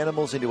bringing your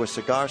animals into a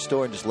cigar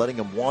store and just letting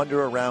them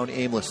wander around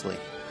aimlessly.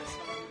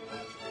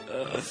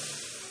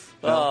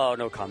 Oh,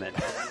 no comment.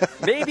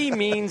 Maybe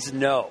means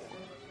no.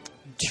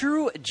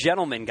 True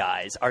gentlemen,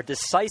 guys, are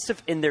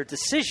decisive in their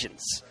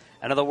decisions.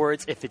 In other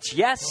words, if it's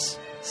yes,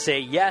 say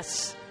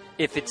yes.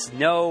 If it's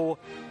no,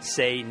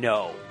 say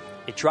no.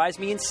 It drives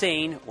me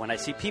insane when I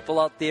see people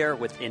out there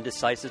with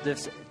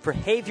indecisive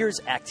behaviors,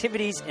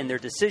 activities, and their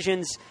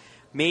decisions.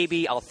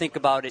 Maybe I'll think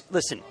about it.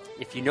 Listen,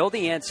 if you know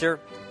the answer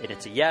and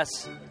it's a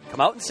yes,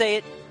 come out and say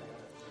it.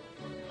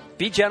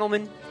 Be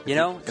gentlemen. You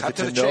know, cut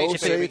to the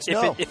chase.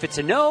 If it's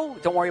a no,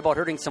 don't worry about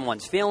hurting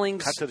someone's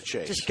feelings. Cut to the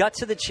chase. Just cut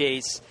to the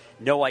chase.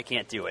 No, I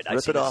can't do it.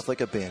 Rip it off like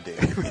a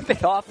Band-Aid. Rip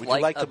it off Would like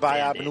you like a to buy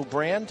our Band-Aid. new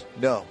brand?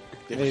 No.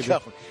 There we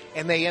go.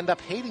 And they end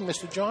up hating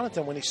Mr.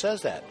 Jonathan when he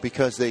says that.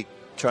 Because they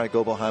try to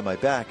go behind my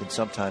back, and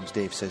sometimes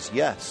Dave says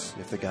yes.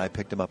 If the guy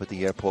picked him up at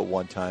the airport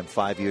one time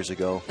 5 years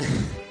ago,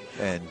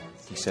 and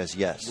he says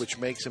yes. Which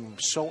makes him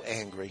so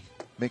angry.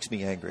 Makes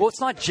me angry. Well,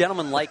 it's not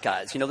gentleman-like,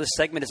 guys. You know, this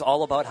segment is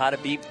all about how to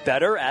be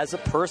better as a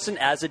person,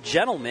 as a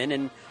gentleman,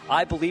 and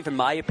I believe, in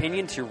my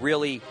opinion, to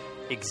really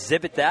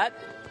exhibit that,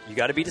 you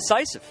got to be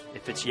decisive.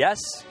 If it's yes,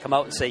 come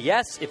out and say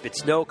yes. If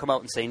it's no, come out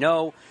and say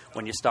no.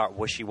 When you start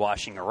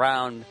wishy-washing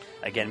around,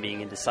 again,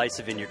 being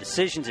indecisive in your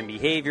decisions and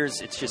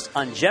behaviors, it's just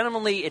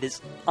ungentlemanly. It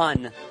is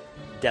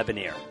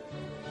undebonair.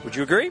 Would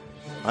you agree?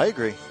 I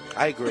agree.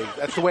 I agree.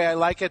 That's the way I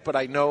like it, but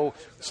I know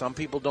some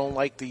people don't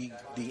like the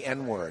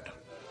N-word.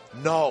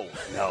 No.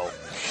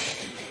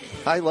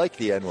 I like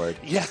the N-word.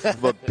 Yeah.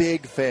 I'm a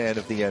big fan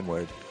of the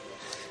N-word.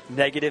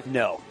 Negative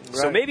no. Right.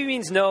 So maybe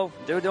means no.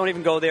 Don't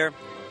even go there.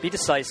 Be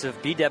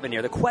decisive. Be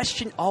debonair. The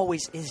question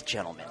always is,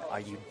 gentlemen, are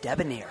you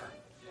debonair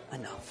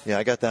enough? Yeah,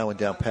 I got that one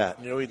down pat.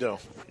 Yeah, we do.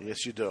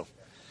 Yes, you do.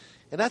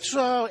 And that's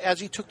as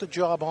he took the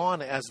job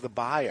on as the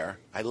buyer,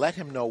 I let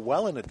him know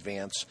well in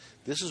advance,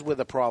 this is where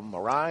the problem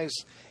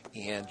arises,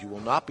 and you will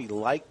not be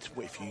liked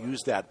if you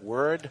use that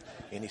word.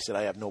 And he said,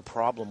 I have no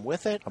problem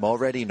with it. I'm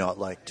already not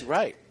liked.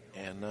 Right.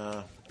 And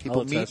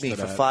people meet me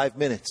for 5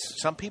 minutes.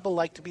 Some people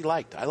like to be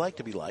liked. I like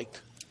to be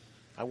liked.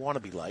 I want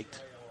to be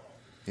liked.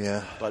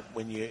 Yeah. But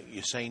when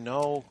you say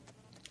no,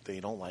 they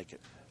don't like it.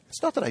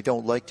 It's not that I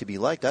don't like to be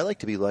liked. I like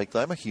to be liked.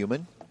 I'm a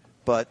human.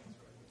 But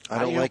I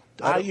don't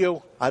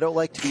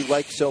like to be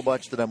liked so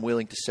much that I'm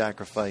willing to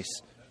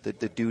sacrifice the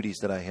duties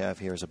that I have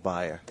here as a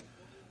buyer.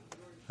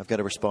 I've got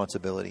a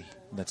responsibility,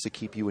 and that's to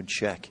keep you in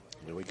check.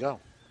 There we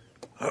go.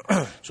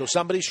 So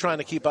somebody's trying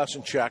to keep us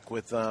in check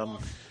with the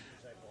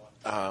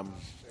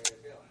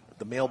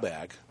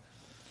mailbag.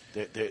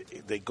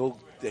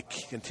 They're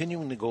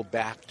continuing to go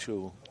back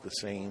to the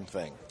same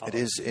thing. It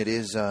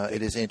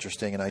is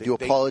interesting, and I do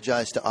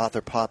apologize to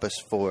Arthur Pappas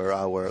for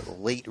our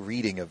late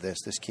reading of this.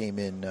 This came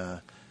in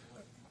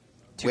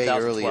way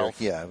earlier.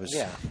 Yeah, it was.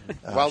 Yeah.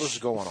 While this is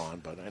going on,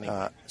 but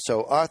anyway.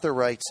 So Arthur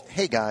writes,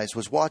 "Hey guys,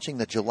 was watching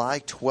the July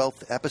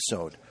 12th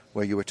episode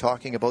where you were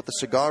talking about the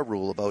cigar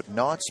rule about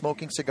not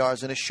smoking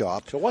cigars in a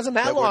shop. So it wasn't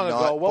that long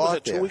ago. What was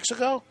it? 2 weeks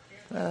ago?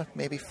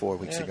 Maybe 4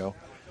 weeks ago.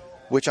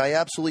 Which I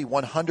absolutely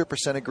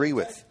 100% agree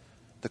with.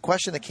 The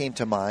question that came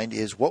to mind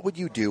is, what would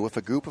you do if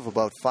a group of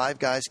about 5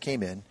 guys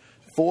came in,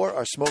 4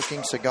 are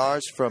smoking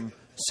cigars from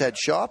said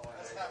shop,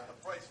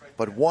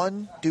 but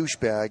one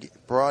douchebag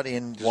brought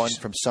in one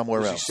from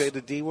somewhere else? Did you say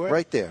the D word?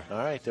 Right there. All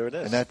right, there it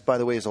is. And that, by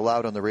the way, is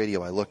allowed on the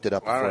radio. I looked it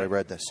up before I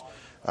read this.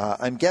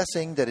 I'm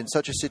guessing that in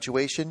such a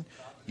situation,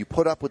 you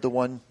put up with the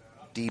one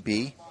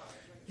DB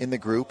in the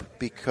group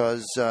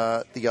because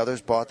the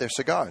others bought their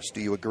cigars. Do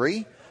you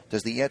agree?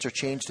 Does the answer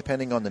change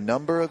depending on the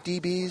number of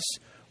DBs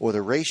or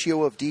the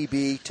ratio of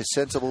DB to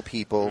sensible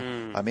people?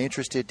 I'm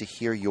interested to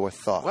hear your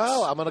thoughts.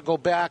 Well, I'm going to go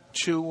back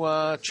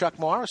to Chuck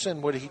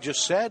Morrison. What he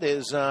just said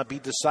is be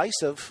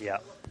decisive. Yeah.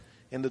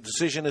 And the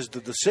decision is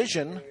the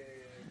decision.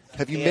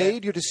 Have you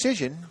made your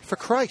decision for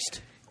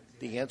Christ?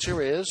 The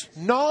answer is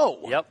no.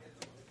 Yep.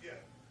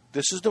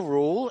 This is the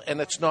rule,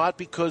 and it's not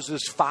because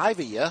there's 5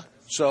 of you.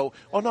 So,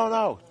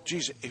 no.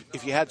 Geez,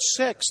 if you had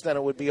 6, then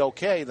it would be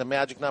okay. The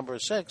magic number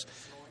is 6.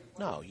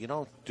 No, you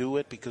don't do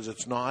it because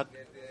it's not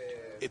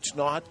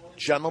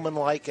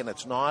gentlemanlike and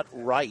it's not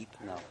right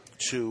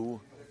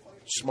to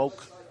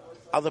smoke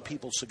other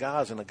people's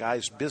cigars in a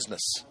guy's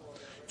business.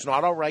 It's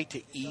not all right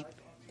to eat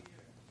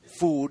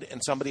food in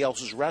somebody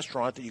else's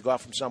restaurant that you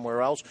got from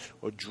somewhere else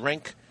or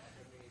drink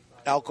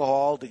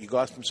alcohol that you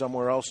got from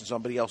somewhere else in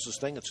somebody else's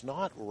thing. It's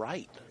not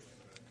right.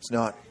 It's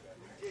not.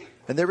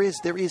 And there is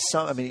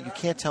some, I mean, you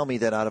can't tell me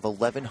that out of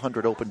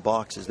 1,100 open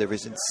boxes, there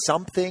isn't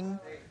something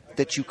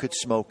that you could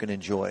smoke and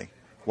enjoy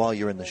while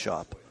you're in the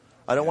shop.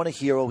 I don't want to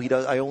hear,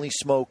 I only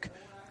smoke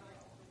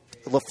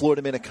La Flor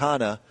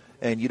Dominicana,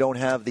 and you don't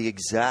have the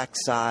exact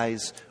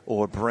size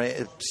or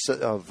brand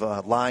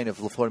of line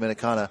of La Flor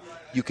Dominicana.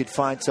 You could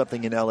find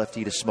something in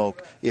LFD to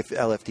smoke if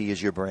LFD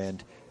is your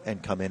brand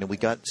and come in. And we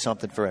got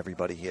something for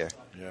everybody here.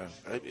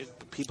 Yeah,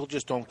 people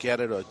just don't get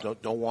it or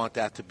don't want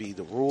that to be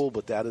the rule,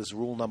 but that is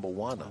rule number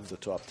 1 of the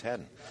top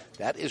 10.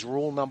 That is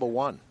rule number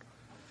 1.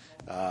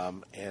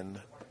 And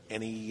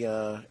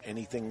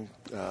anything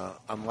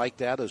unlike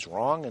that is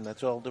wrong, and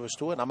that's all there is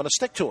to it. And I'm going to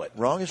stick to it.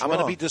 Wrong is I'm wrong.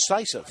 going to be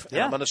decisive.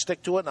 And I'm going to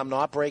stick to it, and I'm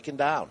not breaking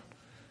down.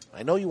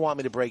 I know you want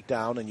me to break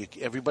down, and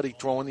everybody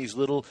throwing these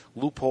little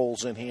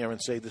loopholes in here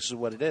and say this is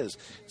what it is.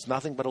 It's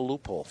nothing but a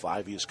loophole.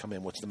 5 years come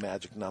in. What's the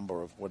magic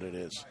number of what it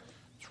is?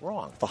 It's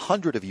wrong. If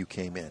 100 of you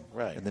came in,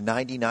 right, and the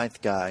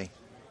 99th guy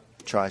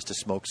tries to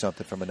smoke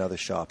something from another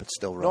shop, it's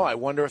still wrong. No, I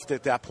wonder if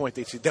at that point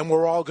they say, then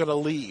we're all going to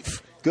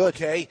leave. Good.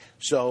 Okay?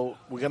 So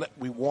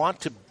we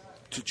want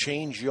to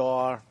change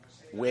your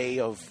way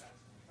of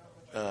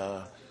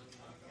the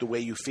way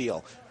you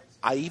feel.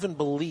 I even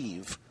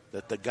believe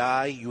that the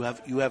guy you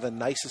have a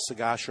nicer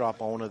cigar shop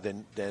owner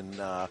than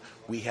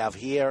we have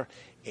here,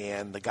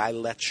 and the guy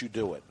lets you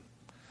do it.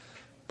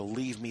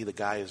 Believe me, the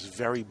guy is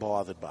very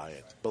bothered by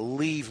it.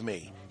 Believe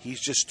me, he's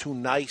just too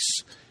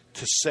nice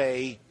to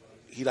say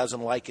he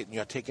doesn't like it, and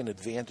you're taking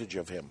advantage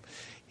of him.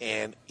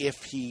 And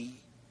if he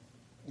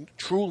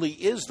truly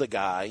is the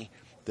guy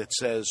that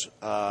says,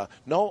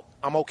 no,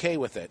 I'm okay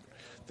with it,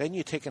 then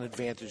you're taking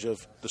advantage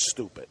of the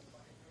stupid.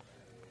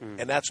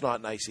 And that's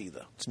not nice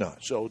either. It's not.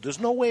 So there's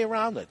no way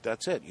around it.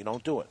 That's it. You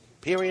don't do it.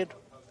 Period.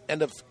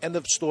 End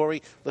of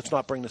story. Let's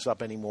not bring this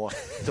up anymore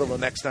until the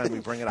next time we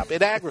bring it up.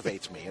 It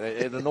aggravates me.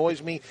 It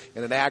annoys me,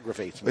 and it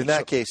aggravates me. In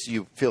that case,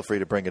 you feel free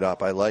to bring it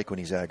up. I like when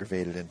he's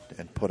aggravated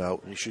and put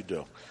out. You should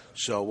do.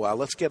 So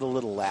let's get a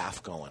little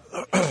laugh going.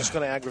 Is this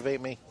going to aggravate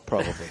me?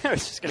 Probably. I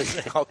was just going to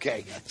say.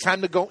 Okay. It's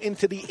time to go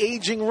into the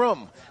aging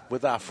room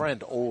with our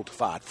friend, Old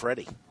Fart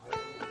Freddy.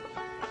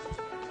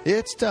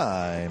 It's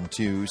time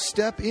to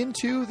step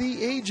into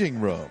the aging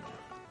room.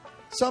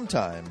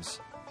 Sometimes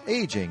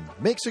aging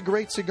makes a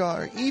great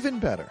cigar even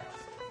better,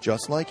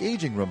 just like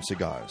aging room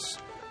cigars.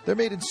 They're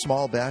made in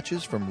small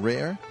batches from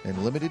rare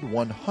and limited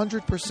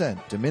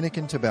 100%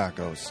 Dominican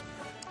tobaccos.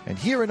 And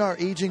here in our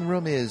aging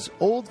room is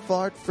Old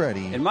Fart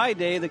Freddy. In my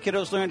day, the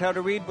kiddos learned how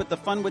to read with the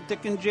Fun with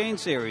Dick and Jane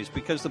series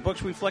because the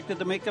books reflected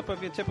the makeup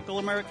of your typical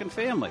American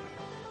family.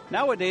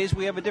 Nowadays,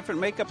 we have a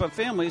different makeup of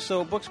families,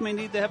 so books may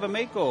need to have a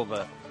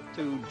makeover.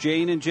 To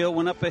Jane and Jill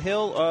Went Up a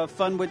Hill, or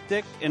Fun with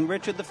Dick and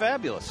Richard the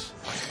Fabulous.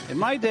 In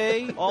my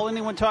day, all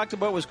anyone talked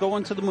about was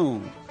going to the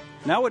moon.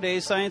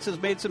 Nowadays, science has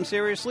made some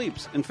serious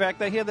leaps. In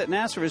fact, I hear that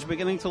NASA is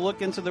beginning to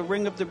look into the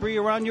ring of debris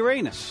around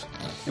Uranus.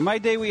 In my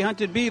day, we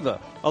hunted beaver.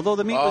 Although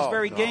the meat was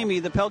very gamey,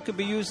 the pelt could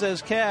be used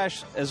as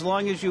cash as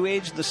long as you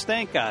aged the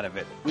stank out of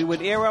it. We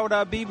would air out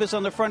our beavers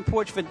on the front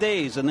porch for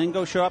days and then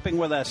go shopping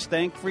with our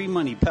stank-free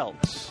money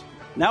pelts.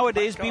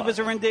 Nowadays, beavers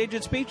are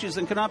endangered species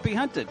and cannot be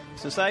hunted.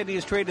 Society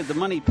has traded the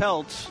money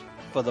pelts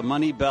for the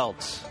money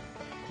belts.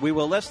 We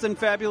were less than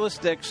fabulous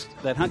dicks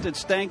that hunted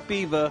stank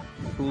beaver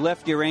who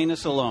left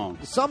Uranus alone.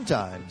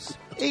 Sometimes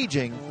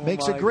aging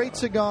makes a great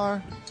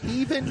cigar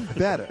even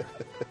better,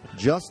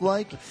 just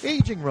like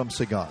aging room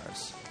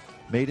cigars.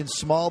 Made in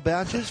small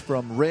batches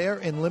from rare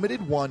and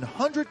limited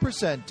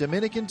 100%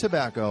 Dominican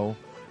tobacco,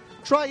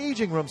 try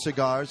aging room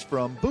cigars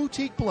from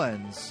Boutique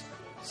Blends.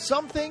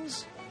 Some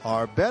things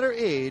are better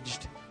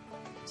aged,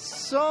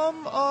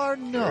 some are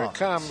not. Here it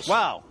comes.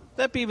 Wow,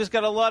 that beaver's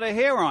got a lot of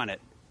hair on it.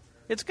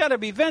 It's got to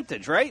be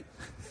vintage, right?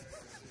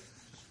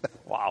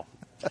 Wow.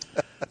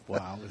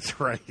 Wow, that's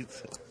right.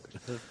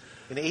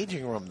 An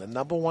aging room, the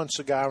number one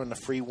cigar in the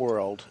free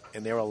world,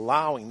 and they're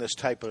allowing this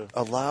type of...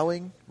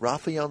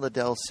 Rafael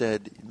Nadal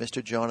said,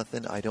 Mr.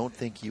 Jonathan, I don't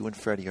think you and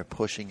Freddie are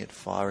pushing it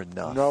far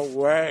enough. No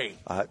way.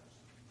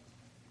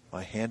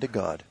 My hand to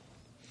God.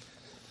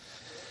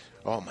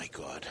 Oh, my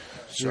God.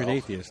 You're an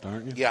atheist,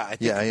 aren't you? Yeah, I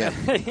think, I am.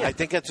 I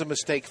think it's a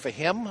mistake for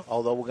him,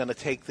 although we're going to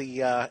take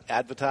the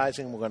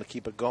advertising, we're going to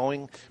keep it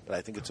going, but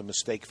I think it's a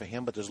mistake for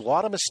him. But there's a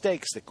lot of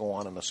mistakes that go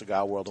on in the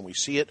cigar world, and we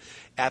see it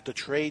at the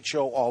trade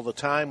show all the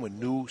time when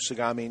new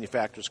cigar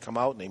manufacturers come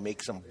out and they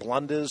make some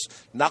blunders,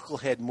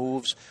 knucklehead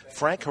moves.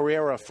 Frank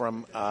Herrera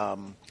from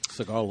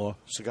Cigar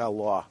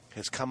Law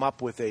has come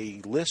up with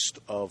a list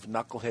of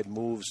knucklehead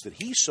moves that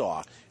he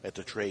saw at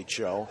the trade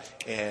show,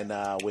 and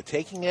we're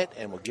taking it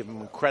and we're giving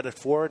him credit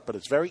for it, but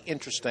it's very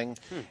interesting,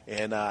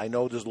 and I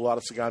know there's a lot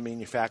of cigar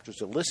manufacturers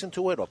that listen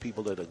to it, or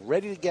people that are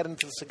ready to get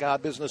into the cigar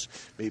business,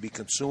 maybe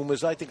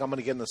consumers. I think I'm going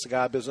to get in the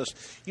cigar business.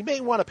 You may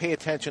want to pay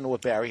attention to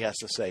what Barry has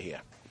to say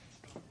here.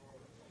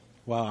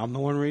 Wow, I'm the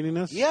one reading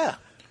this? Yeah.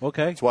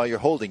 Okay. That's why you're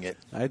holding it.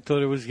 I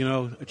thought it was,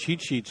 a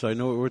cheat sheet, so I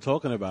know what we're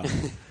talking about.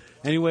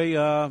 Anyway,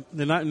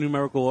 they're not in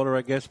numerical order,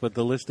 I guess, but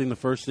the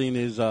first thing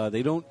is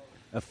they don't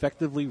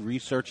effectively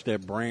research their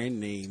brand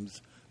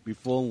names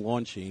before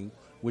launching,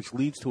 which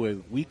leads to a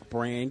weak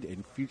brand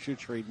and future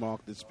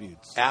trademark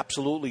disputes.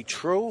 Absolutely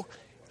true.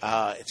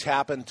 It's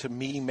happened to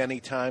me many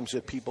times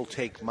that people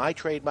take my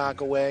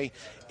trademark away.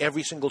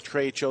 Every single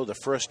trade show, the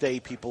first day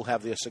people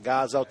have their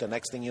cigars out. The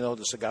next thing you know,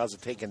 the cigars are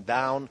taken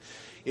down.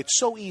 It's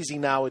so easy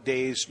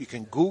nowadays. You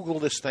can Google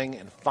this thing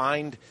and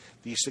find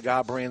these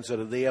cigar brands that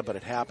are there, but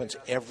it happens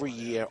every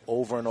year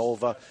over and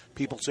over.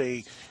 People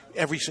say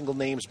every single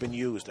name's been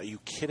used. Are you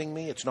kidding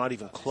me? It's not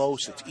even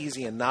close. It's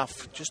easy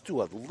enough. Just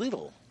do a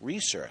little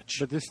research.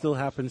 But this still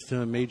happens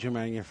to major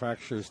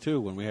manufacturers,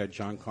 too, when we had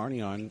John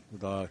Carney on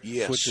with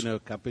switching to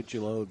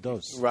Capitulo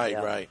Dos.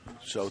 Right.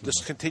 So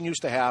this continues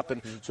to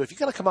happen. So if you're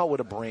going to come out with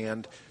a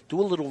brand, do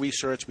a little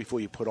research before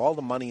you put all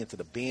the money into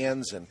the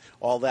bands and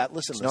all that.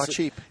 Listen, it's not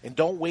cheap. And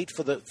don't wait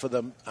for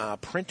the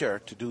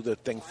printer to do the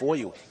thing for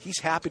you. He's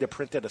happy to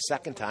print it a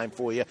second time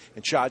for you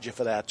and charge you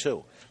for that,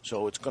 too.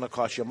 So it's going to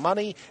cost you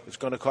money. It's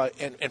going to cost,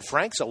 and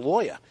Frank's a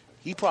lawyer.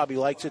 He probably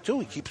likes it, too.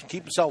 He keeps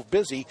himself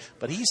busy,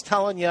 but he's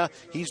telling you,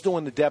 he's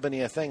doing the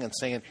debonair thing and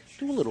saying,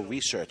 do a little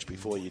research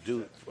before you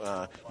do.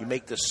 You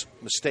make this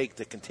mistake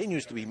that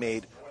continues to be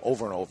made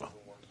over and over.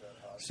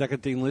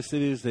 Second thing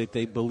listed is that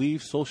they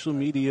believe social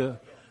media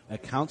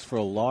accounts for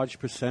a large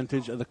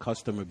percentage of the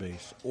customer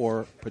base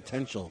or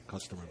potential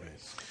customer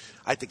base.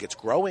 I think it's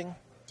growing.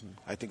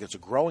 I think it's a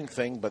growing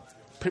thing, but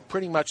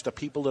pretty much the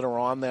people that are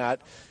on that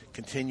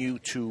continue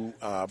to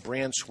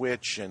brand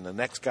switch, and the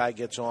next guy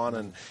gets on,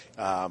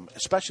 and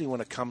especially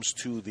when it comes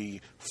to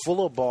the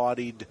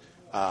fuller-bodied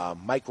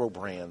micro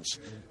brands,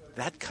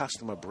 that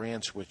customer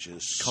brand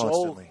switches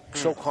so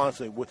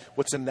constantly.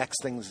 What's the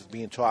next thing that's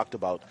being talked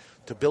about?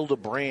 To build a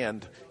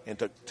brand and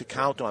to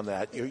count on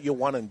that, you're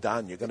one and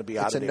done. You're going to be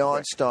out of there.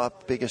 It's a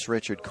nonstop Biggest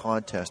Richard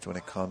contest when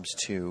it comes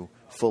to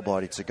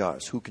full-bodied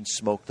cigars. Who can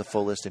smoke the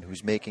fullest and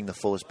who's making the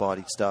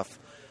fullest-bodied stuff?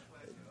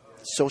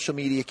 Social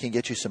media can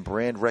get you some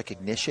brand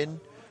recognition,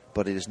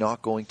 but it is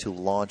not going to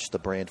launch the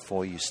brand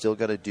for you. You still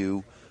got to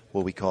do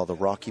what we call the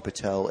Rocky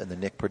Patel and the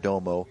Nick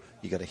Perdomo.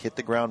 You got to hit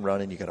the ground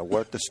running. You got to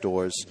work the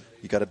stores.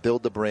 You got to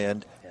build the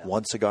brand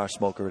one cigar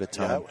smoker at a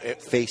time,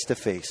 face to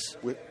face.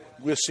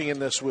 We're seeing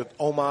this with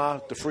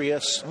Omar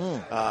DeFrias,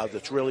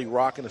 that's really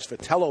rocking his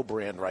Vitello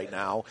brand right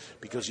now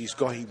because he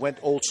went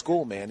old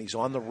school, man. He's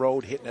on the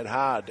road hitting it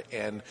hard,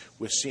 and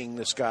we're seeing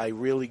this guy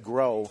really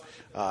grow.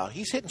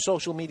 He's hitting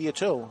social media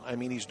too. I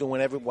mean, he's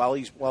doing while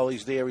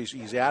he's there,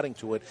 he's adding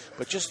to it.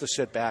 But just to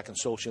sit back in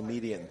social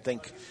media and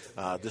think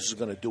this is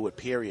going to do it,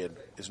 period,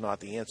 is not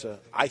the answer,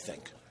 I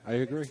think. I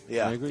agree.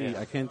 Yeah. I agree. Yeah.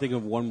 I can't think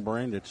of one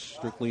brand that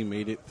strictly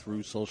made it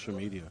through social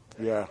media.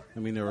 Yeah. I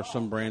mean, there are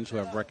some brands who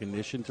have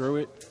recognition through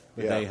it,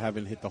 but they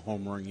haven't hit the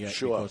home run yet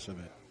because of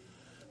it.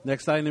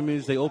 Next item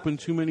is they open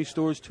too many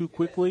stores too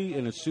quickly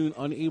and are soon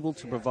unable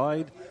to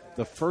provide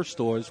the first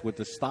stores with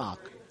the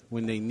stock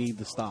when they need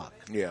the stock.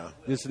 Yeah.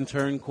 This, in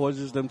turn,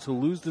 causes them to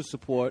lose the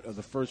support of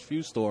the first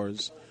few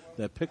stores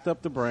that picked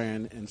up the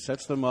brand and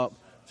sets them up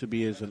to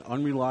be as an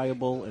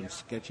unreliable and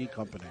sketchy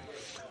company.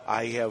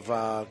 I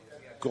have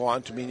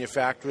gone to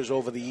manufacturers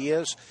over the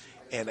years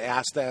and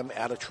asked them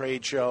at a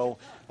trade show,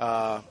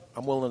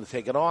 I'm willing to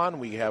take it on.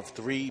 We have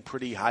 3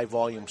 pretty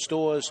high-volume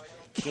stores.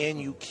 Can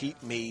you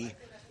keep me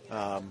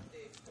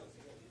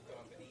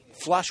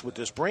flush with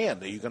this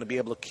brand? Are you going to be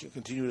able to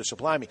continue to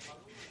supply me?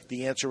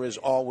 The answer is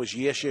always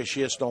yes, yes,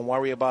 yes. Don't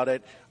worry about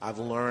it. I've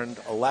learned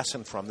a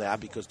lesson from that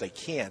because they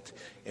can't.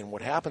 And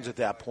what happens at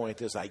that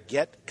point is I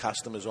get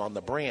customers on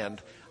the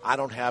brand. I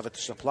don't have it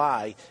to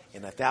supply.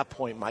 And at that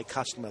point, my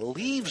customer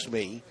leaves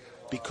me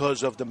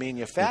because of the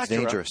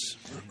manufacturer. It's dangerous.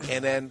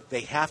 And then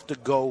they have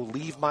to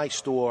leave my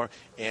store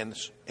and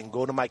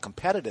go to my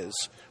competitors,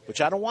 which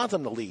I don't want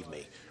them to leave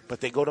me. But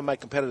they go to my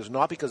competitors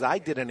not because I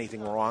did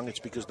anything wrong. It's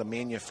because the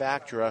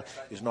manufacturer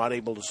is not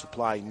able to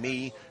supply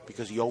me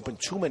because he opened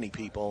too many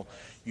people.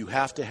 You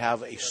have to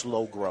have a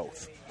slow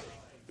growth.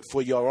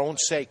 For your own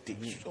safety,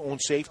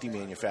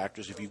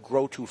 manufacturers, if you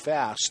grow too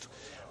fast,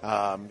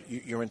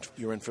 you're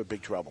in for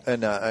big trouble.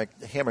 And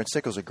Hammer and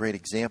Sickle is a great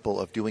example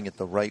of doing it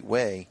the right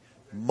way.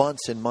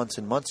 Months and months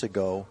and months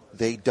ago,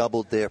 they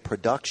doubled their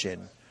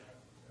production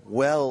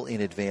well in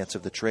advance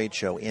of the trade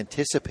show,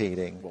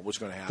 anticipating what was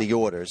going to happen, the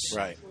orders.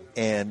 Right.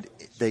 And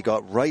they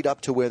got right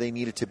up to where they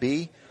needed to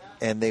be,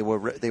 and they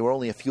were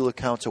only a few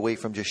accounts away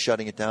from just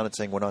shutting it down and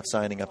saying, we're not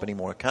signing up any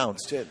more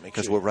accounts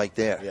because we're right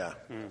there. Yeah.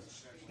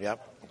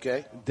 Yep.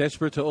 Okay.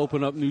 Desperate to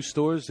open up new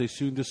stores, they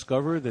soon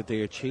discover that they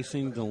are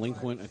chasing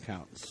delinquent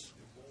accounts.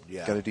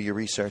 Yeah. Got to do your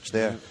research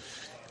there.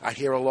 I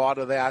hear a lot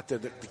of that.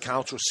 The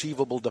accounts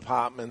receivable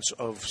departments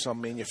of some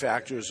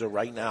manufacturers are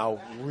right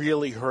now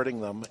really hurting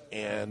them,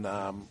 and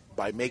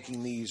by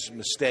making these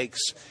mistakes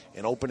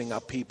and opening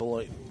up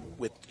people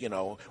with,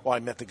 I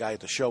met the guy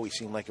at the show. He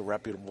seemed like a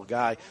reputable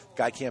guy.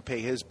 Guy can't pay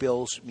his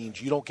bills, means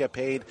you don't get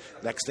paid.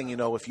 Next thing you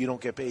know, if you don't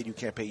get paid, you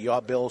can't pay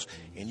your bills,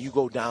 and you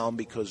go down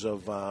because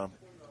of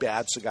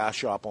bad cigar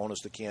shop owners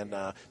that can't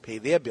pay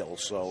their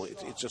bills. So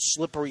it's a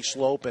slippery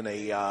slope and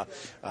a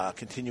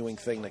continuing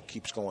thing that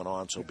keeps going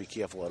on. So be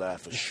careful of that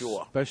for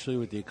sure. Especially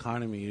with the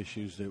economy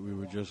issues that we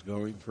were just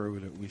going through,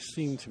 that we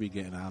seem to be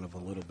getting out of a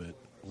little bit,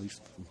 at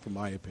least from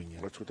my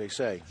opinion. That's what they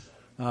say.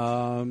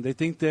 They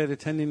think that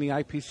attending the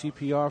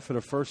IPCPR for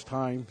the first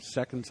time,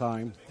 second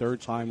time,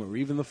 third time, or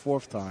even the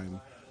fourth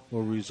time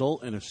will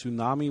result in a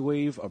tsunami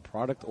wave of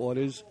product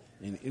orders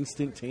and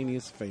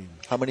instantaneous fame.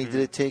 How many did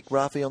it take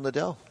Rafael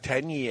Nadal?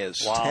 10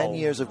 years. Wow. 10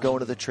 years of going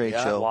to the trade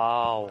show.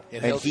 Wow.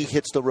 And he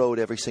hits the road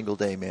every single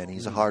day, man.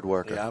 He's a hard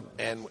worker. Yeah,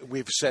 and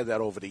we've said that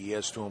over the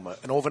years to him.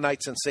 An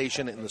overnight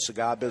sensation in the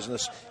cigar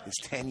business is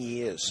 10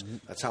 years.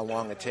 That's how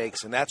long it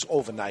takes, and that's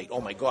overnight. Oh,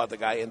 my God, the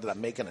guy ended up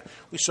making it.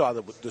 We saw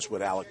this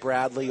with Alec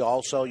Bradley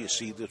also. You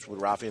see this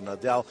with Rafael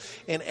Nadal.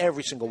 And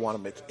every single one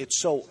of them,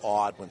 it's so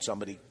odd when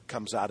somebody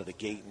comes out of the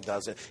gate and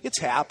does it. It's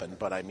happened,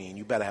 but, I mean,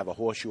 you better have a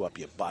horseshoe up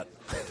your butt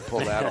to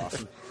pull that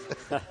off.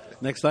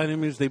 Next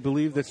item is they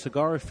believe that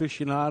Cigar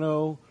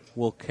Aficionado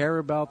will care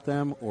about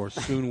them or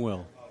soon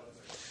will.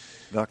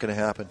 Not going to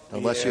happen.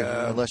 Unless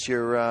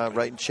you're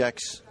writing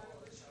checks,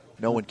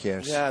 no one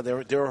cares. Yeah,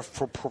 they're a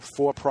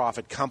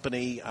for-profit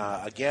company.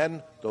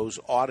 Again, those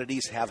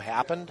oddities have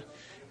happened.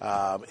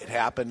 It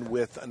happened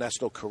with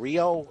Ernesto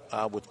Carrillo,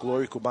 with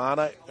Gloria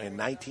Cubana in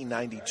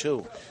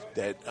 1992,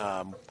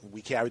 that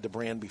we carried the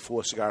brand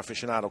before Cigar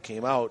Aficionado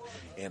came out,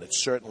 and it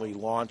certainly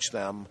launched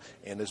them,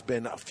 and there's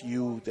been a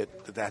few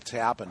that's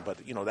happened. But,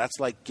 that's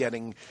like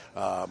getting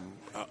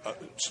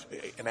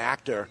an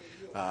actor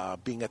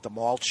being at the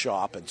malt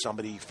shop and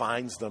somebody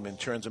finds them and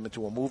turns them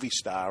into a movie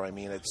star. I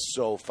mean, it's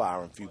so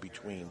far and few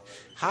between.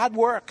 Hard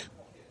work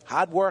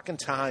and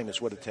time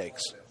is what it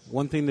takes.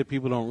 One thing that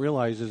people don't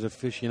realize is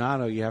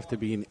aficionado, you have to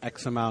be in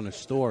X amount of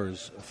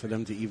stores for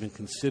them to even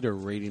consider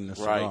rating the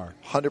cigar.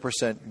 Right.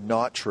 100%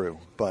 not true,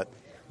 but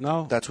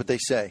no, that's what they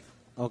say.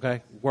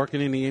 Okay.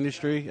 Working in the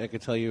industry, I can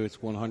tell you it's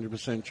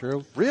 100%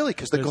 true. Really?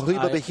 Because the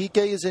Cohiba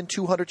Bahike is in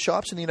 200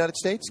 shops in the United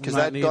States?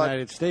 Not in the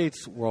United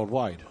States,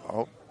 worldwide.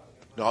 Oh.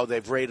 No,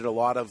 they've rated a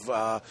lot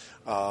of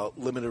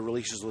limited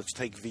releases. Let's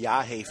take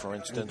Viaje, for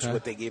instance,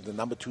 what they gave the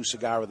number 2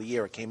 cigar of the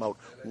year. It came out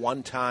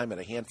one time at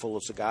a handful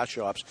of cigar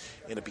shops,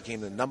 and it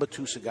became the number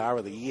 2 cigar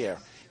of the year.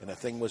 And the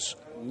thing was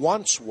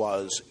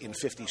in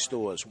 50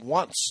 stores.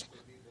 Once.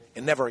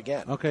 And never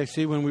again. Okay,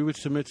 see, when we would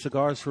submit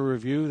cigars for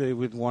review, they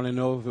would want to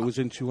know if it was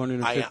in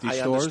 250 stores.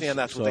 I understand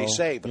that's what they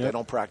say, but they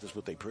don't practice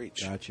what they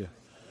preach. Gotcha.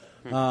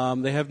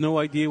 They have no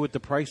idea what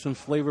the price and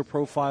flavor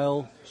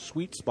profile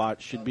sweet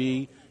spot should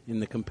be in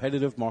the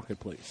competitive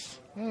marketplace.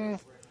 And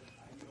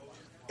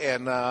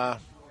that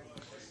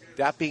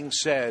being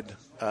said,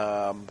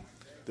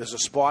 there's a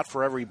spot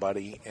for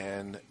everybody,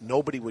 and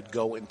nobody would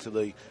go into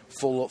the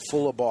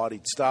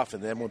fuller-bodied stuff.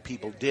 And then when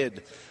people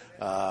did,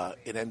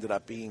 it ended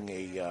up being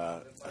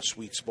a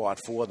sweet spot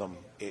for them.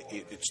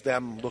 It's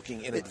them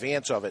looking in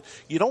advance of it.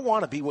 You don't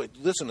want to be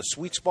listen, a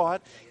sweet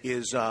spot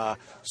is $6,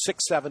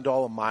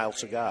 $7 mild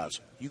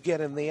cigars. You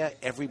get in there,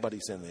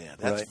 everybody's in there.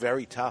 That's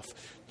very tough.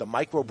 The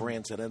micro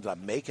brands that ended up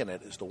making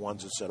it is the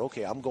ones that said,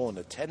 okay, I'm going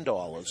to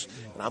 $10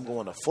 and I'm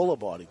going to fuller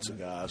bodied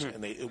cigars.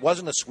 And it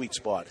wasn't a sweet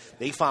spot.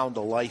 They found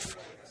a life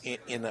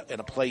in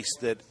a place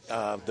that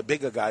the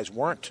bigger guys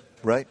weren't.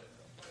 Right.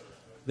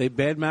 They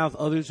badmouth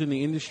others in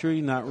the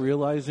industry, not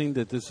realizing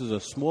that this is a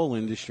small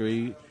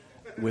industry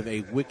with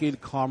a wicked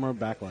karma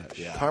backlash.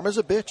 Yeah. Karma's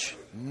a bitch.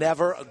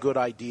 Never a good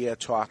idea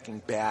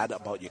talking bad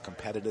about your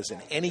competitors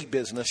in any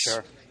business,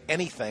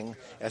 anything.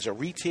 As a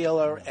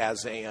retailer,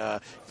 as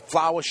a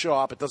flower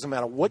shop, it doesn't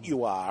matter what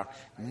you are,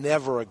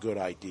 never a good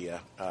idea.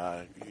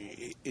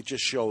 It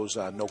just shows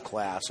no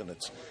class, and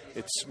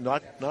it's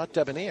not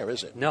debonair,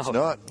 is it? No. It's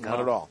not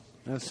at all.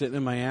 Sitting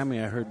in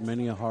Miami, I heard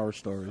many horror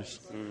stories.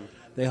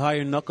 They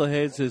hire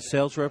knuckleheads as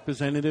sales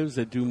representatives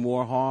that do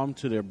more harm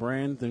to their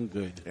brand than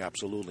good. Yeah,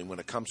 absolutely. When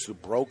it comes to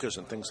brokers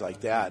and things like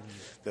that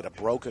a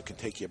broker can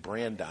take your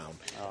brand down.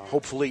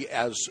 Hopefully,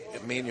 as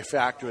a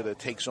manufacturer that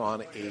takes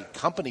on a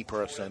company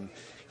person,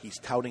 he's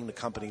touting the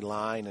company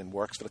line and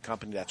works for the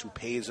company. That's who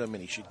pays him,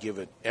 and he should give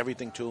it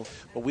everything to.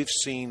 But we've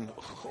seen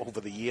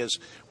over the years,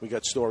 we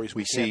got stories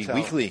we see can't tell.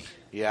 weekly.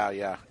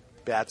 Yeah.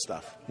 Bad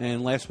stuff.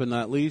 And last but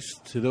not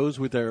least, to those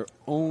with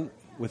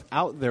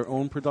without their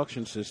own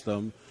production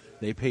system,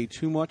 They pay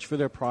too much for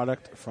their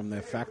product from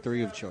their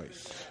factory of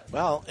choice.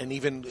 Well, and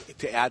even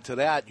to add to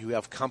that, you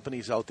have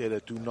companies out there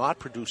that do not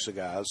produce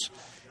cigars,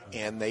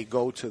 and they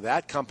go to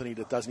that company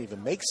that doesn't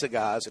even make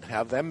cigars and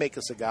have them make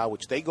a cigar,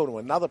 which they go to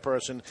another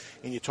person,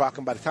 and you're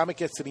talking by the time it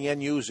gets to the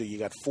end user, you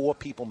got 4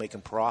 people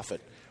making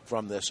profit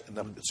from this, and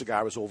the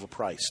cigar is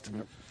overpriced.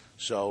 Yep.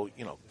 So,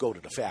 go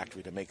to the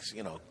factory that makes,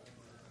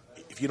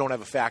 if you don't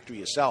have a factory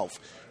yourself,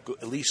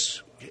 at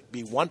least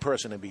be one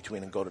person in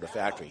between and go to the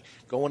factory.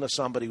 Going to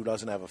somebody who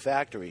doesn't have a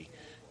factory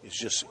is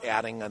just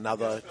adding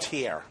another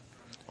tier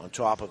on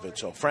top of it.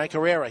 So Frank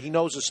Herrera, he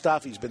knows his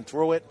stuff. He's been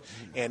through it,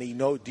 and he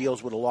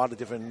deals with a lot of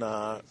different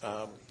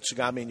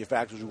cigar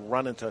manufacturers who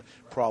run into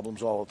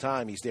problems all the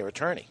time. He's their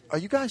attorney. Are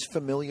you guys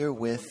familiar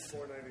with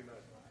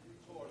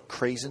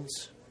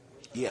craisins?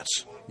 Yes.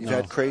 You've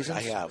had craisins?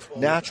 I have.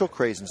 Natural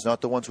craisins,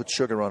 not the ones with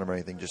sugar on them or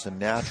anything, just a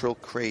natural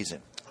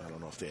craisin. I don't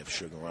know if they have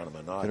sugar on them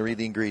or not. I'm going to read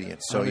the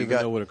ingredients. I don't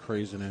even know what a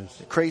craisin is.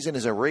 A craisin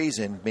is a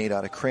raisin made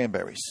out of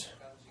cranberries.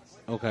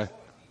 Okay.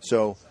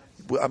 So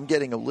I'm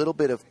getting a little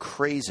bit of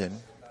craisin,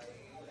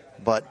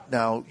 but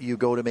now you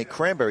go to make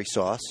cranberry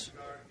sauce,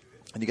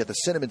 and you get the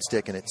cinnamon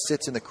stick, and it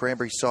sits in the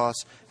cranberry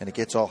sauce, and it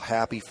gets all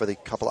happy for the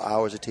couple of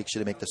hours it takes you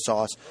to make the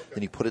sauce.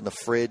 Then you put it in the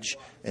fridge,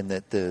 and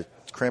the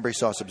cranberry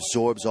sauce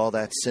absorbs all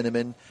that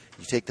cinnamon.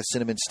 You take the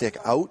cinnamon stick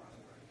out,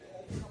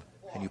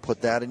 and you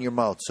put that in your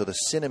mouth. So the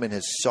cinnamon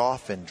has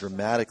softened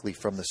dramatically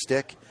from the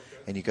stick,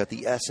 and you got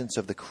the essence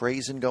of the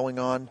craisin going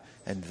on,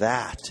 and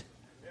that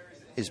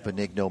is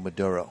Benigno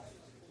Maduro.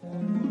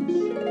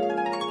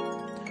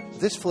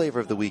 This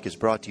flavor of the week is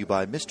brought to you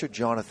by Mr.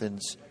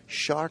 Jonathan's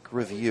Shark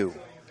Review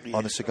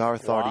on the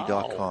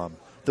CigarAuthority.com. Wow.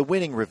 The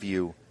winning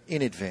review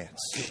in advance.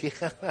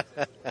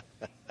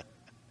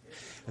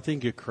 I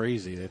think you're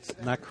crazy. It's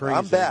not crazy.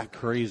 I'm back.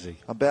 You're crazy.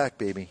 I'm back,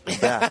 baby. I'm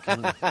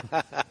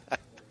back.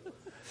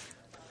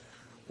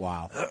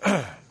 Wow.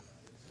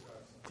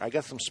 I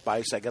got some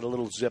spice. I got a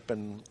little zip,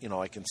 and,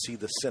 I can see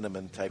the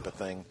cinnamon type of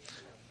thing.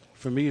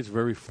 For me, it's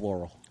very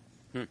floral.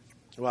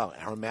 Well,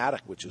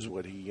 aromatic, which is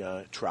what he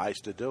tries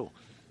to do.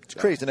 It's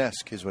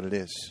craisin-esque is what it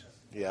is.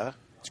 Yeah?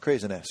 It's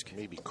craisin-esque.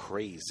 Maybe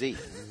crazy.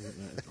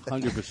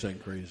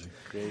 100% crazy.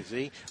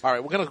 Crazy. All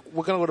right, we're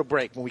gonna go to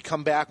break. When we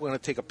come back, we're gonna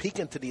take a peek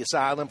into the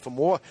asylum for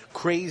more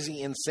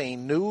crazy,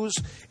 insane news,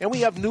 and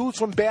we have news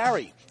from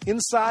Barry,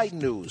 inside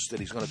news that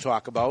he's going to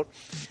talk about,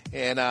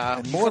 and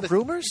more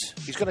rumors.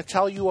 He's going to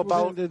tell you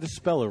about the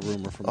dispel a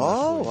rumor from.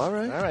 Oh, all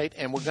right,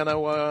 and we're going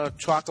to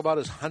talk about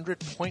his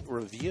 100-point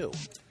review.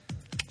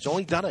 He's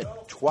only done it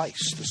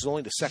twice. This is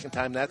only the second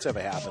time that's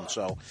ever happened.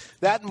 So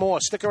that and more.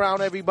 Stick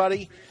around,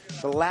 everybody.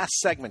 The last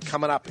segment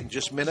coming up in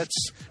just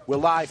minutes. We're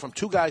live from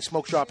Two Guys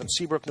Smoke Shop in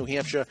Seabrook, New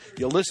Hampshire.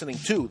 You're listening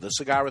to the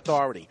Cigar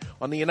Authority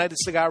on the United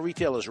Cigar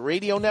Retailers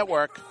Radio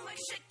Network.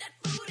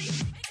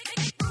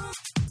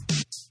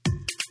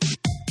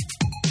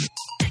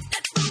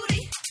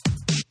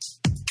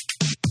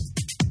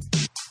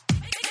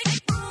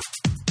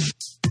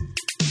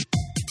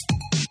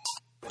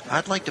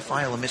 I'd like to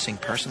file a missing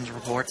persons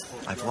report.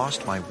 I've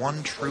lost my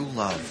one true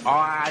love. All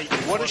right,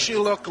 what does she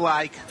look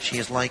like? She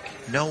is like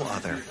no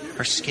other.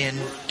 Her skin,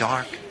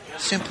 dark,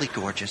 simply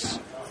gorgeous.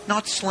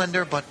 Not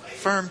slender, but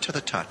firm to the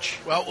touch.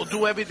 Well, we'll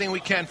do everything we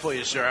can for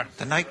you, sir.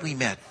 The night we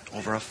met,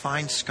 over a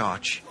fine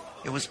scotch,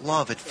 it was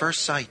love at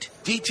first sight.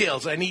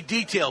 Details. I need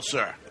details,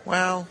 sir.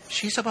 Well,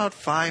 she's about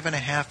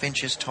 5.5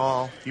 inches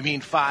tall. You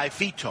mean 5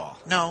 feet tall?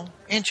 No,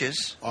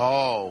 inches.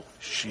 Oh,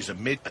 she's a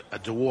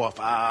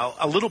dwarf,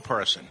 a little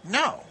person.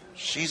 No.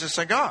 She's a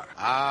cigar.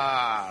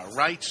 Ah,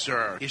 right,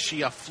 sir. Is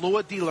she a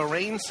Fleur de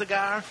Lorraine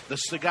cigar? The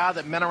cigar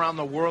that men around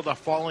the world are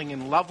falling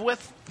in love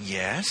with?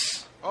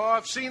 Yes. Oh,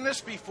 I've seen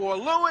this before.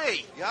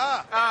 Louis!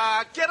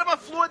 Yeah? Get him a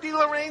Fleur de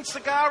Lorraine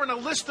cigar and a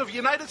list of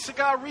United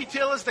Cigar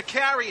retailers to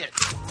carry it.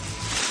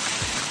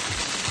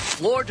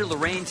 Fleur de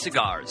Lorraine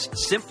cigars,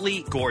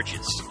 simply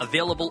gorgeous.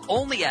 Available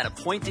only at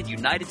appointed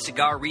United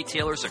Cigar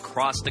retailers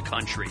across the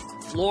country.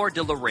 Fleur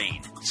de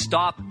Lorraine.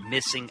 Stop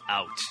missing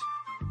out.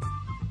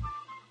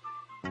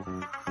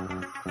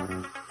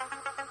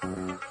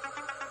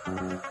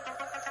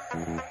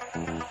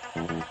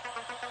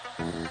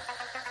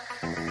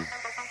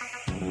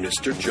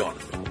 Mr.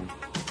 Jonathan,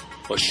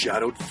 a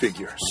shadowed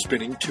figure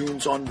spinning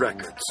tunes on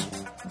records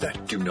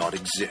that do not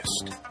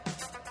exist.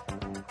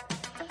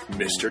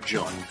 Mr.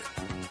 Jonathan,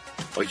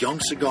 a young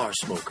cigar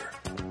smoker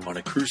on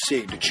a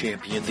crusade to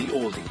champion the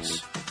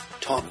oldies,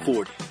 top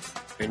 40,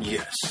 and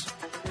yes,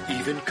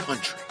 even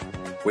country,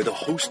 with a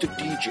host of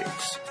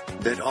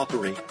DJs that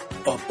operate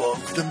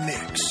above the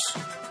mix.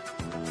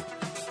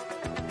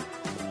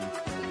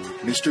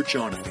 Mr.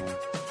 Jonathan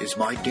is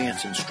my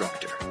dance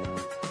instructor.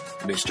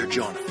 Mr.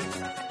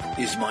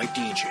 Jonathan is my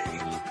DJ.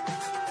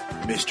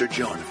 Mr.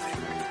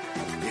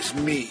 Jonathan is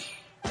me.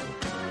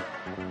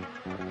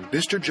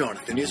 Mr.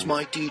 Jonathan is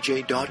my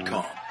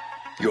DJ.com,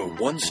 your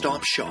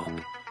one-stop shop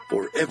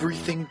for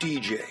everything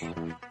DJ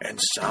and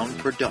sound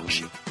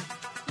production.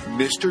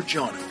 Mr.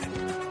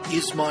 Jonathan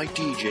is my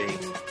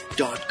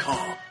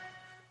DJ.com.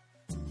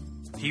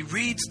 He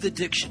reads the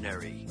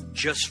dictionary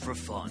just for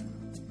fun.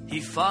 He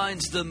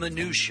finds the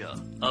minutia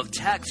of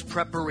tax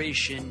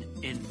preparation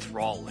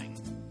enthralling.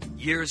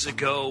 Years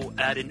ago,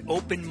 at an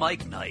open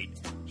mic night,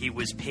 he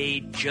was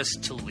paid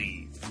just to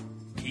leave.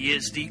 He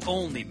is the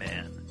only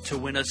man to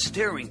win a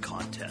staring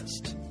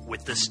contest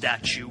with the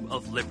Statue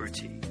of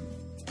Liberty.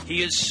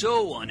 He is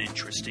so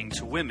uninteresting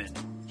to women,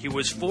 he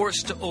was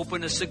forced to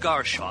open a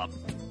cigar shop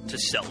to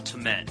sell to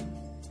men.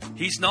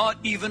 He's not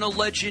even a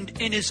legend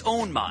in his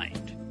own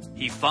mind.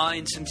 He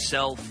finds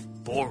himself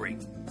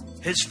boring.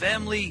 His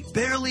family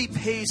barely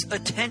pays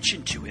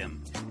attention to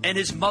him, and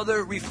his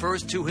mother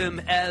refers to him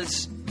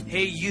as,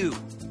 "Hey you."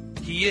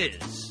 He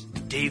is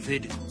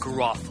David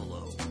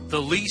Garofalo,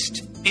 the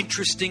least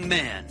interesting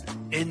man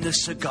in the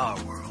cigar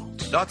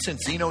world. Not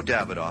since Zino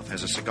Davidoff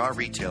has a cigar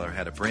retailer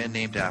had a brand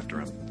named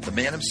after him. The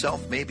man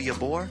himself may be a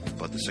bore,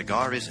 but the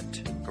cigar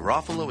isn't.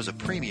 Garofalo is a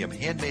premium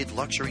handmade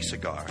luxury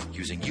cigar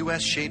using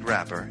U.S. shade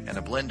wrapper and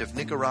a blend of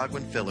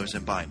Nicaraguan fillers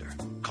and binder.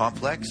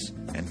 Complex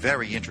and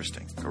very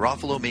interesting.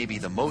 Garofalo may be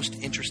the most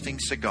interesting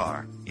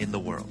cigar in the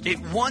world. It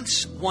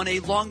once won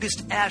a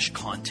longest ash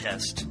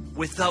contest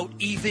without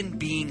even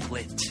being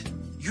lit.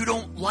 You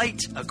don't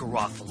light a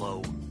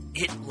Garofalo,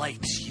 it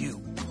lights you.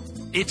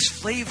 Its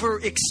flavor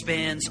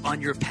expands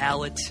on your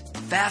palate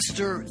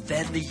faster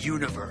than the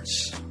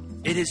universe.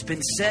 It has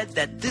been said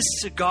that this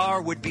cigar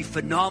would be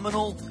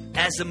phenomenal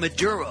as a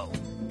Maduro,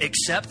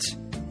 except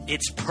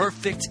it's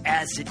perfect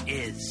as it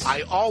is.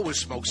 I always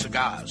smoke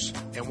cigars,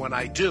 and when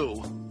I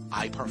do,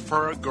 I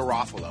prefer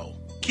Garofalo.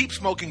 Keep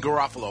smoking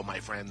Garofalo, my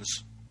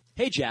friends.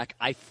 Hey, Jack,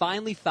 I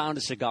finally found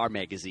a cigar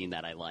magazine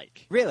that I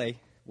like. Really?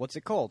 What's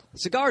it called?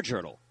 Cigar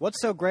Journal.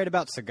 What's so great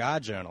about Cigar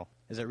Journal?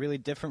 Is it really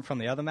different from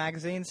the other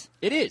magazines?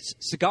 It is.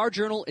 Cigar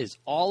Journal is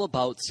all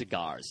about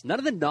cigars. None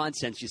of the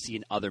nonsense you see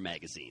in other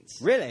magazines.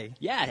 Really?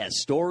 Yeah, it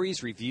has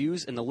stories,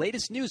 reviews, and the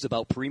latest news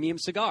about premium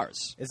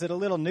cigars. Is it a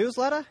little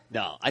newsletter?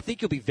 No, I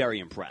think you'll be very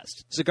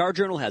impressed. Cigar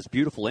Journal has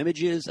beautiful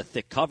images, a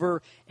thick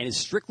cover, and is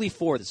strictly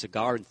for the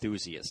cigar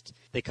enthusiast.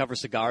 They cover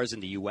cigars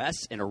in the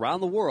U.S. and around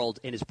the world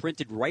and is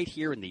printed right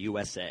here in the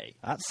USA.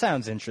 That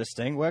sounds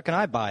interesting. Where can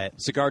I buy it?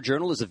 Cigar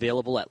Journal is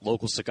available at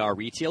local cigar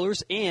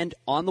retailers and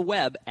on the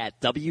web at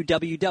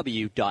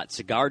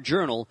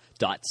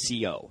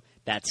www.cigarjournal.co.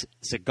 That's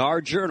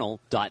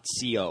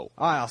cigarjournal.co.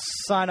 I'll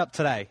sign up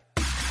today.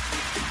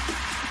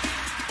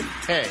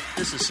 Hey,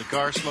 this is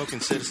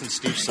cigar-smoking citizen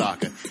Steve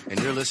Saka, and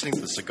you're listening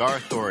to the Cigar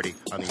Authority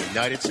on the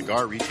United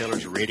Cigar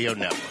Retailers Radio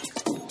Network.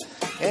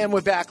 And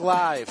we're back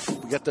live.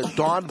 We got the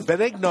Don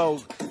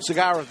Benigno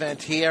cigar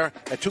event here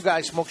at Two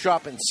Guys Smoke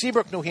Shop in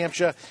Seabrook, New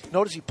Hampshire.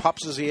 Notice he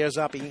pops his ears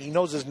up. He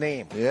knows his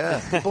name. Yeah.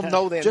 People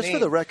know their Just name.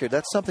 for the record,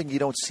 that's something you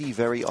don't see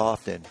very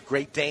often.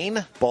 Great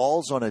Dane?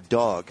 Balls on a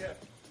dog.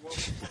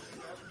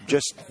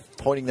 Just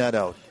pointing that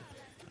out.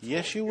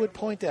 Yes, you would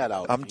point that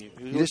out.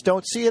 You just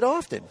don't see it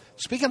often.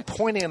 Speaking of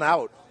pointing it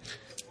out,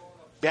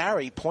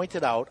 Barry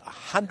pointed out a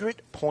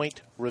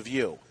 100-point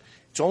review.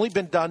 It's only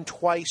been done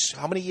twice.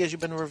 How many years you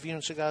been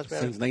reviewing cigars,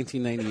 Barry? Since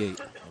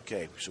 1998.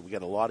 Okay, so we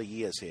got a lot of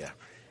years here.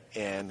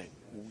 And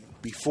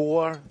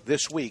before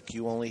this week,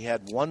 you only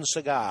had one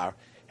cigar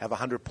have a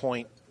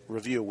 100-point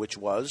review, which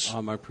was?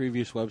 On my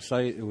previous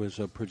website, it was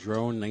a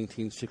Padron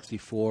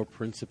 1964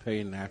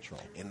 Principe Natural.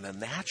 In the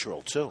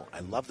Natural, too. I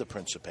love the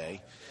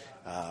Principe.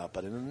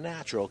 But in the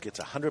Natural, it gets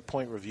a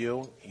 100-point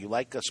review. You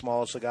like a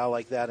smaller cigar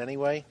like that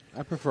anyway?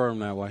 I prefer them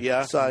that way.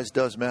 Yeah. Size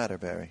does matter,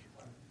 Barry.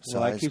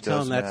 Well, I keep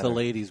telling that to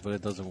ladies, but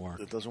it doesn't work.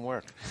 It doesn't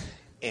work.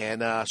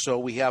 And so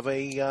we have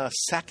a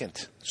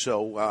second.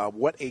 So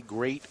what a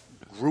great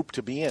group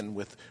to be in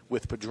with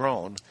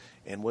Padron.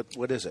 And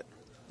what is it?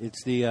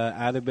 It's the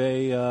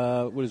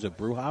Atabey, what is it,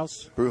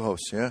 Brewhouse?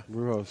 Brewhouse, yeah.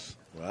 Brewhouse.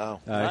 Wow.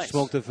 I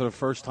smoked it for the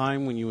first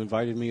time when you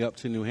invited me up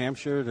to New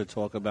Hampshire to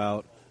talk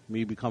about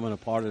me becoming a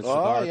part of the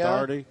Cigar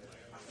Authority.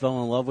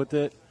 Fell in love with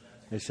it.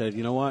 They said,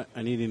 you know what,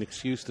 I need an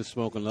excuse to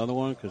smoke another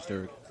one because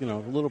they're, a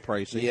little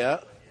pricey. Yeah.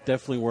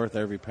 Definitely worth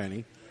every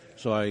penny.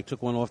 So I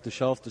took one off the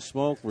shelf to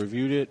smoke,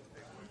 reviewed it.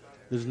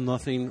 There's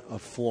nothing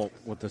afloat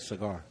with the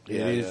cigar.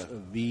 Yeah, it is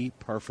the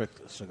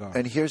perfect cigar.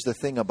 And here's the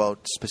thing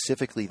about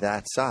specifically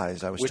that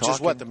size. Which is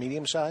what, the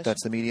medium size?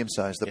 That's the medium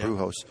size, the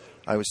Brewhouse.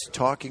 I was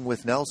talking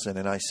with Nelson,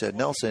 and I said,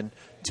 Nelson,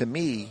 to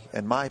me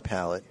and my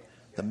palate,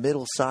 the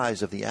middle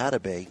size of the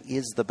Atabey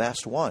is the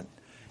best one.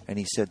 And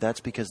he said,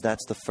 that's because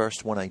that's the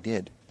first one I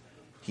did.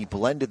 He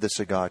blended the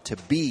cigar to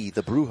be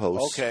the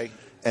Brewhouse. Okay.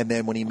 And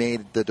then when he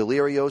made the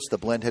Delirios, the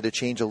blend had to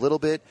change a little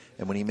bit.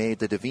 And when he made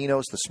the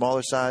Divinos, the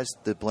smaller size,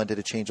 the blend had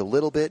to change a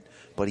little bit.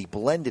 But he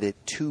blended it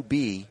to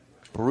be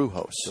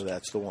Brewhouse. So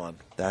that's the one.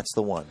 That's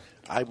the one.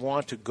 I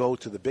want to go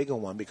to the bigger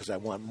one because I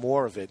want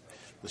more of it.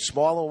 The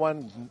smaller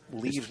one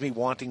leaves me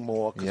wanting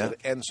more because it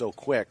ends so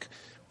quick.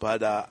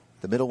 But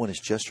the middle one is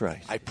just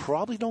right. I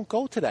probably don't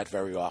go to that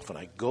very often.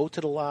 I go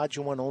to the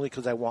larger one only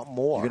because I want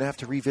more. You're going to have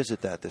to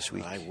revisit that this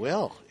week. I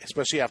will,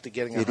 especially after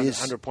getting a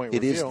 100-point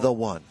review. It is the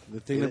one. The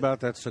thing about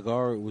that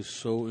cigar, it was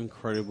so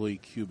incredibly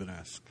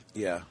Cuban-esque.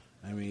 Yeah.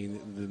 I mean,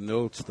 the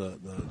notes, the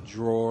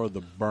draw, the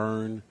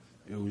burn,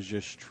 It was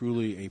just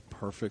truly a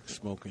perfect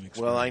smoking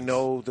experience. Well, I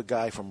know the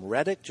guy from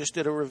Reddit just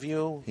did a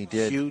review. He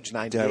did. Huge,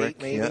 98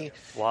 Derek, maybe. yeah.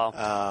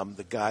 Wow.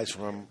 The guys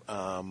from...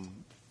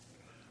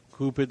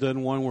 Cooper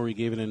done one where he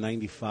gave it a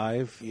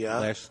 95. Yeah.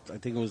 I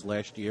think it was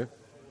last year.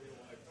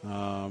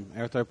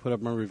 After I put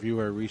up my review,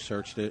 I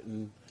researched it,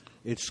 and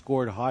it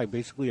scored high.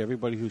 Basically,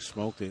 everybody who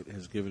smoked it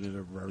has given it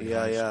a very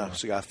high score.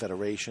 Cigar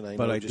Federation.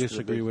 But I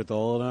disagree with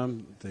all of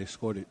them. They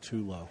scored it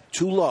too low.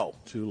 Too low.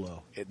 Too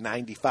low. At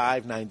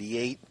 95,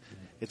 98,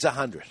 it's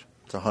 100.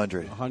 It's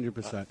 100.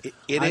 100%.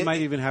 I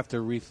might even have to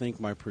rethink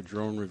my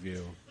Padron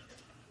review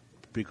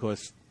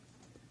because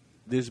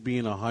this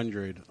being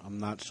 100, I'm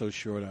not so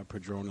sure that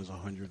Padron is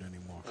 100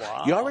 anymore.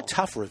 Wow. You're a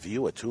tough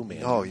reviewer, too,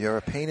 man. Oh, you're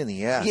a pain in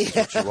the ass. Yeah.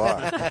 That's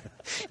what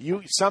you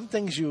are. Some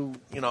things you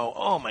know,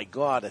 oh, my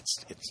God,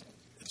 it's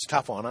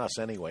tough on us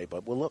anyway,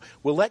 but we're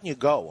letting you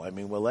go. I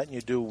mean, we're letting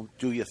you do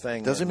your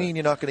thing. Doesn't mean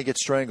you're not going to get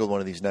strangled one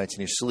of these nights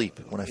in your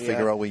sleep when I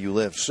figure out where you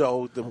live.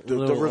 So the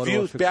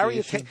reviews,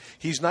 Barry,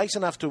 he's nice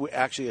enough to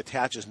actually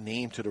attach his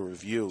name to the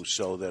review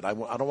so that I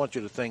don't want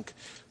you to think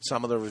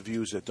some of the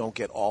reviews that don't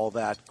get all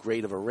that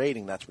great of a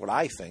rating, that's what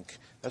I think.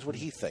 That's what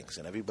he thinks,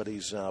 and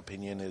everybody's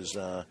opinion is...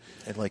 and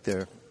like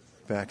their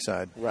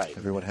backside. Right.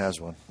 Everyone has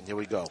one. Here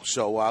we go.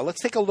 So let's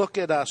take a look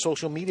at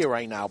social media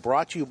right now,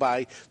 brought to you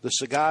by the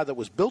cigar that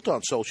was built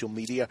on social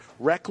media,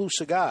 Recluse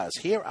Cigars.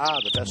 Here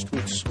are the best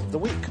tweets of the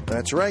week.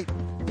 That's right.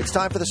 It's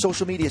time for the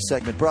social media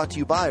segment brought to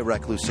you by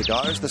Recluse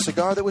Cigars, the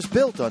cigar that was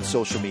built on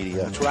social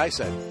media. That's what I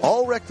said.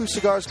 All Recluse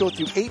cigars go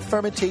through 8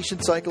 fermentation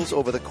cycles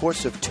over the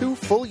course of 2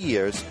 full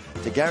years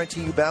to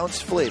guarantee you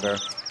balanced flavor.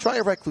 Try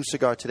a Recluse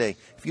cigar today.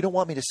 If you don't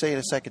want me to say it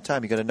a second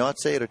time, you're going to not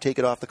say it or take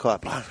it off the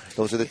copy.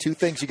 Those are the 2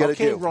 things you got to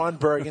do. Okay, Ron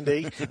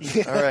Burgundy.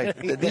 All right.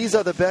 These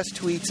are the best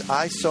tweets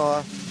I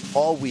saw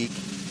all week.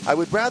 I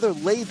would rather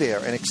lay there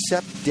and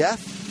accept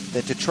death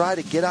than to try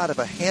to get out of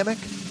a hammock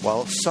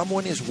while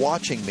someone is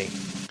watching me.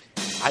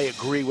 I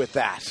agree with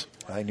that.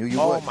 I knew you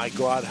would. Oh, my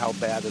God, how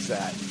bad is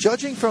that?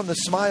 Judging from the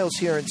smiles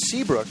here in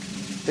Seabrook,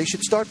 they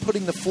should start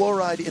putting the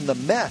fluoride in the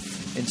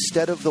meth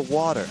instead of the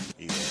water.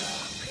 Yeah.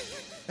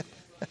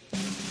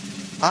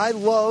 I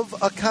love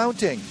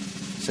accounting,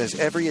 says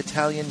every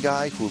Italian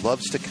guy who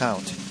loves to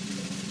count.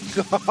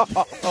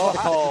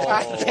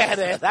 I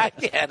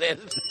get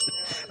it.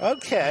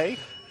 Okay.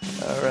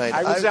 All right.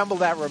 I resemble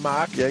that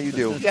remark. Yeah, you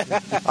do.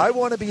 I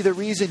want to be the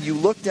reason you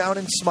look down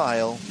and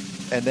smile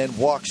and then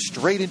walk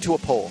straight into a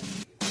pole.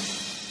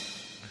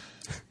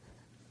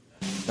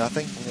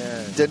 Nothing?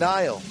 Yeah.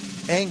 Denial,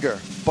 anger,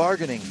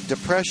 bargaining,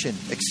 depression,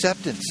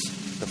 acceptance.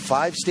 The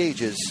 5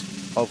 stages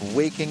of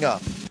waking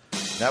up.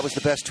 That was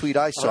the best tweet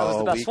I saw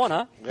all week. That was the best one,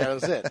 huh? That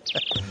was it.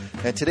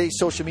 And today's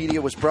social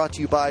media was brought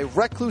to you by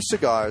Recluse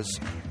Cigars,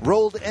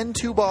 rolled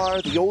N2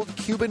 bar the old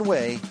Cuban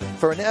way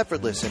for an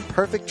effortless and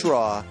perfect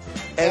draw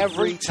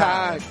every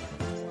time.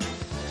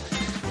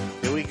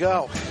 Here we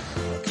go.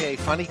 Okay,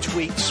 funny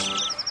tweets.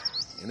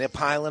 And they're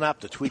piling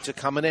up. The tweets are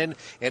coming in.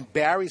 And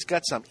Barry's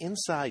got some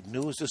inside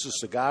news. This is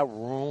cigar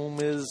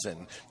rumors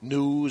and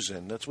news,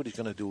 and that's what he's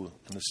going to do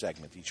in the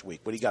segment each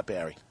week. What do you got,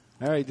 Barry?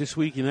 All right, this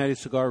week, United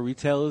Cigar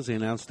Retailers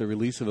announced the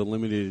release of a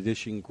limited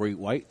edition Great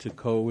White to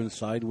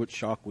coincide with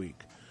Shark Week.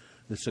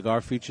 The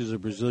cigar features a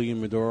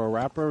Brazilian Maduro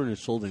wrapper and is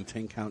sold in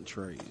 10-count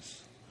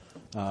trays.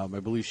 I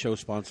believe show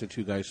sponsor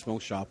Two Guys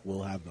Smoke Shop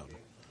will have them.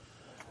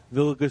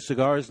 Villiga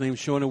Cigars named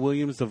Shauna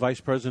Williams the Vice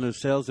President of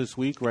Sales this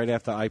week, right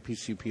after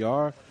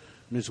IPCPR.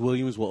 Ms.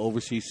 Williams will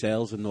oversee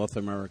sales in North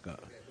America.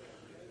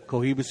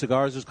 Cohiba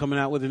Cigars is coming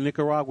out with a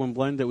Nicaraguan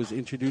blend that was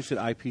introduced at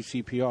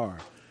IPCPR,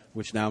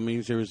 which now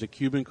means there is a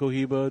Cuban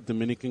Cohiba,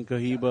 Dominican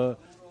Cohiba,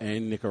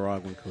 and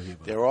Nicaraguan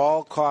Cohiba. They're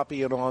all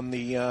copying on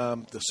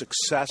the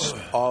success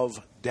of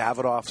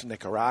Davidoff's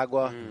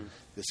Nicaragua.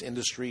 This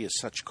industry is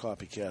such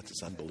copycats,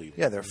 it's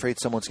unbelievable. Yeah, they're afraid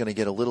someone's going to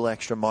get a little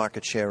extra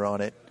market share on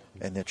it,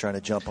 and they're trying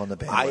to jump on the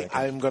bandwagon.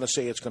 I'm going to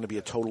say it's going to be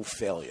a total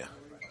failure.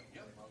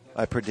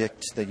 I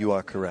predict that you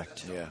are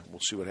correct. Yeah, we'll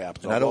see what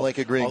happens. And I don't like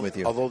agreeing with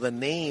you. Although the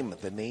name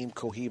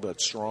Cohiba,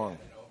 it's strong,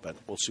 but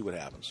we'll see what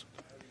happens.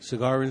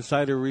 Cigar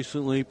Insider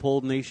recently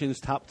polled nation's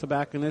top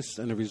tobacconists,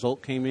 and the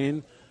result came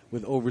in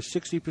with over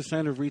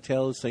 60% of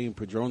retailers saying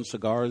Padron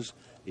Cigars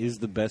is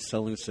the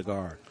best-selling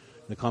cigar.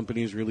 The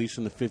company is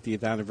releasing the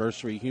 50th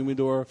anniversary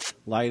humidor,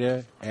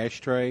 lighter,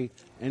 ashtray,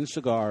 and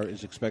cigar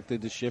is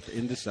expected to ship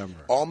in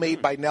December. All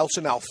made by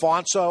Nelson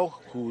Alfonso,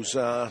 who's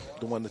the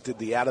one that did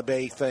the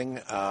Atabay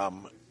thing.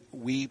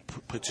 We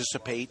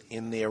participate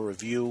in their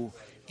review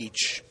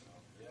each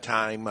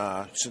time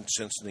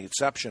since the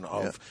inception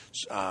of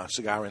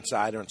Cigar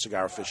Insider and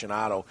Cigar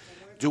Aficionado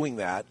doing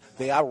that.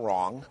 They are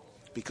wrong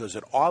because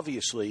it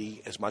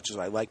obviously, as much as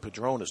I like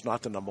Padron, is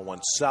not the number one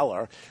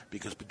seller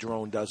because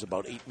Padron does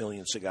about 8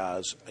 million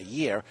cigars a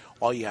year.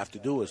 All you have to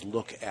do is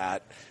look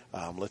at,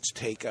 let's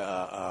take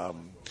a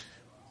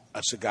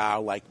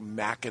cigar like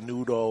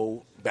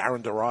Macanudo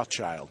Baron de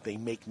Rothschild. They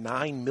make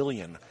 9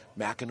 million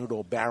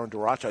Macanudo Baron de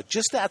Rothschild,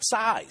 just that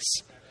size.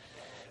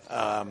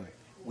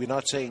 We're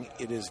not saying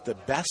it is the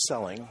best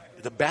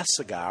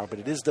cigar, but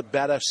it is the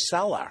better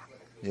seller.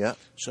 Yeah.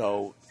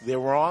 So they're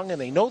wrong, and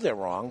they know they're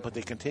wrong, but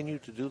they continue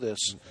to do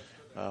this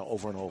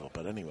over and over.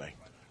 But anyway.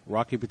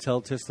 Rocky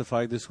Patel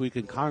testified this week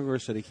in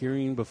Congress at a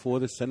hearing before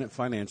the Senate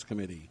Finance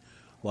Committee.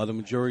 While the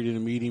majority of the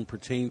meeting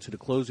pertained to the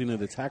closing of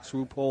the tax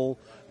loophole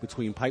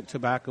between pipe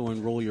tobacco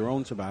and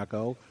roll-your-own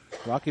tobacco,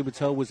 Rocky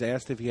Patel was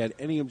asked if he had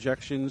any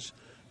objections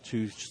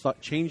to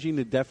changing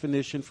the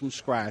definition from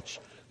scratch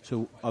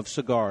of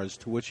cigars,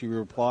 to which he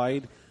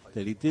replied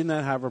that he did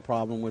not have a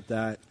problem with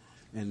that,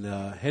 and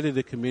the head of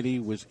the committee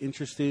was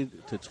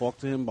interested to talk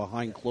to him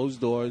behind closed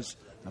doors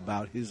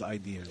about his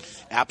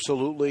ideas.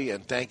 Absolutely,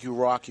 and thank you,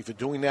 Rocky, for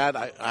doing that.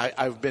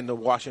 I've been to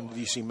Washington,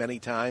 D.C. many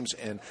times,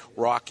 and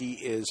Rocky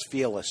is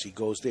fearless. He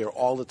goes there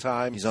all the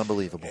time. He's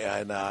unbelievable.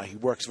 And he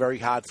works very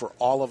hard for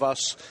all of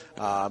us.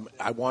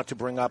 I want to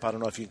bring up, I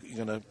don't know if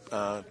you're going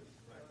to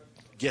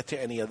get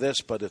to any of this,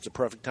 but it's a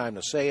perfect time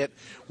to say it.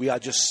 We are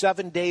just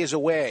 7 days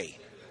away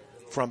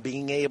from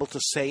being able to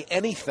say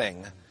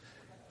anything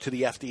to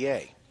the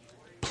FDA.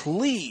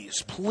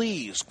 Please,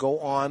 please go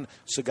on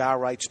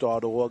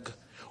cigarrights.org.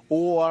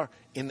 Or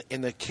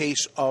in the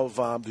case of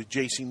the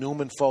J.C.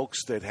 Newman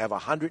folks that have a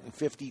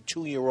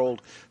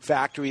 152-year-old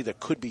factory that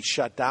could be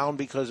shut down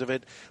because of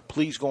it,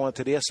 please go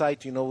onto their site.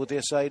 Do you know what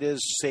their site is?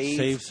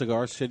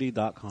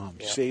 SaveCigarCity.com.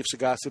 Yeah.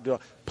 SaveCigarCity.com.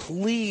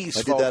 Please,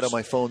 I did that on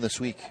my phone this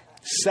week.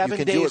 7 you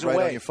can days do it right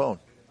away on your phone.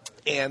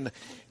 And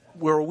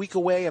we're a week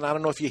away, and I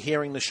don't know if you're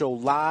hearing the show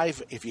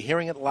live. If you're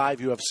hearing it live,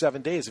 you have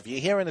 7 days. If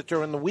you're hearing it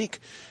during the week,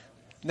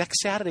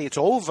 next Saturday, it's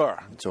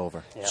over. It's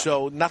over. Yeah.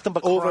 So nothing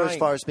but over crying. As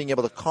far as being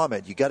able to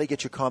comment. You got to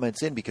get your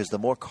comments in, because the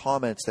more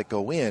comments that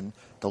go in,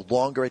 the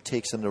longer it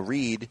takes them to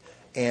read,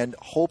 and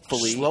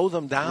hopefully slow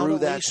them down through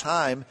at that least.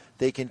 time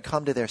they can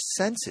come to their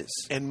senses.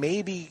 And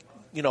maybe,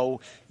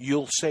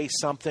 you'll say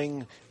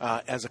something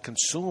as a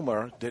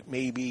consumer that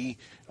maybe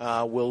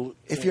will...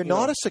 If you're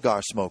not a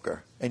cigar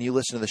smoker and you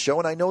listen to the show,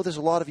 and I know there's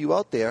a lot of you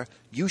out there,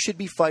 you should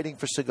be fighting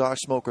for cigar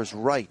smokers'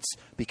 rights,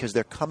 because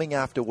they're coming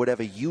after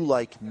whatever you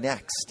like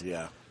next.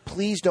 Yeah.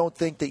 Please don't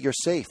think that you're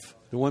safe.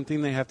 The one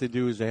thing they have to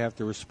do is they have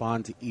to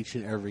respond to each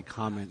and every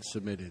comment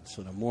submitted.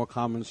 So the more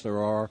comments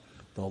there are,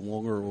 the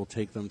longer it will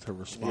take them to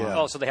respond. Yeah.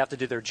 Oh, so they have to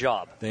do their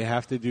job. They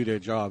have to do their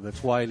job.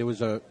 That's why they were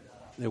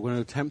going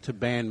to attempt to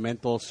ban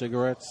menthol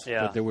cigarettes,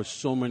 but there were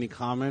so many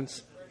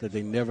comments that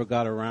they never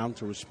got around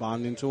to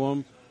responding to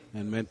them,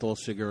 and menthol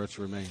cigarettes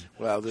remain.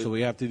 Well, so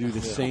we have to do the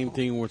same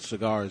thing with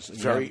cigars.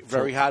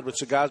 Very hard with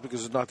cigars,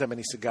 because there's not that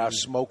many cigar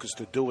smokers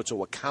to do it. So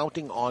we're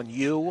counting on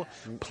you.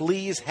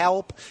 Please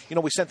help.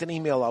 We sent an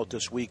email out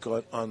this week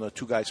on the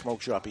Two Guys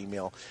Smoke Shop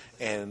email,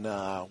 and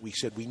we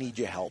said we need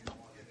your help.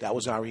 That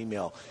was our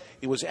email.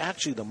 It was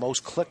actually the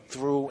most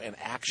click-through and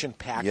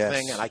action-packed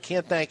thing, and I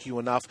can't thank you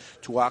enough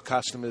to our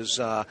customers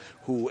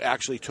who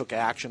actually took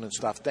action and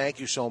stuff. Thank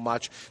you so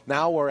much.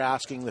 Now we're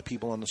asking the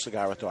people on the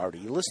Cigar Authority.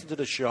 You listen to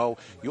the show.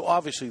 You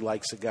obviously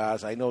like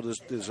cigars. I know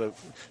there's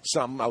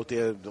some out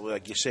there,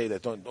 like you say,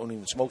 that don't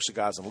even smoke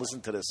cigars and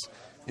listen to this.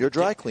 You're a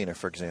dry cleaner,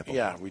 for example.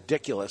 Yeah,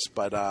 ridiculous.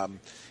 But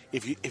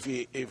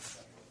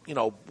if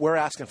we're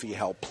asking for your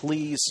help.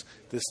 Please,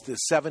 this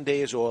 7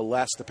 days or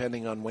less,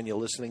 depending on when you're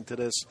listening to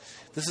this.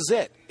 This is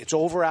it. It's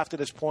over after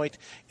this point.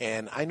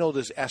 And I know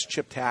there's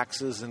S-chip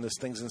taxes and there's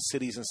things in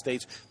cities and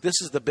states. This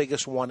is the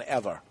biggest one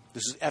ever.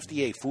 This is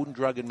FDA, Food and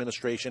Drug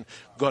Administration,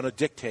 going to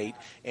dictate.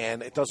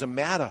 And it doesn't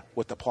matter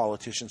what the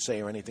politicians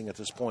say or anything at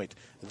this point.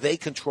 They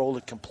control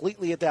it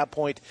completely at that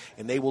point,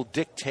 and they will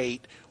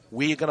dictate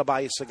where you're going to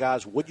buy your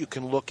cigars, what you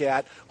can look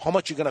at, how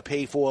much you're going to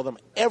pay for them,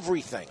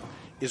 everything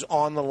is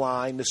on the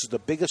line. This is the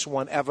biggest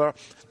one ever.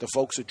 The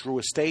folks at Drew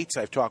Estates,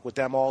 I've talked with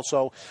them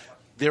also,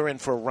 they're in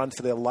for a run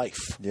for their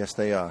life. Yes,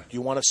 they are.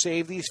 You want to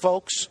save these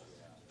folks?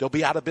 They'll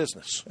be out of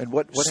business. And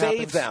what save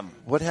happens, them?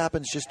 What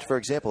happens, just for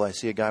example, I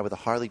see a guy with a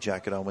Harley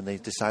jacket on when they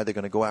decide they're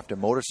going to go after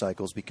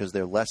motorcycles because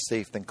they're less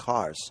safe than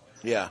cars.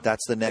 Yeah.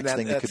 That's the next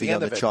thing that could be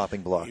on the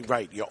chopping block.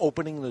 Right. You're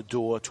opening the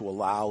door to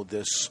allow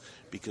this,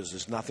 because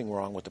there's nothing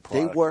wrong with the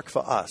product. They work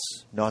for us,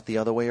 not the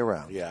other way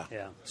around. Yeah.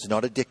 It's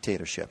not a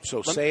dictatorship.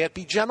 So say it.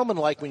 Be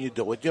gentlemanlike when you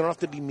do it. You don't have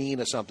to be mean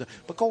or something.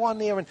 But go on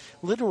there and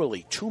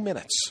literally 2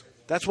 minutes.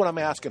 That's what I'm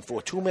asking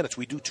for, 2 minutes.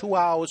 We do 2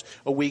 hours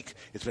a week.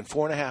 It's been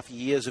 4.5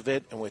 years of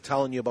it, and we're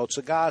telling you about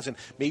cigars, and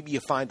maybe you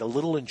find a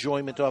little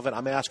enjoyment of it.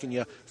 I'm asking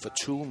you for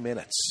 2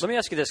 minutes. Let me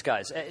ask you this,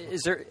 guys.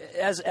 Is there,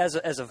 as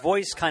a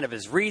voice, kind of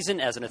as reason,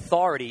 as an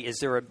authority, is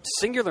there a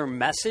singular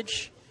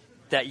message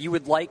that you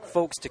would like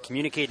folks to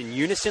communicate in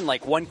unison,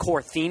 like one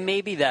core theme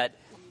maybe that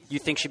you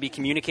think should be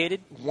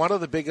communicated? One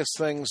of the biggest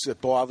things that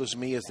bothers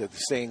me is that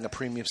saying a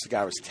premium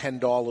cigar is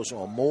 $10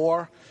 or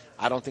more.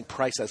 I don't think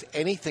price has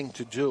anything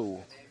to do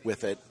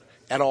with it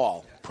at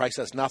all. Price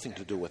has nothing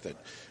to do with it.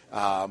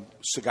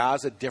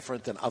 Cigars are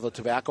different than other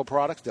tobacco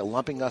products. They're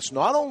lumping us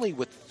not only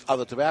with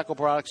other tobacco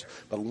products,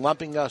 but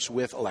lumping us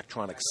with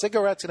electronic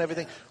cigarettes and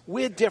everything.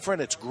 We're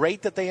different. It's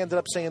great that they ended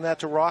up saying that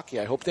to Rocky.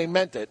 I hope they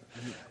meant it.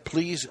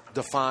 Please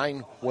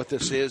define what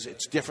this is.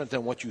 It's different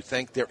than what you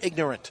think. They're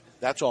ignorant.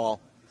 That's all.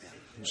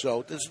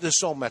 So there's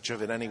so much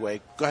of it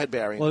anyway. Go ahead,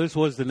 Barry. Well, this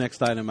was the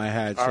next item I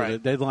had. All so right. the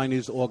deadline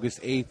is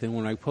August 8th, and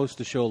when I post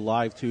the show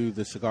live to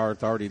the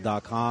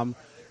CigarAuthority.com,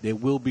 there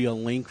will be a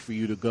link for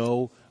you to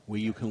go where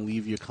you can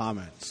leave your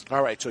comments.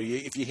 All right, so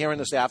if you're hearing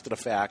this after the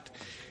fact,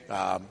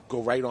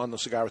 go right on the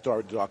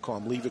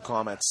CigarAuthority.com, leave your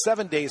comments.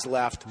 7 days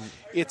left.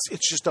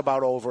 It's just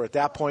about over. At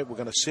that point, we're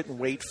going to sit and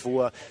wait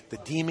for the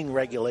deeming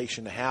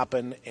regulation to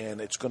happen,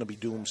 and it's going to be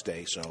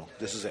doomsday. So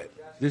this is it.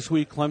 This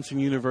week, Clemson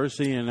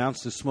University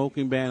announced a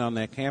smoking ban on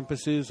their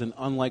campuses, and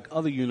unlike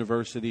other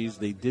universities,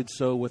 they did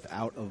so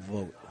without a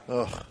vote.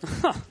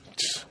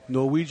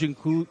 Norwegian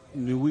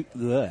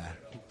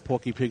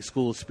Porky Pig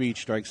School of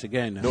Speech strikes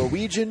again.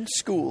 Norwegian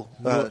school.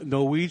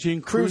 Norwegian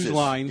Cruise cruises.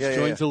 Lines Yeah,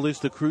 joins a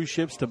list of cruise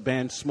ships to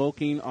ban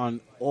smoking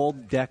on all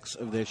decks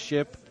of their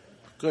ship.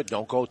 Good.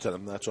 Don't go to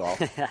them. That's all.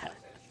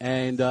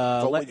 And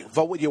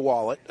vote with your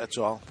wallet. That's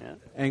all. Yeah.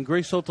 And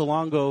Grace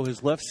Sotolongo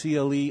has left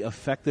CLE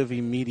effective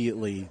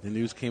immediately. The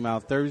news came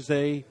out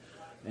Thursday,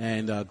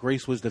 and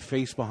Grace was the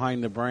face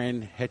behind the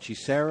brand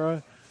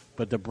Hechicera,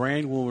 but the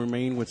brand will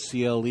remain with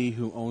CLE,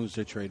 who owns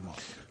the trademark.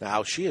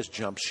 Now, she has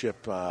jumped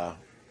ship,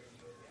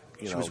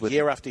 was with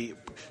year after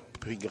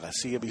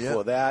Garcia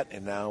before that,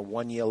 and now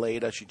 1 year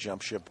later, she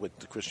jumped ship with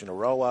Christian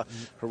Aroa.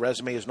 Her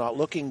resume is not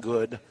looking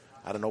good.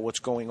 I don't know what's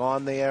going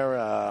on there.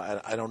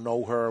 I don't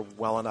know her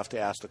well enough to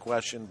ask the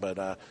question,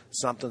 but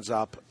something's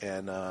up,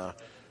 and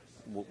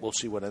we'll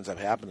see what ends up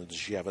happening. Does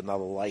she have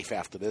another life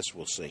after this?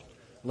 We'll see.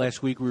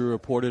 Last week, we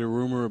reported a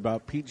rumor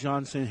about Pete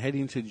Johnson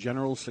heading to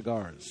General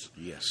Cigars.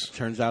 Yes.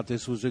 Turns out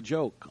this was a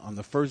joke. On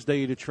the first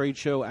day of the trade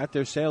show at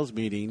their sales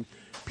meeting,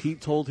 Pete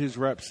told his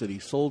reps that he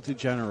sold to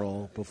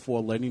General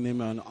before letting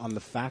them on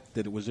the fact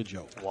that it was a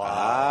joke.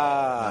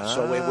 Wow.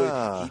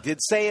 So he did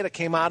say it. It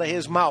came out of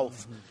his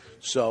mouth.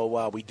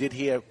 So we did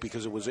hear,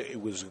 because it was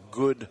a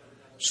good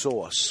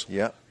source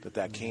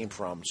that came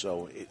from.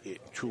 So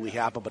it truly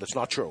happened, but it's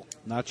not true.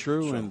 Not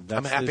true, So and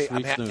that's I'm happy. this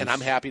week's news. And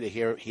I'm happy to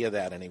hear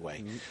that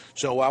anyway.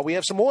 So we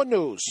have some more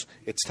news.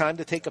 It's time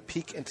to take a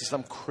peek into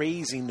some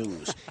crazy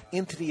news.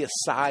 Into the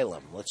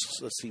asylum. Let's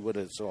see what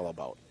it's all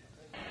about.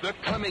 They're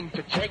coming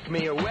to take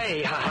me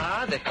away,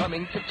 ha-ha. They're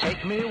coming to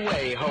take me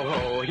away,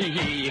 ho-ho,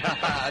 hee-hee,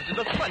 ha-ha. To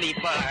the funny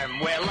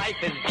farm where life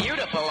is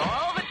beautiful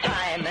all the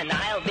time. And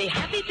I'll be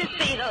happy to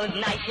see those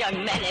nice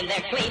young men in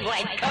their clean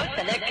white coats.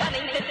 And they're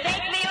coming to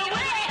take me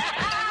away,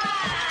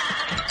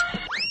 ha-ha.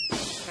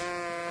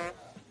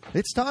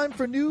 It's time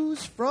for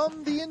news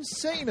from the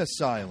insane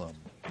asylum.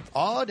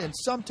 Odd and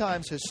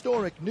sometimes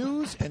historic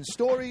news and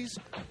stories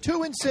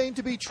too insane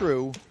to be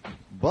true,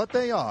 but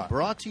they are.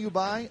 Brought to you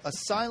by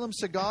Asylum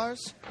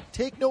Cigars.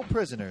 Take no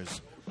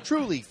prisoners.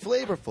 Truly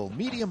flavorful,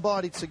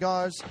 medium-bodied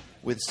cigars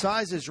with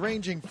sizes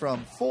ranging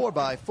from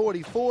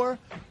 4x44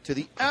 to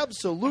the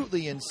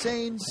absolutely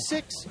insane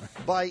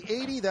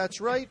 6x80.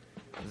 That's right.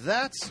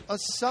 That's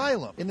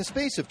Asylum. In the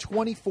space of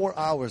 24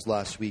 hours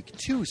last week,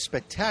 2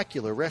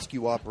 spectacular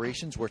rescue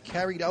operations were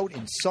carried out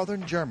in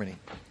southern Germany.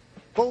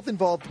 Both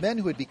involved men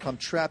who had become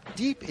trapped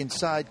deep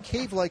inside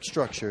cave-like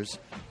structures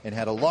and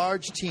had a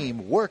large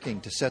team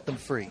working to set them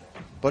free.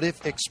 But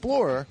if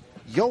explorer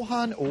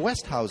Johann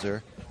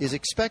Westhauser is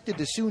expected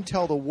to soon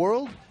tell the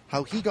world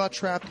how he got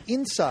trapped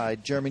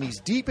inside Germany's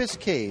deepest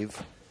cave,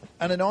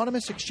 an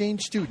anonymous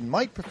exchange student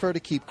might prefer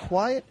to keep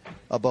quiet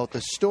about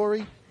the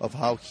story of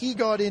how he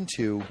got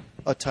into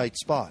a tight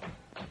spot.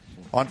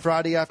 On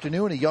Friday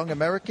afternoon, a young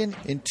American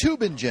in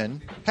Tübingen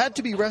had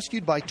to be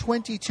rescued by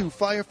 22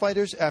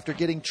 firefighters after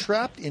getting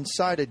trapped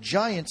inside a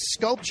giant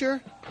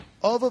sculpture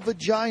of a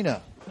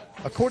vagina.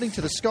 According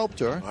to the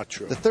sculptor,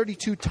 the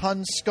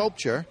 32-ton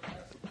sculpture,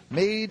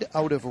 made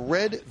out of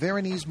red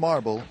Veronese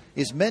marble,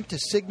 is meant to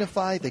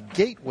signify the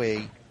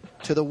gateway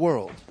to the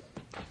world.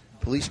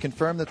 Police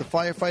confirmed that the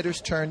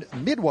firefighters turned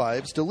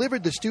midwives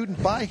delivered the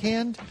student by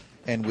hand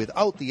and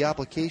without the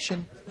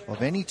application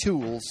of any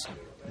tools.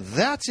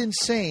 That's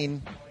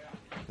insane.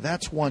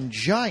 That's one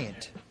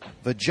giant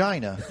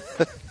vagina.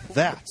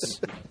 That's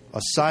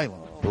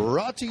Asylum.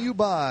 Brought to you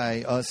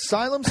by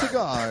Asylum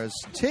Cigars.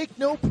 Take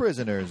no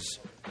prisoners.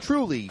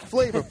 Truly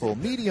flavorful,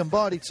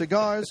 medium-bodied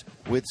cigars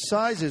with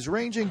sizes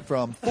ranging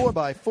from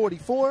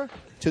 4x44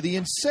 to the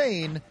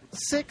insane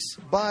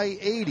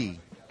 6x80.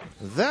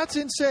 That's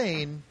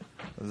insane.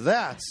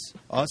 That's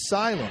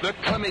Asylum. They're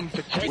coming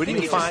to take Where do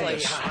you find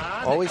this?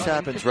 Always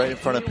happens right in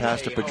front of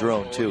Pastor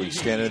Padron, too. He's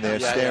standing there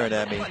staring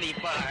at me,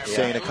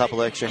 saying a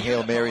couple extra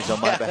Hail Marys on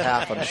my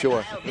behalf, I'm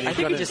sure. I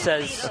think he just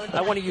says,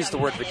 I want to use the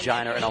word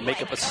vagina, and I'll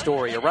make up a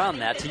story around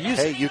that to use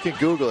it. Hey, you can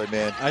Google it,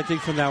 man. I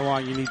think from now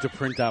on you need to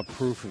print out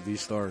proof of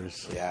these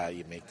stories. Yeah,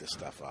 you make this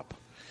stuff up.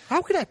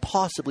 How could I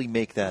possibly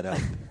make that up?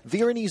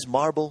 Veronese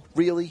marble?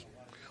 Really?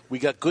 We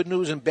got good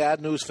news and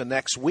bad news for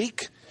next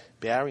week.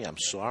 Barry, I'm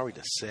sorry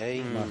to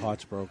say. My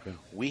heart's broken.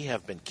 We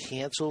have been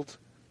canceled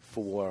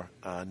for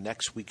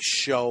next week's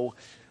show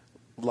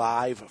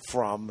live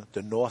from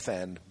the North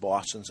End,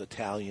 Boston's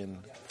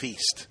Italian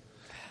Feast.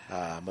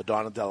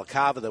 Madonna della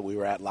Cava that we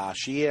were at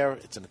last year.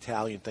 It's an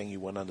Italian thing. You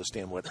wouldn't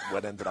understand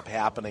what ended up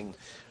happening.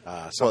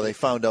 Well, they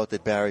found out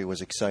that Barry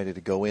was excited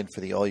to go in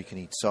for the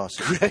all-you-can-eat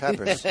sausage and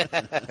peppers,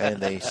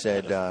 and they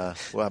said,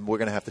 well, we're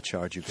going to have to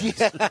charge you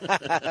guys.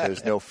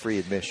 There's no free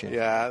admission.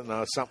 Yeah,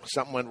 no,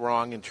 something went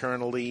wrong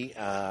internally,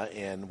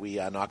 and we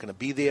are not going to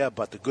be there.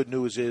 But the good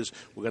news is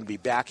we're going to be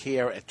back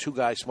here at Two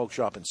Guys Smoke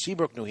Shop in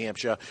Seabrook, New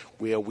Hampshire,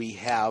 where we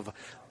have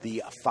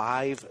the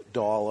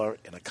 $5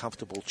 in a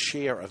comfortable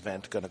chair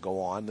event going to go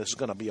on. This is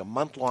going to be a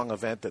month-long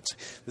event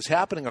that's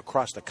happening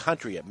across the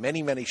country at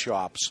many, many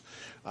shops,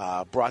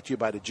 brought to you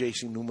by the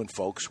J.C. Newman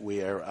folks,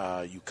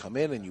 where you come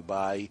in and you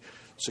buy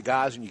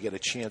cigars and you get a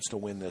chance to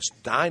win this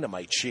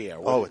dynamite chair.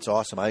 Oh, it's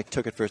awesome. I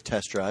took it for a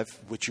test drive.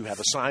 Which you have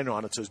a sign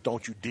on that says,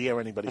 don't you dare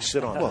anybody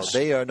sit on Well, this.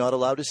 they are not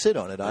allowed to sit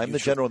on it. I'm the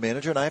general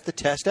manager, and I have to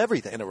test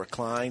everything. And it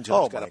reclines. And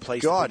Oh, it's got my a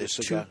place God. to put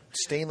It's your 2 cigar.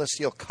 stainless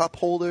steel cup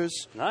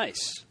holders.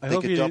 Nice. They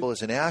could double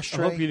as an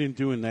ashtray. I hope you didn't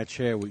do in that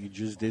chair what you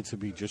just did to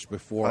me just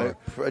before.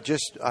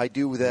 I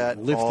do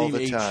that lifting all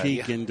the a time.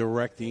 cheek and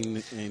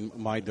directing in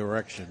my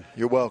direction.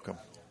 You're welcome.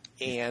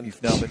 And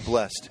you've now been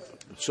blessed.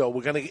 So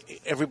we're going to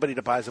everybody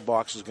that buys a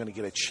box is going to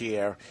get a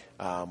chair.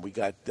 We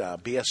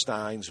got Beer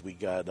Steins. We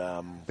got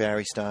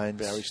Barry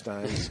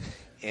Steins.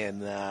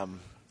 And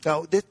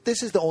now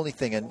this is the only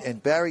thing.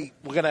 And Barry,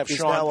 we're going to have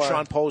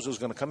Sean Poser's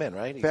going to come in,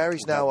 right?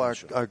 Barry's now our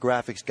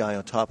graphics guy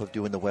on top of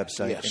doing the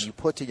website. Yes. And you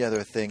put together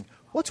a thing.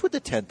 What's with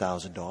the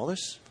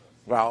 $10,000?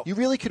 Well, you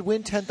really could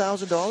win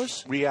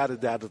 $10,000? We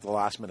added that at the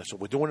last minute, so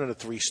we're doing it at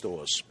 3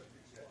 stores.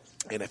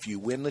 And if you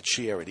win the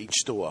chair at each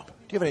store... Do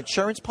you have an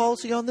insurance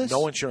policy on this?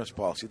 No insurance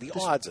policy. The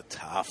odds are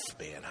tough,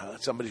 man.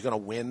 Somebody's going to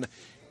win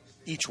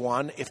each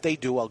one. If they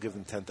do, I'll give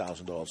them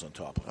 $10,000 on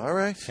top. All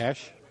right.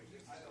 Cash?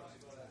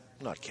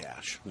 Not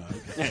cash. No.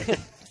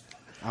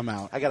 I'm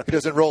out. It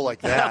doesn't roll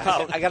like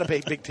that. I got to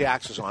pay big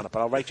taxes on it, but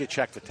I'll write you a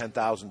check for $10,000.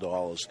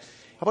 How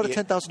about a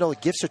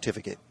 $10,000 gift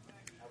certificate?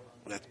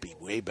 That'd be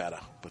way better,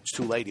 but it's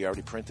too late. He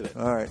already printed it.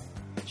 All right.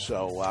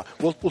 So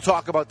we'll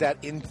talk about that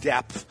in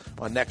depth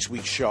on next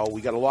week's show.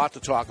 We got a lot to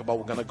talk about.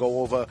 We're going to go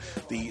over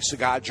the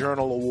Cigar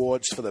Journal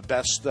Awards for the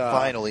best.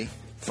 Finally,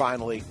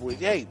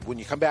 hey, when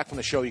you come back from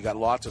the show, you got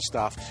lots of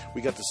stuff.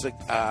 We got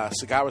the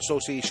Cigar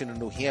Association in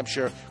New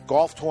Hampshire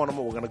golf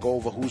tournament. We're going to go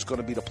over who's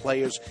going to be the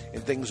players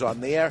and things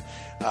on there.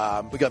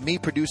 We got me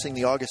producing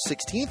the August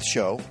 16th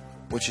show,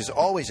 which is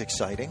always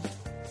exciting.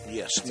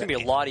 Yes, it's going to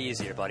be a lot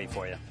easier, buddy,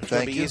 for you. It's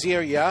going to be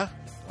easier, yeah.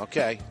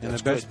 Okay. And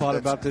the best part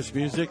about this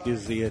music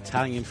is the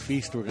Italian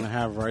feast we're going to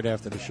have right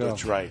after the show.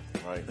 That's right.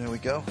 There we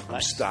go.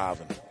 I'm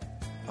starving.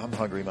 I'm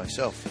hungry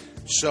myself.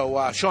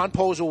 So Sean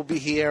Poser will be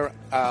here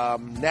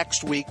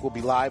next week. We'll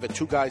be live at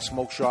Two Guys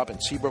Smoke Shop in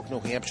Seabrook, New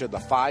Hampshire. The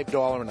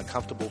 $5 and a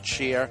comfortable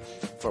chair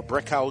for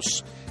Brick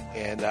House.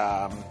 And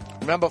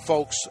remember,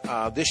 folks,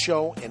 this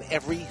show and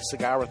every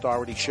Cigar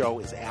Authority show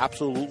is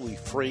absolutely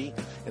free,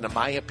 and in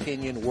my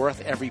opinion,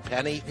 worth every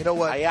penny. You know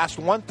what? I asked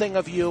one thing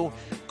of you.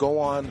 Go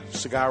on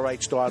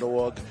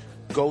cigarrights.org.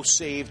 Go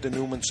save the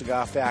Newman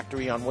Cigar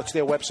Factory on what's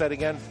their website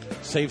again?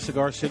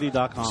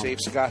 SaveCigarCity.com. Save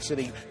Cigar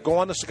City. Go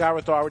on the Cigar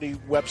Authority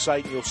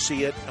website. You'll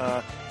see it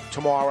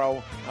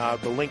tomorrow.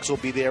 The links will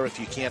be there if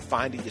you can't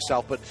find it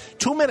yourself. But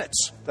 2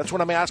 minutes. That's what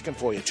I'm asking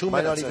for you. 2 minutes.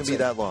 Might not even be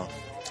that long.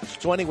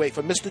 So anyway,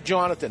 for Mr.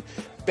 Jonathan,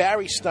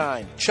 Barry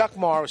Stein, Chuck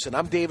Morrison,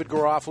 I'm David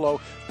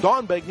Garofalo,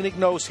 Don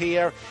Benigno's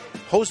here,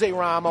 Jose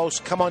Ramos,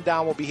 come on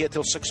down. We'll be here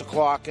till 6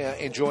 o'clock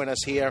and join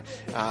us here.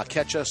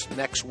 Catch us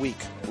next week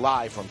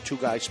live from Two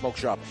Guys Smoke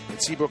Shop in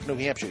Seabrook, New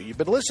Hampshire. You've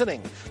been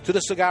listening to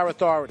the Cigar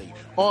Authority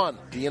on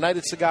the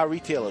United Cigar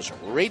Retailers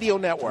Radio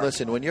Network.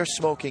 Listen, when you're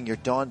smoking your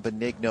Don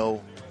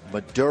Benigno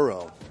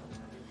Maduro,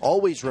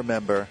 always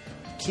remember,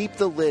 keep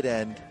the lid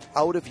end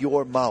out of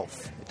your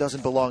mouth. It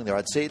doesn't belong there.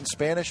 I'd say it in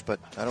Spanish, but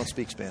I don't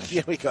speak Spanish.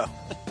 Here we go.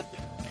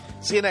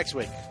 See you next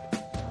week.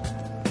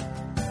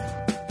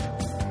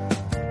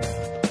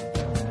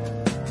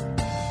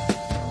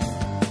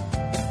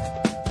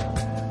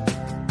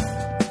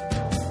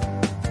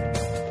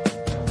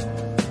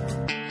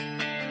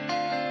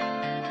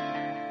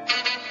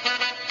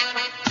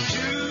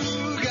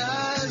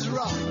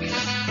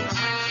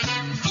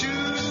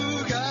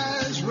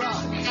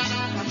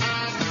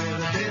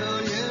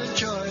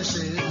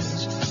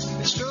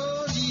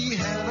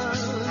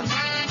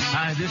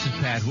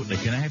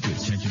 Can I have your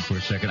attention for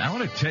a second? I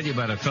want to tell you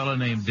about a fellow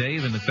named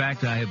Dave and the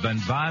fact I have been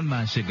buying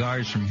my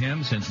cigars from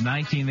him since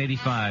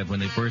 1985 when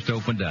they first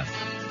opened up.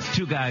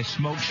 Two Guys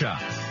Smoke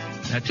Shop.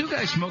 Now, Two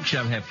Guys Smoke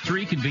Shop have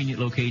 3 convenient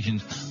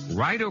locations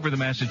right over the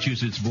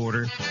Massachusetts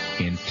border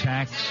in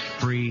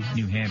tax-free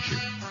New Hampshire.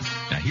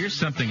 Now, here's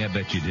something I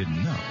bet you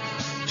didn't know.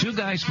 Two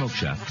Guys Smoke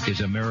Shop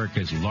is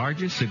America's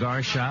largest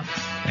cigar shop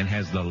and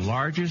has the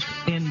largest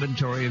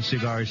inventory of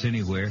cigars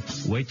anywhere.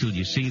 Wait till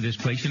you see this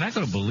place. You're not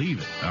going to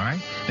believe it, all right?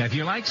 Now, if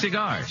you like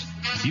cigars,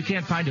 you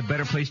can't find a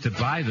better place to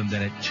buy them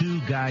than at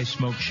Two Guys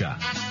Smoke Shop.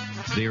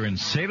 They're in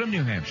Salem,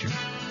 New Hampshire,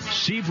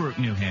 Seabrook,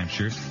 New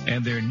Hampshire,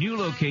 and their new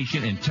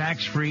location in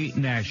tax-free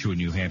Nashua,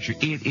 New Hampshire.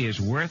 It is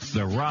worth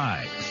the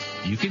ride.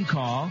 You can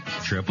call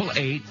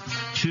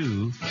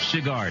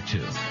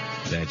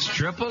 888-2-CIGAR-2. That's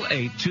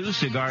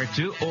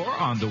 888-2-CIGAR-2 or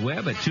on the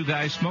web at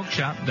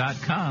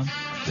twoguysmokeshop.com.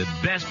 The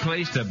best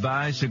place to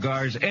buy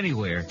cigars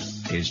anywhere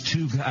is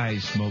Two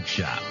Guys Smoke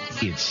Shop.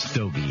 It's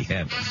Stogie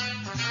Heaven.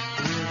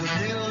 With a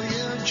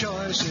million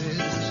choices,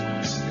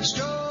 it's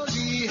Stogie